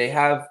good, but they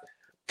have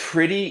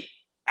pretty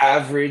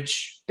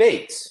average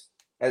baits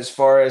as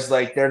far as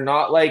like, they're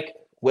not like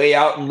way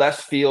out in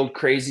left field,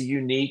 crazy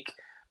unique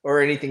or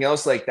anything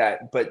else like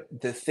that. But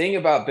the thing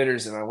about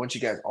bitters, and I want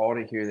you guys all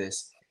to hear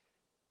this,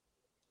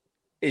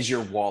 is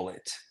your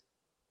wallet.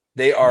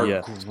 They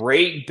are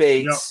great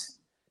baits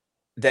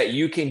that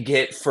you can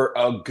get for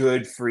a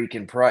good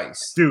freaking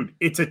price. Dude,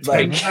 it's a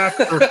 10-pack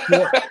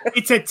for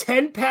it's a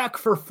 10-pack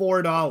for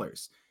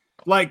 $4.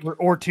 Like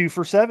or 2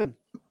 for $7.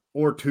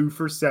 Or 2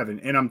 for $7.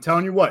 And I'm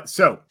telling you what,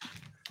 so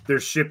their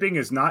shipping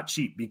is not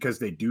cheap because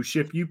they do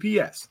ship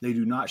UPS. They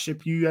do not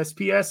ship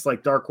USPS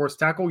like Darkhorse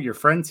Tackle, your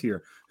friends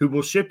here, who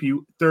will ship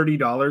you $30,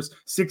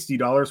 $60,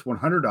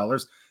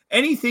 $100,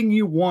 anything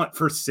you want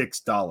for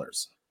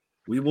 $6.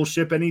 We will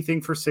ship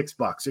anything for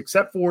 $6,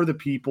 except for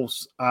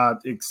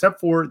except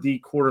for the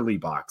quarterly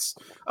box.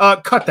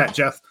 Cut that,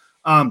 Jeff.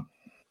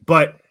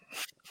 But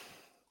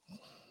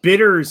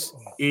bitters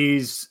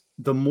is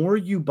the more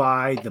you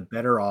buy, the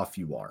better off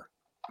you are.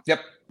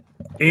 Yep.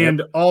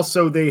 And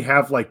also they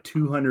have like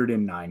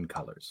 209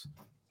 colors.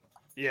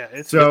 Yeah.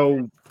 It's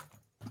So,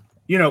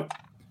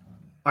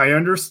 I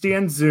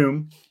understand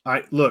Zoom.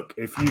 Look,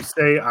 if you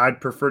say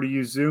I'd prefer to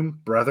use Zoom,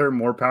 brother,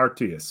 more power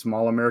to you.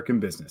 Small American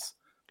business.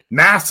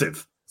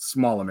 Massive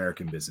small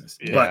American business.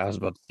 Yeah, But I was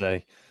about to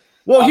say.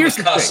 well, On here's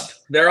the the cusp. thing.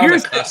 They're on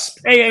the cusp.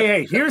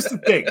 Hey, here's the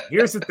thing.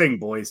 Here's the thing,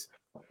 boys.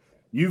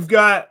 You've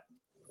got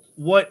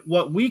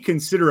what we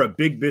consider a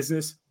big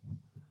business.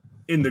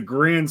 In the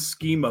grand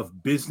scheme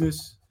of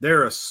business,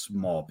 they're a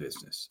small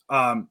business.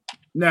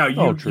 Now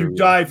you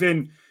dive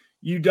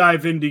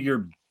into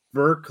your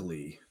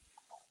Berkeley,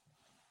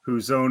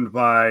 who's owned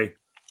by.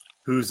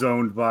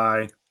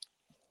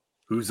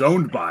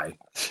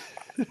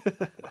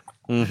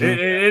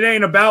 It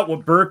ain't about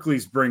what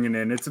Berkeley's bringing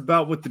in. It's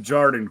about what the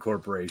Jardin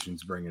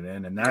Corporation's bringing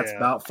in, and that's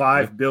about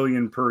 $5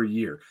 billion per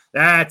year.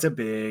 That's a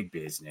big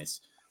business.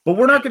 But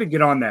we're not going to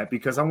get on that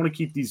because I want to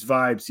keep these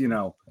vibes,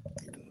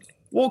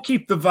 we'll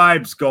keep the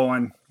vibes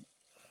going.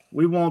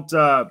 We won't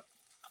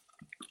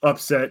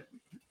upset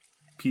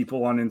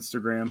people on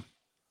Instagram.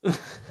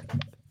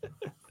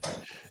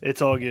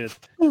 It's all good.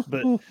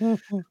 But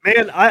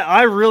man,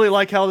 I really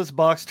like how this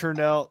box turned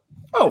out.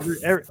 Oh,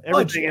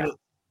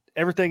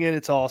 everything in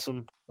it's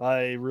awesome.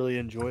 I really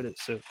enjoyed it.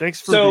 So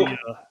thanks for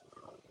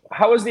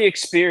how was the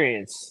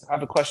experience? I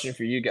have a question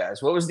for you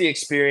guys. What was the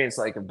experience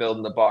like of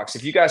building the box?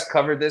 If you guys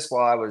covered this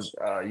while I was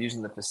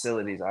using the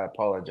facilities, I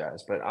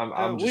apologize, but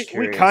I'm just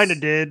curious. We kind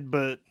of did,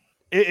 but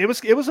it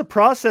was a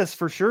process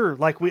for sure.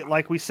 Like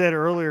we said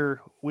earlier,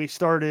 we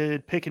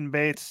started picking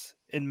baits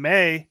in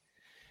May,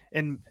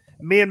 and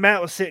me and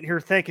Matt was sitting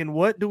here thinking,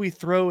 what do we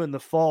throw in the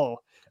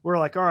fall? We're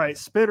like, all right,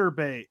 spinner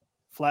bait,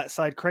 flat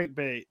side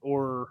crankbait,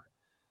 or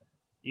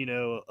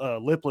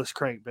lipless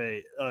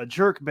crankbait,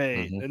 jerk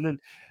bait, and then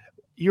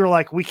you're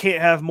like, we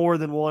can't have more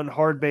than one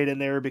hard bait in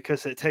there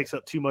because it takes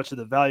up too much of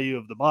the value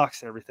of the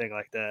box and everything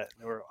like that.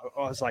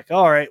 I was like,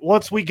 all right,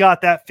 once we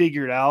got that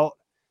figured out,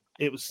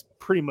 it was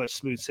pretty much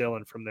smooth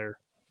sailing from there.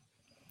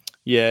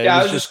 Yeah,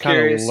 it was just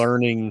kind of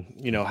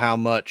learning, how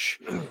much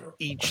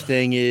each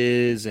thing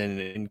is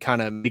and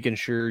kind of making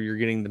sure you're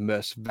getting the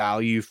best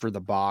value for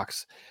the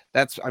box.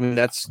 That's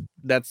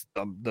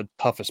the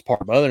toughest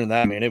part. But other than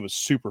that, man, it was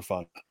super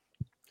fun.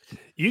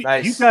 You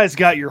guys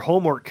got your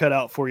homework cut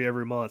out for you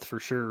every month for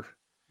sure.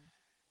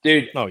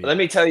 Dude, Let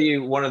me tell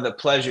you, one of the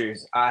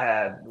pleasures I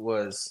had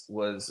was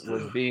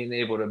being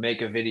able to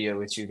make a video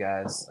with you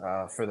guys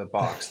for the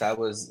box. That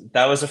was a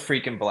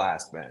freaking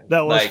blast, man.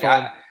 That was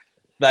fun.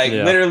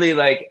 Literally,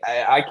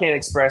 I can't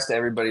express to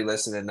everybody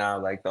listening now.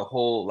 Like that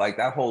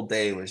whole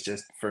day was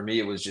just, for me,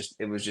 it was just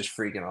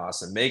freaking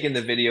awesome. Making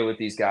the video with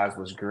these guys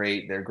was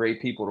great. They're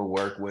great people to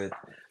work with.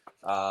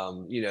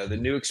 The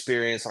new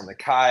experience on the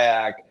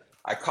kayak.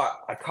 I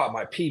caught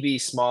my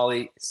PB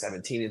Smalley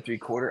 17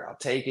 3/4. I'll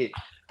take it.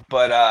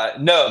 But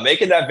no,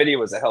 making that video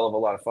was a hell of a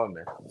lot of fun,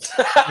 man.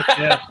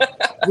 Yeah.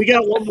 We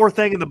got one more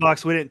thing in the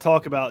box we didn't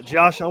talk about.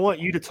 Josh, I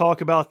want you to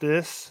talk about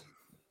this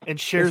and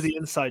share the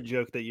inside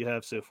joke that you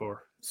have so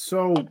far.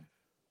 So,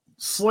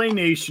 Slay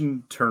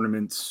Nation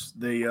tournaments,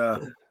 they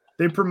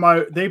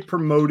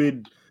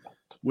promoted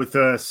with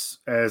us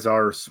as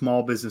our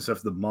small business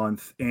of the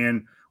month,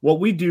 and what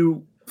we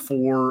do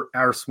for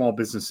our small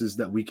businesses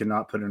that we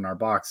cannot put in our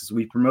boxes,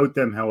 we promote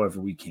them however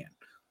we can.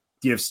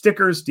 Do you have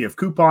stickers? Do you have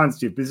coupons?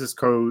 Do you have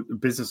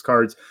business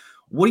cards?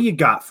 What do you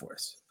got for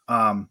us?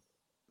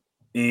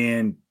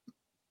 And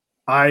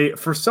I,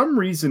 for some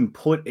reason,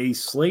 put a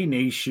Slay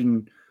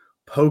Nation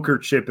poker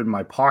chip in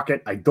my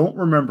pocket. I don't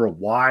remember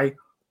why.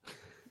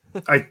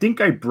 I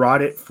think I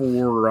brought it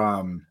for,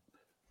 I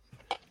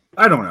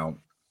don't know.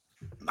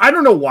 I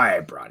don't know why I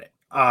brought it.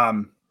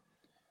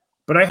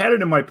 But I had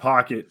it in my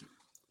pocket,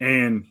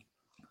 and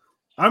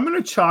I'm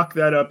going to chalk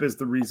that up as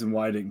the reason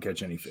why I didn't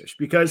catch any fish,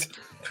 because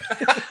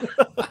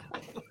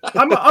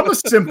I'm a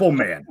simple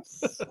man.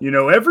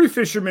 Every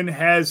fisherman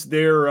has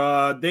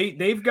their,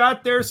 they've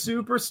got their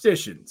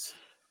superstitions.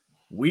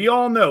 We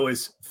all know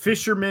as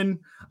fishermen,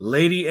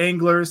 lady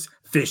anglers,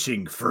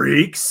 fishing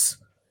freaks,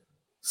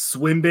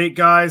 swim bait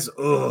guys.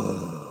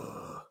 Ugh.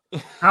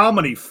 How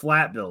many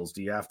flat bills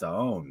do you have to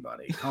own,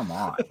 buddy? Come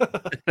on.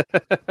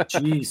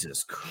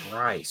 Jesus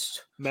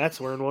Christ. Matt's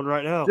wearing one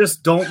right now.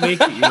 Just don't make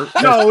it.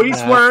 No,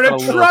 he's wearing a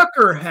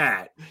trucker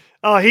hat.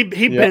 Oh, he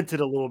bent it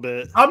a little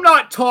bit. I'm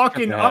not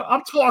talking.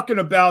 I'm talking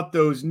about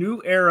those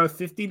new era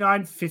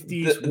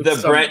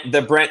 5950s.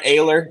 The Brent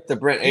Ayler.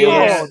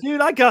 Oh, dude,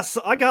 I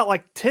got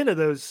like 10 of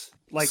those.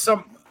 Like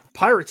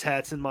Pirates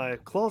hats in my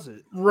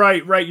closet.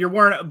 Right.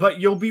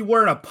 You'll be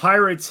wearing a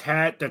Pirates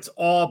hat that's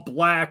all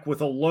black with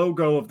a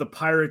logo of the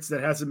Pirates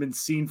that hasn't been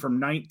seen from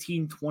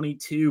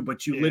 1922,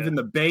 but you live in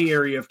the Bay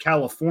Area of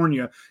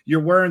California.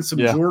 You're wearing some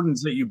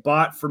Jordans that you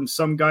bought from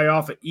some guy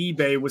off of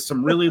eBay with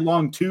some really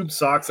long tube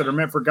socks that are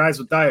meant for guys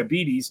with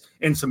diabetes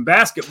and some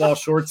basketball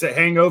shorts that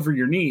hang over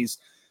your knees.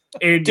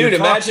 And dude,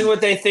 imagine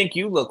what they think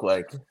you look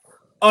like.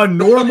 A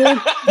normal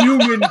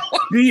human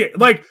being.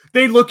 Like,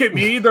 they look at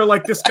me, they're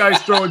like, this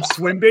guy's throwing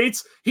swim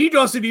baits. He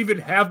doesn't even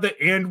have the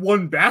and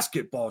one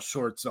basketball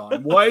shorts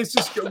on. Why is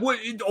this? What?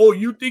 Oh,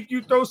 you think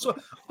you throw so?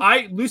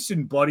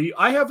 Listen, buddy,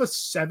 I have a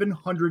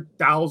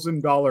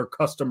 $700,000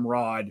 custom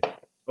rod.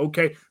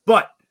 Okay.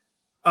 But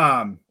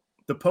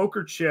the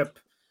poker chip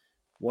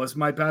was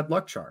my bad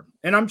luck charm.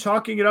 And I'm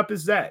chalking it up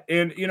as that.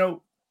 And,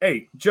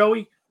 hey,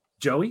 Joey,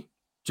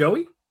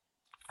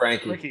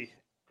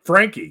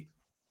 Frankie.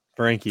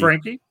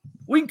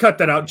 We can cut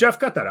that out. Jeff,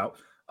 cut that out.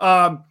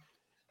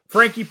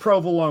 Frankie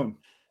Provolone.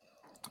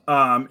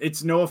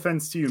 It's no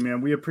offense to you,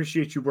 man. We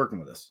appreciate you working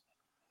with us.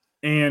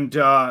 And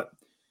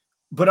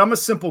but I'm a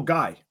simple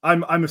guy.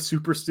 I'm a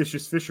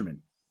superstitious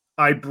fisherman.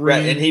 I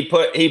bring and he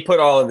put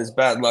all of his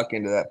bad luck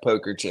into that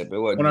poker chip. It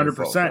wasn't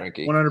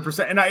 100%.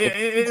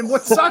 100%. And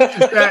what sucks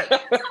is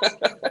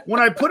that when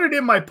I put it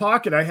in my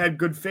pocket, I had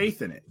good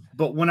faith in it.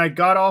 But when I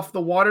got off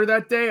the water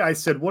that day, I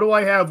said, what do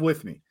I have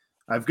with me?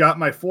 I've got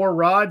my 4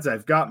 rods.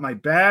 I've got my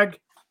bag.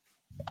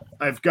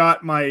 I've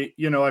got my,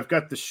 I've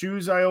got the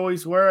shoes I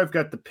always wear. I've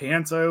got the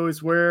pants I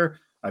always wear.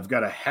 I've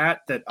got a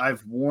hat that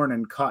I've worn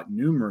and caught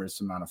numerous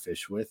amount of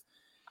fish with.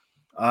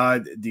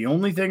 The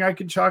only thing I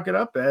can chalk it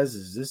up as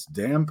is this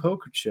damn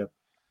poker chip.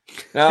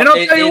 Now, and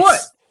I'll tell you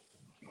what,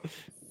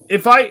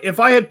 if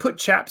I had put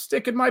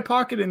chapstick in my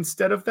pocket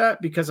instead of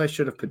that, because I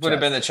should have put would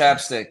have been the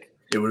chapstick.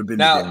 It would have been.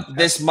 Now,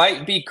 this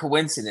might be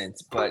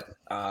coincidence, but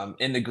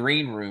in the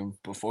green room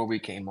before we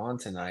came on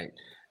tonight,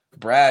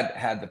 Brad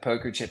had the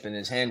poker chip in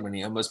his hand when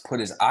he almost put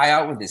his eye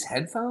out with his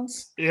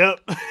headphones. Yep.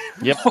 And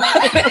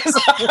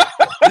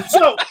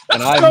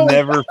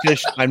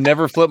I've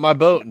never flipped my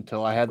boat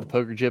until I had the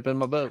poker chip in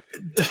my boat.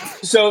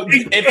 So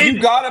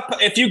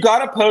if you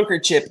got a poker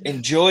chip,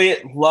 enjoy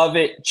it, love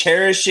it,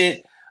 cherish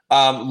it.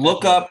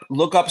 Look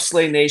up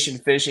Slay Nation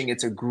Fishing.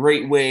 It's a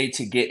great way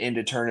to get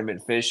into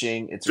tournament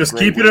fishing. It's just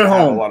keep it at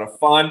home. A lot of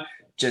fun.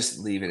 Just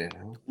leave it at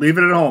home. Leave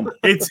it at home.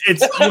 It's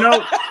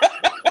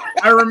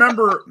I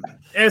remember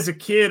as a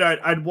kid,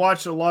 I'd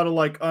watch a lot of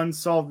like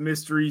unsolved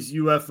mysteries,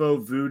 UFO,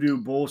 voodoo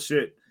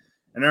bullshit.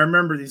 And I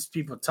remember these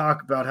people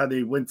talk about how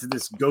they went to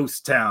this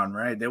ghost town,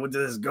 right? They went to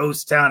this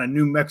ghost town in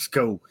New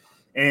Mexico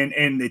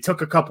and they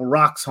took a couple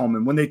rocks home.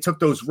 And when they took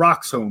those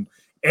rocks home,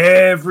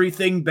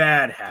 everything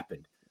bad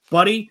happened.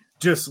 Buddy,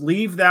 just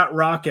leave that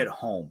rock at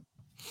home.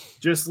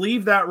 Just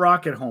leave that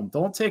rock at home.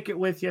 Don't take it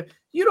with you.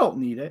 You don't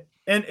need it.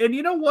 And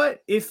you know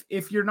what? If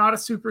you're not a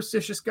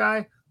superstitious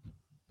guy,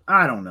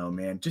 I don't know,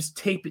 man. Just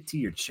tape it to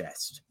your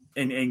chest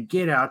and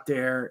get out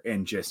there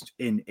and just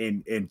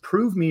and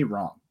prove me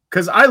wrong.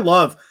 Because I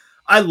love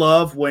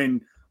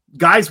when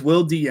guys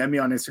will DM me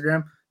on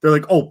Instagram. They're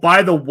like, oh,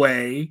 by the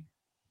way,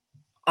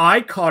 I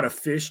caught a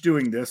fish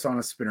doing this on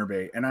a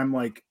spinnerbait. And I'm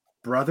like,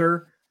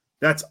 brother,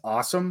 that's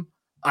awesome.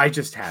 I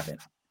just haven't.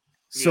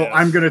 So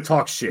I'm going to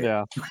talk shit.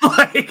 Yeah.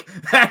 Like,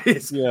 that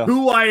is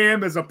who I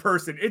am as a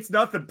person. It's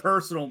nothing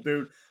personal,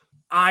 dude.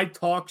 I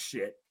talk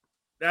shit.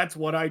 That's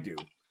what I do.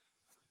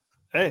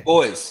 Hey,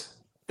 boys,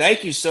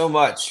 thank you so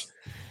much.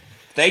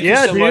 Thank you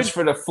so much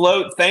for the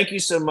float. Thank you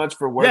so much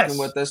for working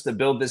with us to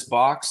build this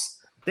box.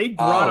 They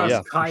brought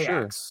us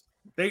kayaks.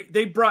 Sure.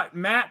 They brought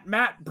Matt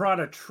brought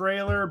a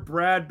trailer.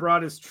 Brad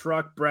brought his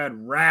truck. Brad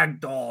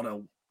ragdolled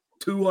a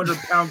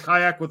 200-pound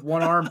kayak with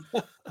one arm.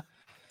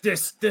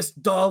 This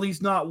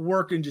dolly's not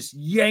working. Just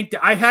yanked it.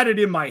 I had it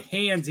in my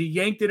hands. He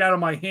yanked it out of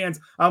my hands.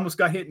 I almost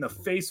got hit in the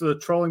face with a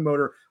trolling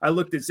motor. I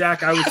looked at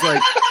Zach. I was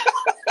like,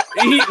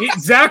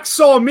 Zach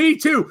saw me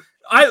too.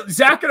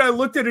 Zach and I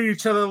looked at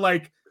each other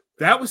like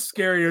that was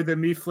scarier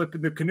than me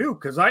flipping the canoe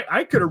because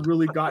I could have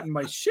really gotten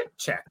my shit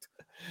checked.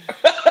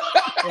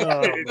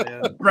 Oh,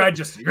 man. Brad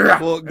just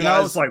and I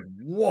was like,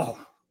 whoa.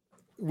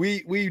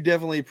 We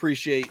definitely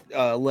appreciate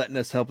letting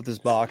us help with this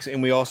box,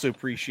 and we also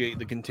appreciate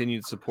the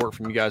continued support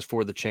from you guys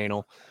for the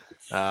channel.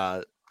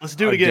 Let's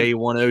do it again. Day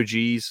one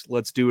OGs.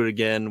 Let's do it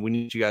again. We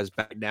need you guys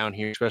back down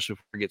here, especially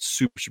if it gets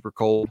super, super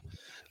cold.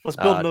 Let's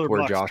build another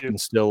where box, Josh dude. can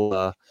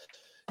still,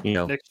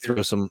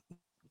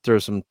 throw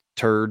some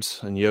turds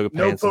and yoga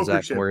pants, and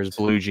Zach can wear his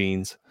blue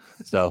jeans.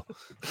 So,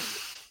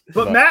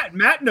 but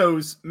Matt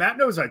knows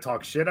I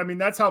talk shit. I mean,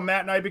 that's how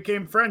Matt and I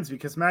became friends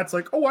because Matt's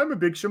like, "Oh, I'm a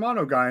big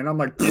Shimano guy," and I'm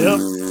like, "Yep."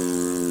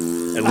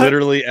 And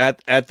literally at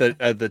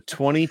the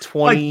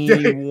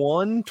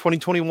 2021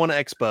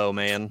 Expo,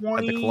 man,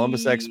 at the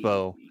Columbus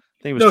Expo. I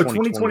think it was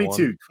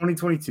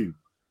 2022.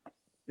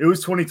 It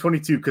was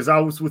 2022 because I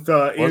was with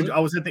I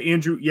was at the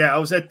Andrew. Yeah, I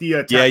was at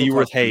the you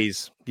were with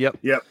Hayes. Yep.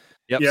 Yep.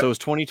 So it was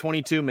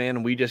 2022, man,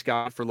 and we just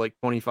got for like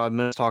 25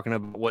 minutes talking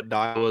about what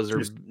dial was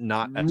or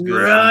not as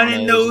good.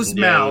 Running those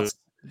mouths.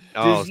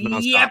 Oh,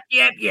 yep.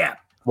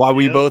 While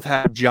we Yep. both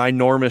have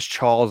ginormous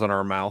chaws on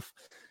our mouth.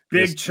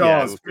 Big Just- yeah, it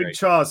chaws, was big great.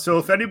 chaws. So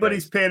if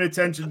anybody's paying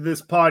attention to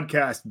this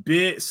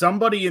podcast,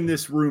 somebody in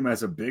this room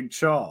has a big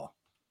chaw.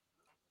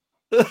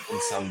 And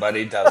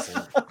somebody doesn't.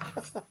 All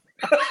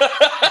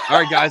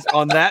right, guys.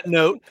 On that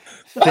note,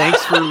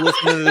 thanks for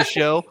listening to the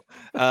show.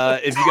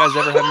 If you guys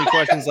ever have any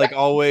questions, like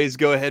always,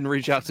 go ahead and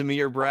reach out to me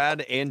or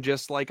Brad. And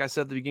just like I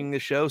said at the beginning of the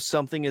show,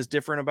 something is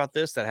different about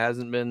this that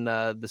hasn't been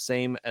the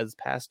same as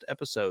past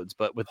episodes.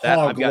 But with that,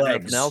 Hog I've got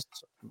legs. nothing else.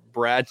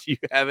 Brad, do you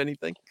have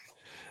anything?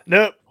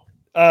 Nope.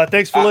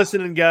 Thanks for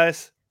listening,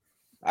 guys.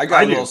 I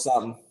got I a do. little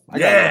something. I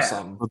got a little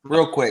something.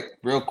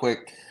 Real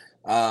quick.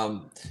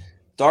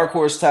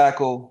 Darkhorse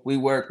Tackle, we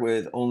work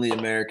with only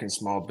American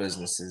small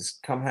businesses.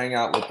 Come hang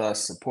out with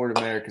us, support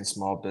American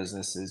small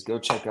businesses. Go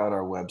check out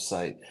our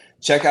website.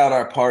 Check out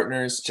our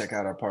partners. Check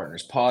out our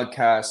partners'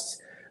 podcasts.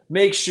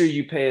 Make sure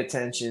you pay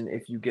attention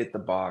if you get the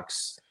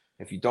box.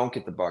 If you don't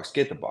get the box,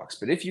 get the box.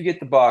 But if you get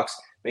the box,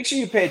 make sure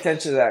you pay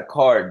attention to that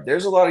card.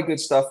 There's a lot of good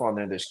stuff on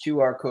there. There's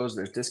QR codes.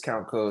 There's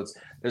discount codes.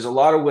 There's a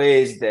lot of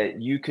ways that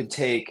you could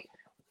take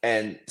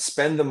and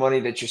spend the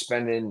money that you're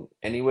spending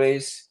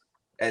anyways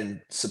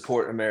and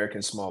support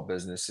American small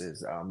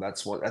businesses.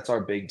 That's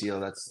our big deal.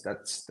 That's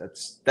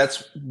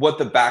what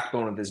the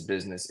backbone of this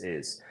business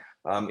is.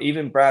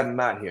 Even Brad and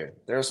Matt here,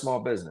 they're a small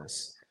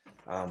business.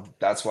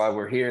 That's why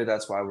we're here.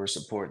 That's why we're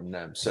supporting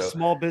them. So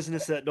Small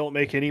business that don't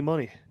make any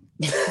money.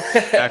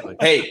 Exactly.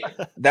 Hey,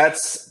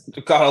 that's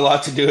got a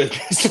lot to do with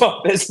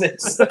small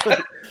business,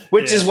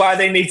 which is why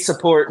they need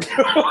support.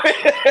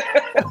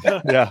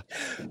 Yeah.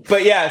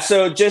 But yeah,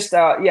 so just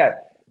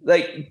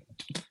like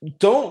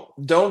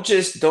don't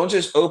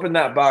just open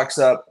that box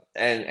up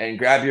and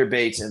grab your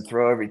baits and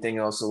throw everything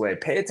else away.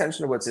 Pay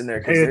attention to what's in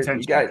there, because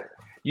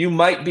you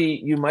might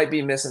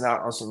be missing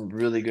out on some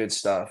really good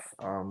stuff.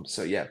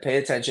 So yeah, pay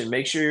attention.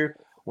 Make sure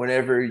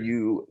whenever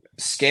you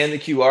scan the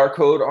QR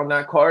code on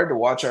that card to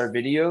watch our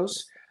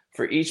videos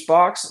for each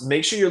box,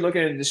 make sure you're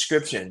looking at the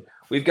description.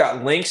 We've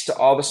got links to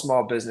all the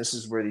small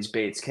businesses where these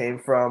baits came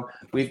from.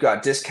 We've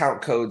got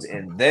discount codes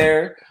in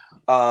there.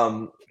 We're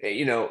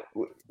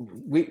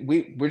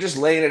just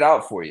laying it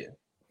out for you.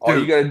 All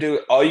you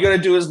gotta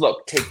do is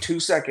look. Take 2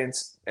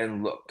 seconds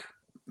and look.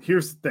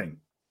 Here's the thing.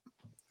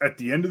 At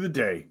the end of the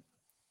day,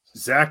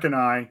 Zach and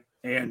I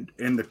and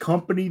the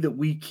company that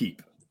we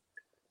keep,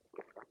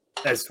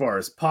 as far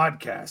as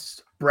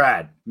podcasts,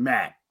 Brad,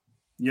 Matt,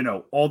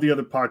 all the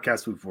other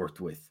podcasts we've worked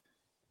with,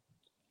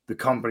 the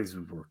companies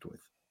we've worked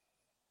with,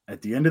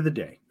 at the end of the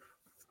day,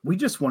 we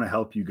just want to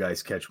help you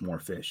guys catch more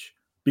fish.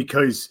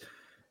 Because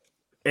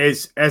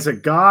as a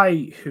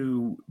guy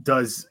who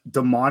does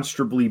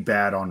demonstrably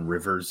bad on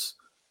rivers,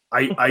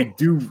 I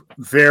do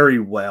very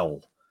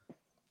well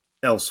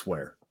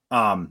elsewhere.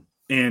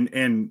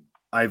 And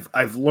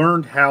I've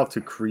learned how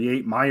to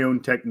create my own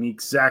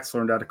techniques. Zach's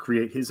learned how to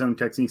create his own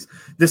techniques.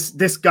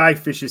 This guy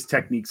fishes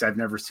techniques I've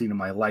never seen in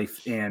my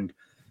life. And,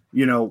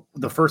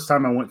 the first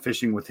time I went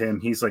fishing with him,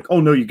 he's like, "Oh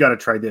no, you got to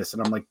try this."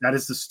 And I'm like, "That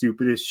is the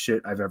stupidest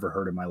shit I've ever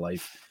heard in my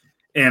life."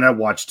 And I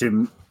watched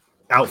him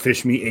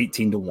outfish me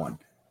 18-1.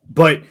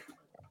 But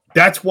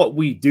that's what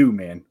we do,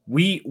 man.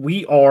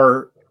 We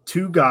are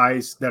two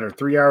guys that are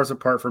 3 hours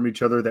apart from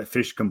each other that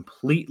fish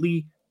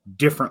completely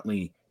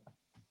differently.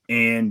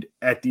 And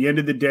at the end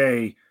of the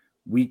day,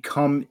 we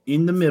come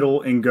in the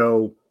middle and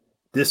go,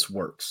 "This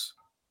works.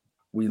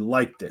 We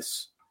like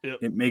this. Yep.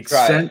 It makes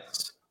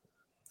sense.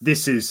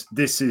 This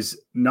is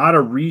not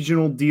a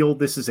regional deal.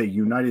 This is a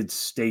United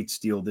States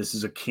deal. This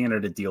is a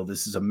Canada deal.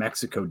 This is a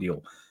Mexico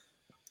deal.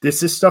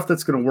 This is stuff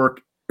that's going to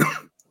work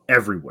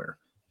everywhere."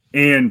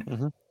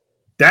 And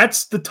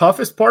that's the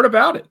toughest part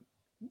about it.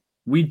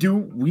 We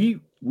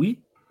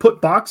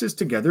put boxes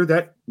together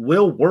that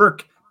will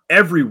work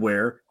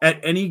everywhere at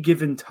any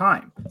given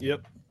time.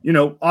 Yep.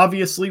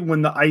 Obviously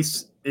when the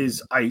ice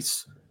is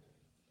ice,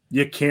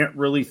 you can't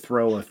really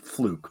throw a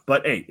fluke,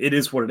 but hey, it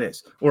is what it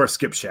is, or a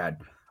skip shad.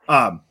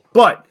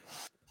 But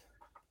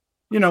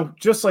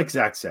just like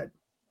Zach said,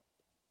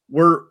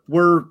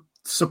 we're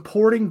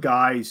supporting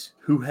guys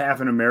who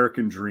have an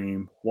American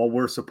dream while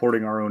we're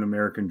supporting our own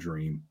American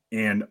dream.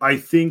 And I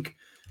think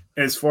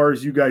as far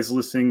as you guys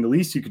listening, the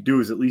least you could do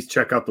is at least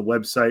check out the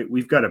website.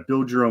 We've got a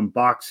build your own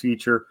box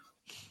feature.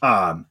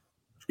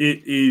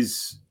 It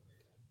is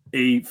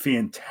a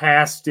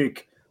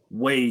fantastic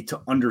way to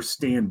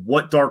understand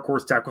what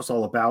Darkhorse Tackle is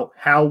all about,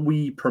 how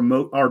we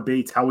promote our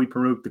baits, how we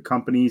promote the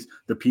companies,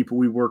 the people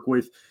we work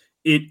with.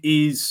 It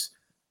is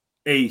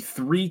a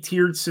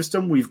 3-tiered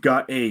system. We've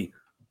got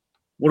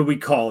what do we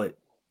call it?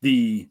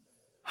 The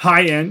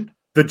high end,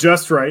 the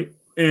just right,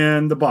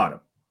 and the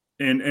bottom.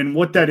 And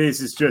what that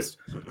is just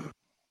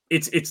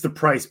it's the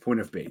price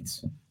point of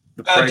baits.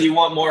 Do you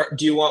want more?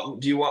 Do you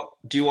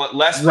want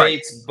less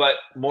baits but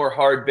more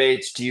hard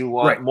baits? Do you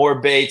want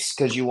more baits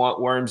because you want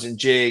worms and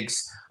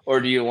jigs, or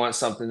do you want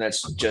something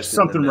that's just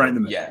something right in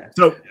the middle? Yeah.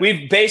 So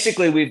we've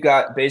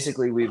got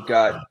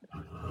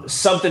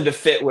something to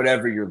fit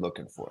whatever you're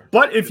looking for.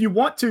 But if you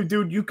want to,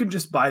 dude, you can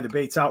just buy the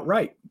baits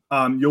outright.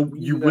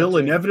 You will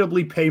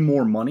inevitably pay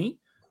more money,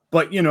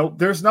 But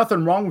there's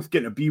nothing wrong with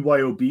getting a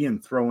BYOB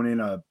and throwing in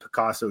a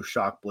Picasso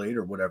shock blade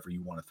or whatever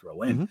you want to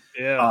throw in.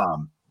 Yeah.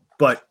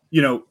 But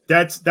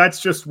that's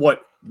just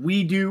what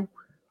we do.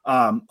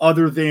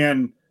 Other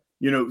than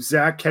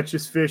Zach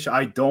catches fish,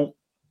 I don't.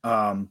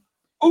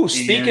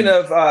 Speaking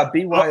of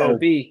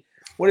BYOB,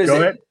 what is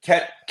Go it?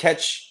 ahead.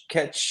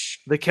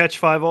 Catch. The catch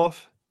 5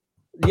 off.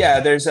 Yeah,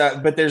 there's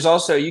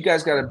also, you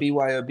guys got a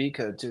BYOB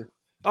code too.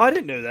 Oh, I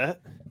didn't know that.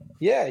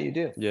 Yeah, you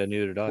do. Yeah,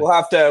 neither did I. We'll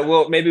have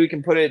to. Maybe we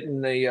can put it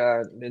in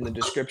the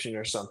description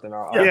or something.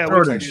 I'll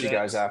we'll text do you that.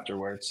 guys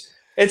afterwards.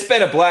 It's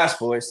been a blast,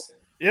 boys.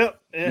 Yep,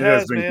 It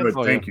has been man. good.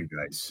 Oh, Thank you,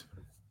 guys.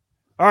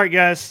 All right,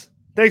 guys.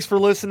 Thanks for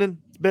listening.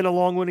 It's been a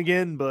long one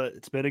again, but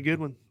it's been a good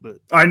one. But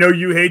I know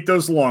you hate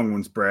those long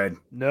ones, Brad.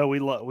 no, we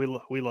love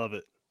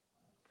it.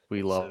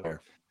 We love it.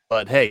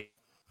 But hey,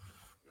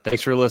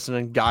 thanks for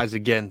listening. Guys,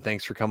 again,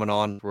 thanks for coming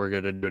on. We're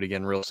going to do it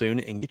again real soon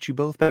and get you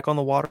both back on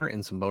the water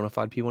in some bona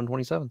fide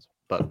P127s.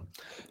 But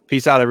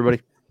peace out,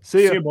 everybody.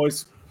 See ya. See you,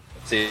 boys.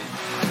 See you.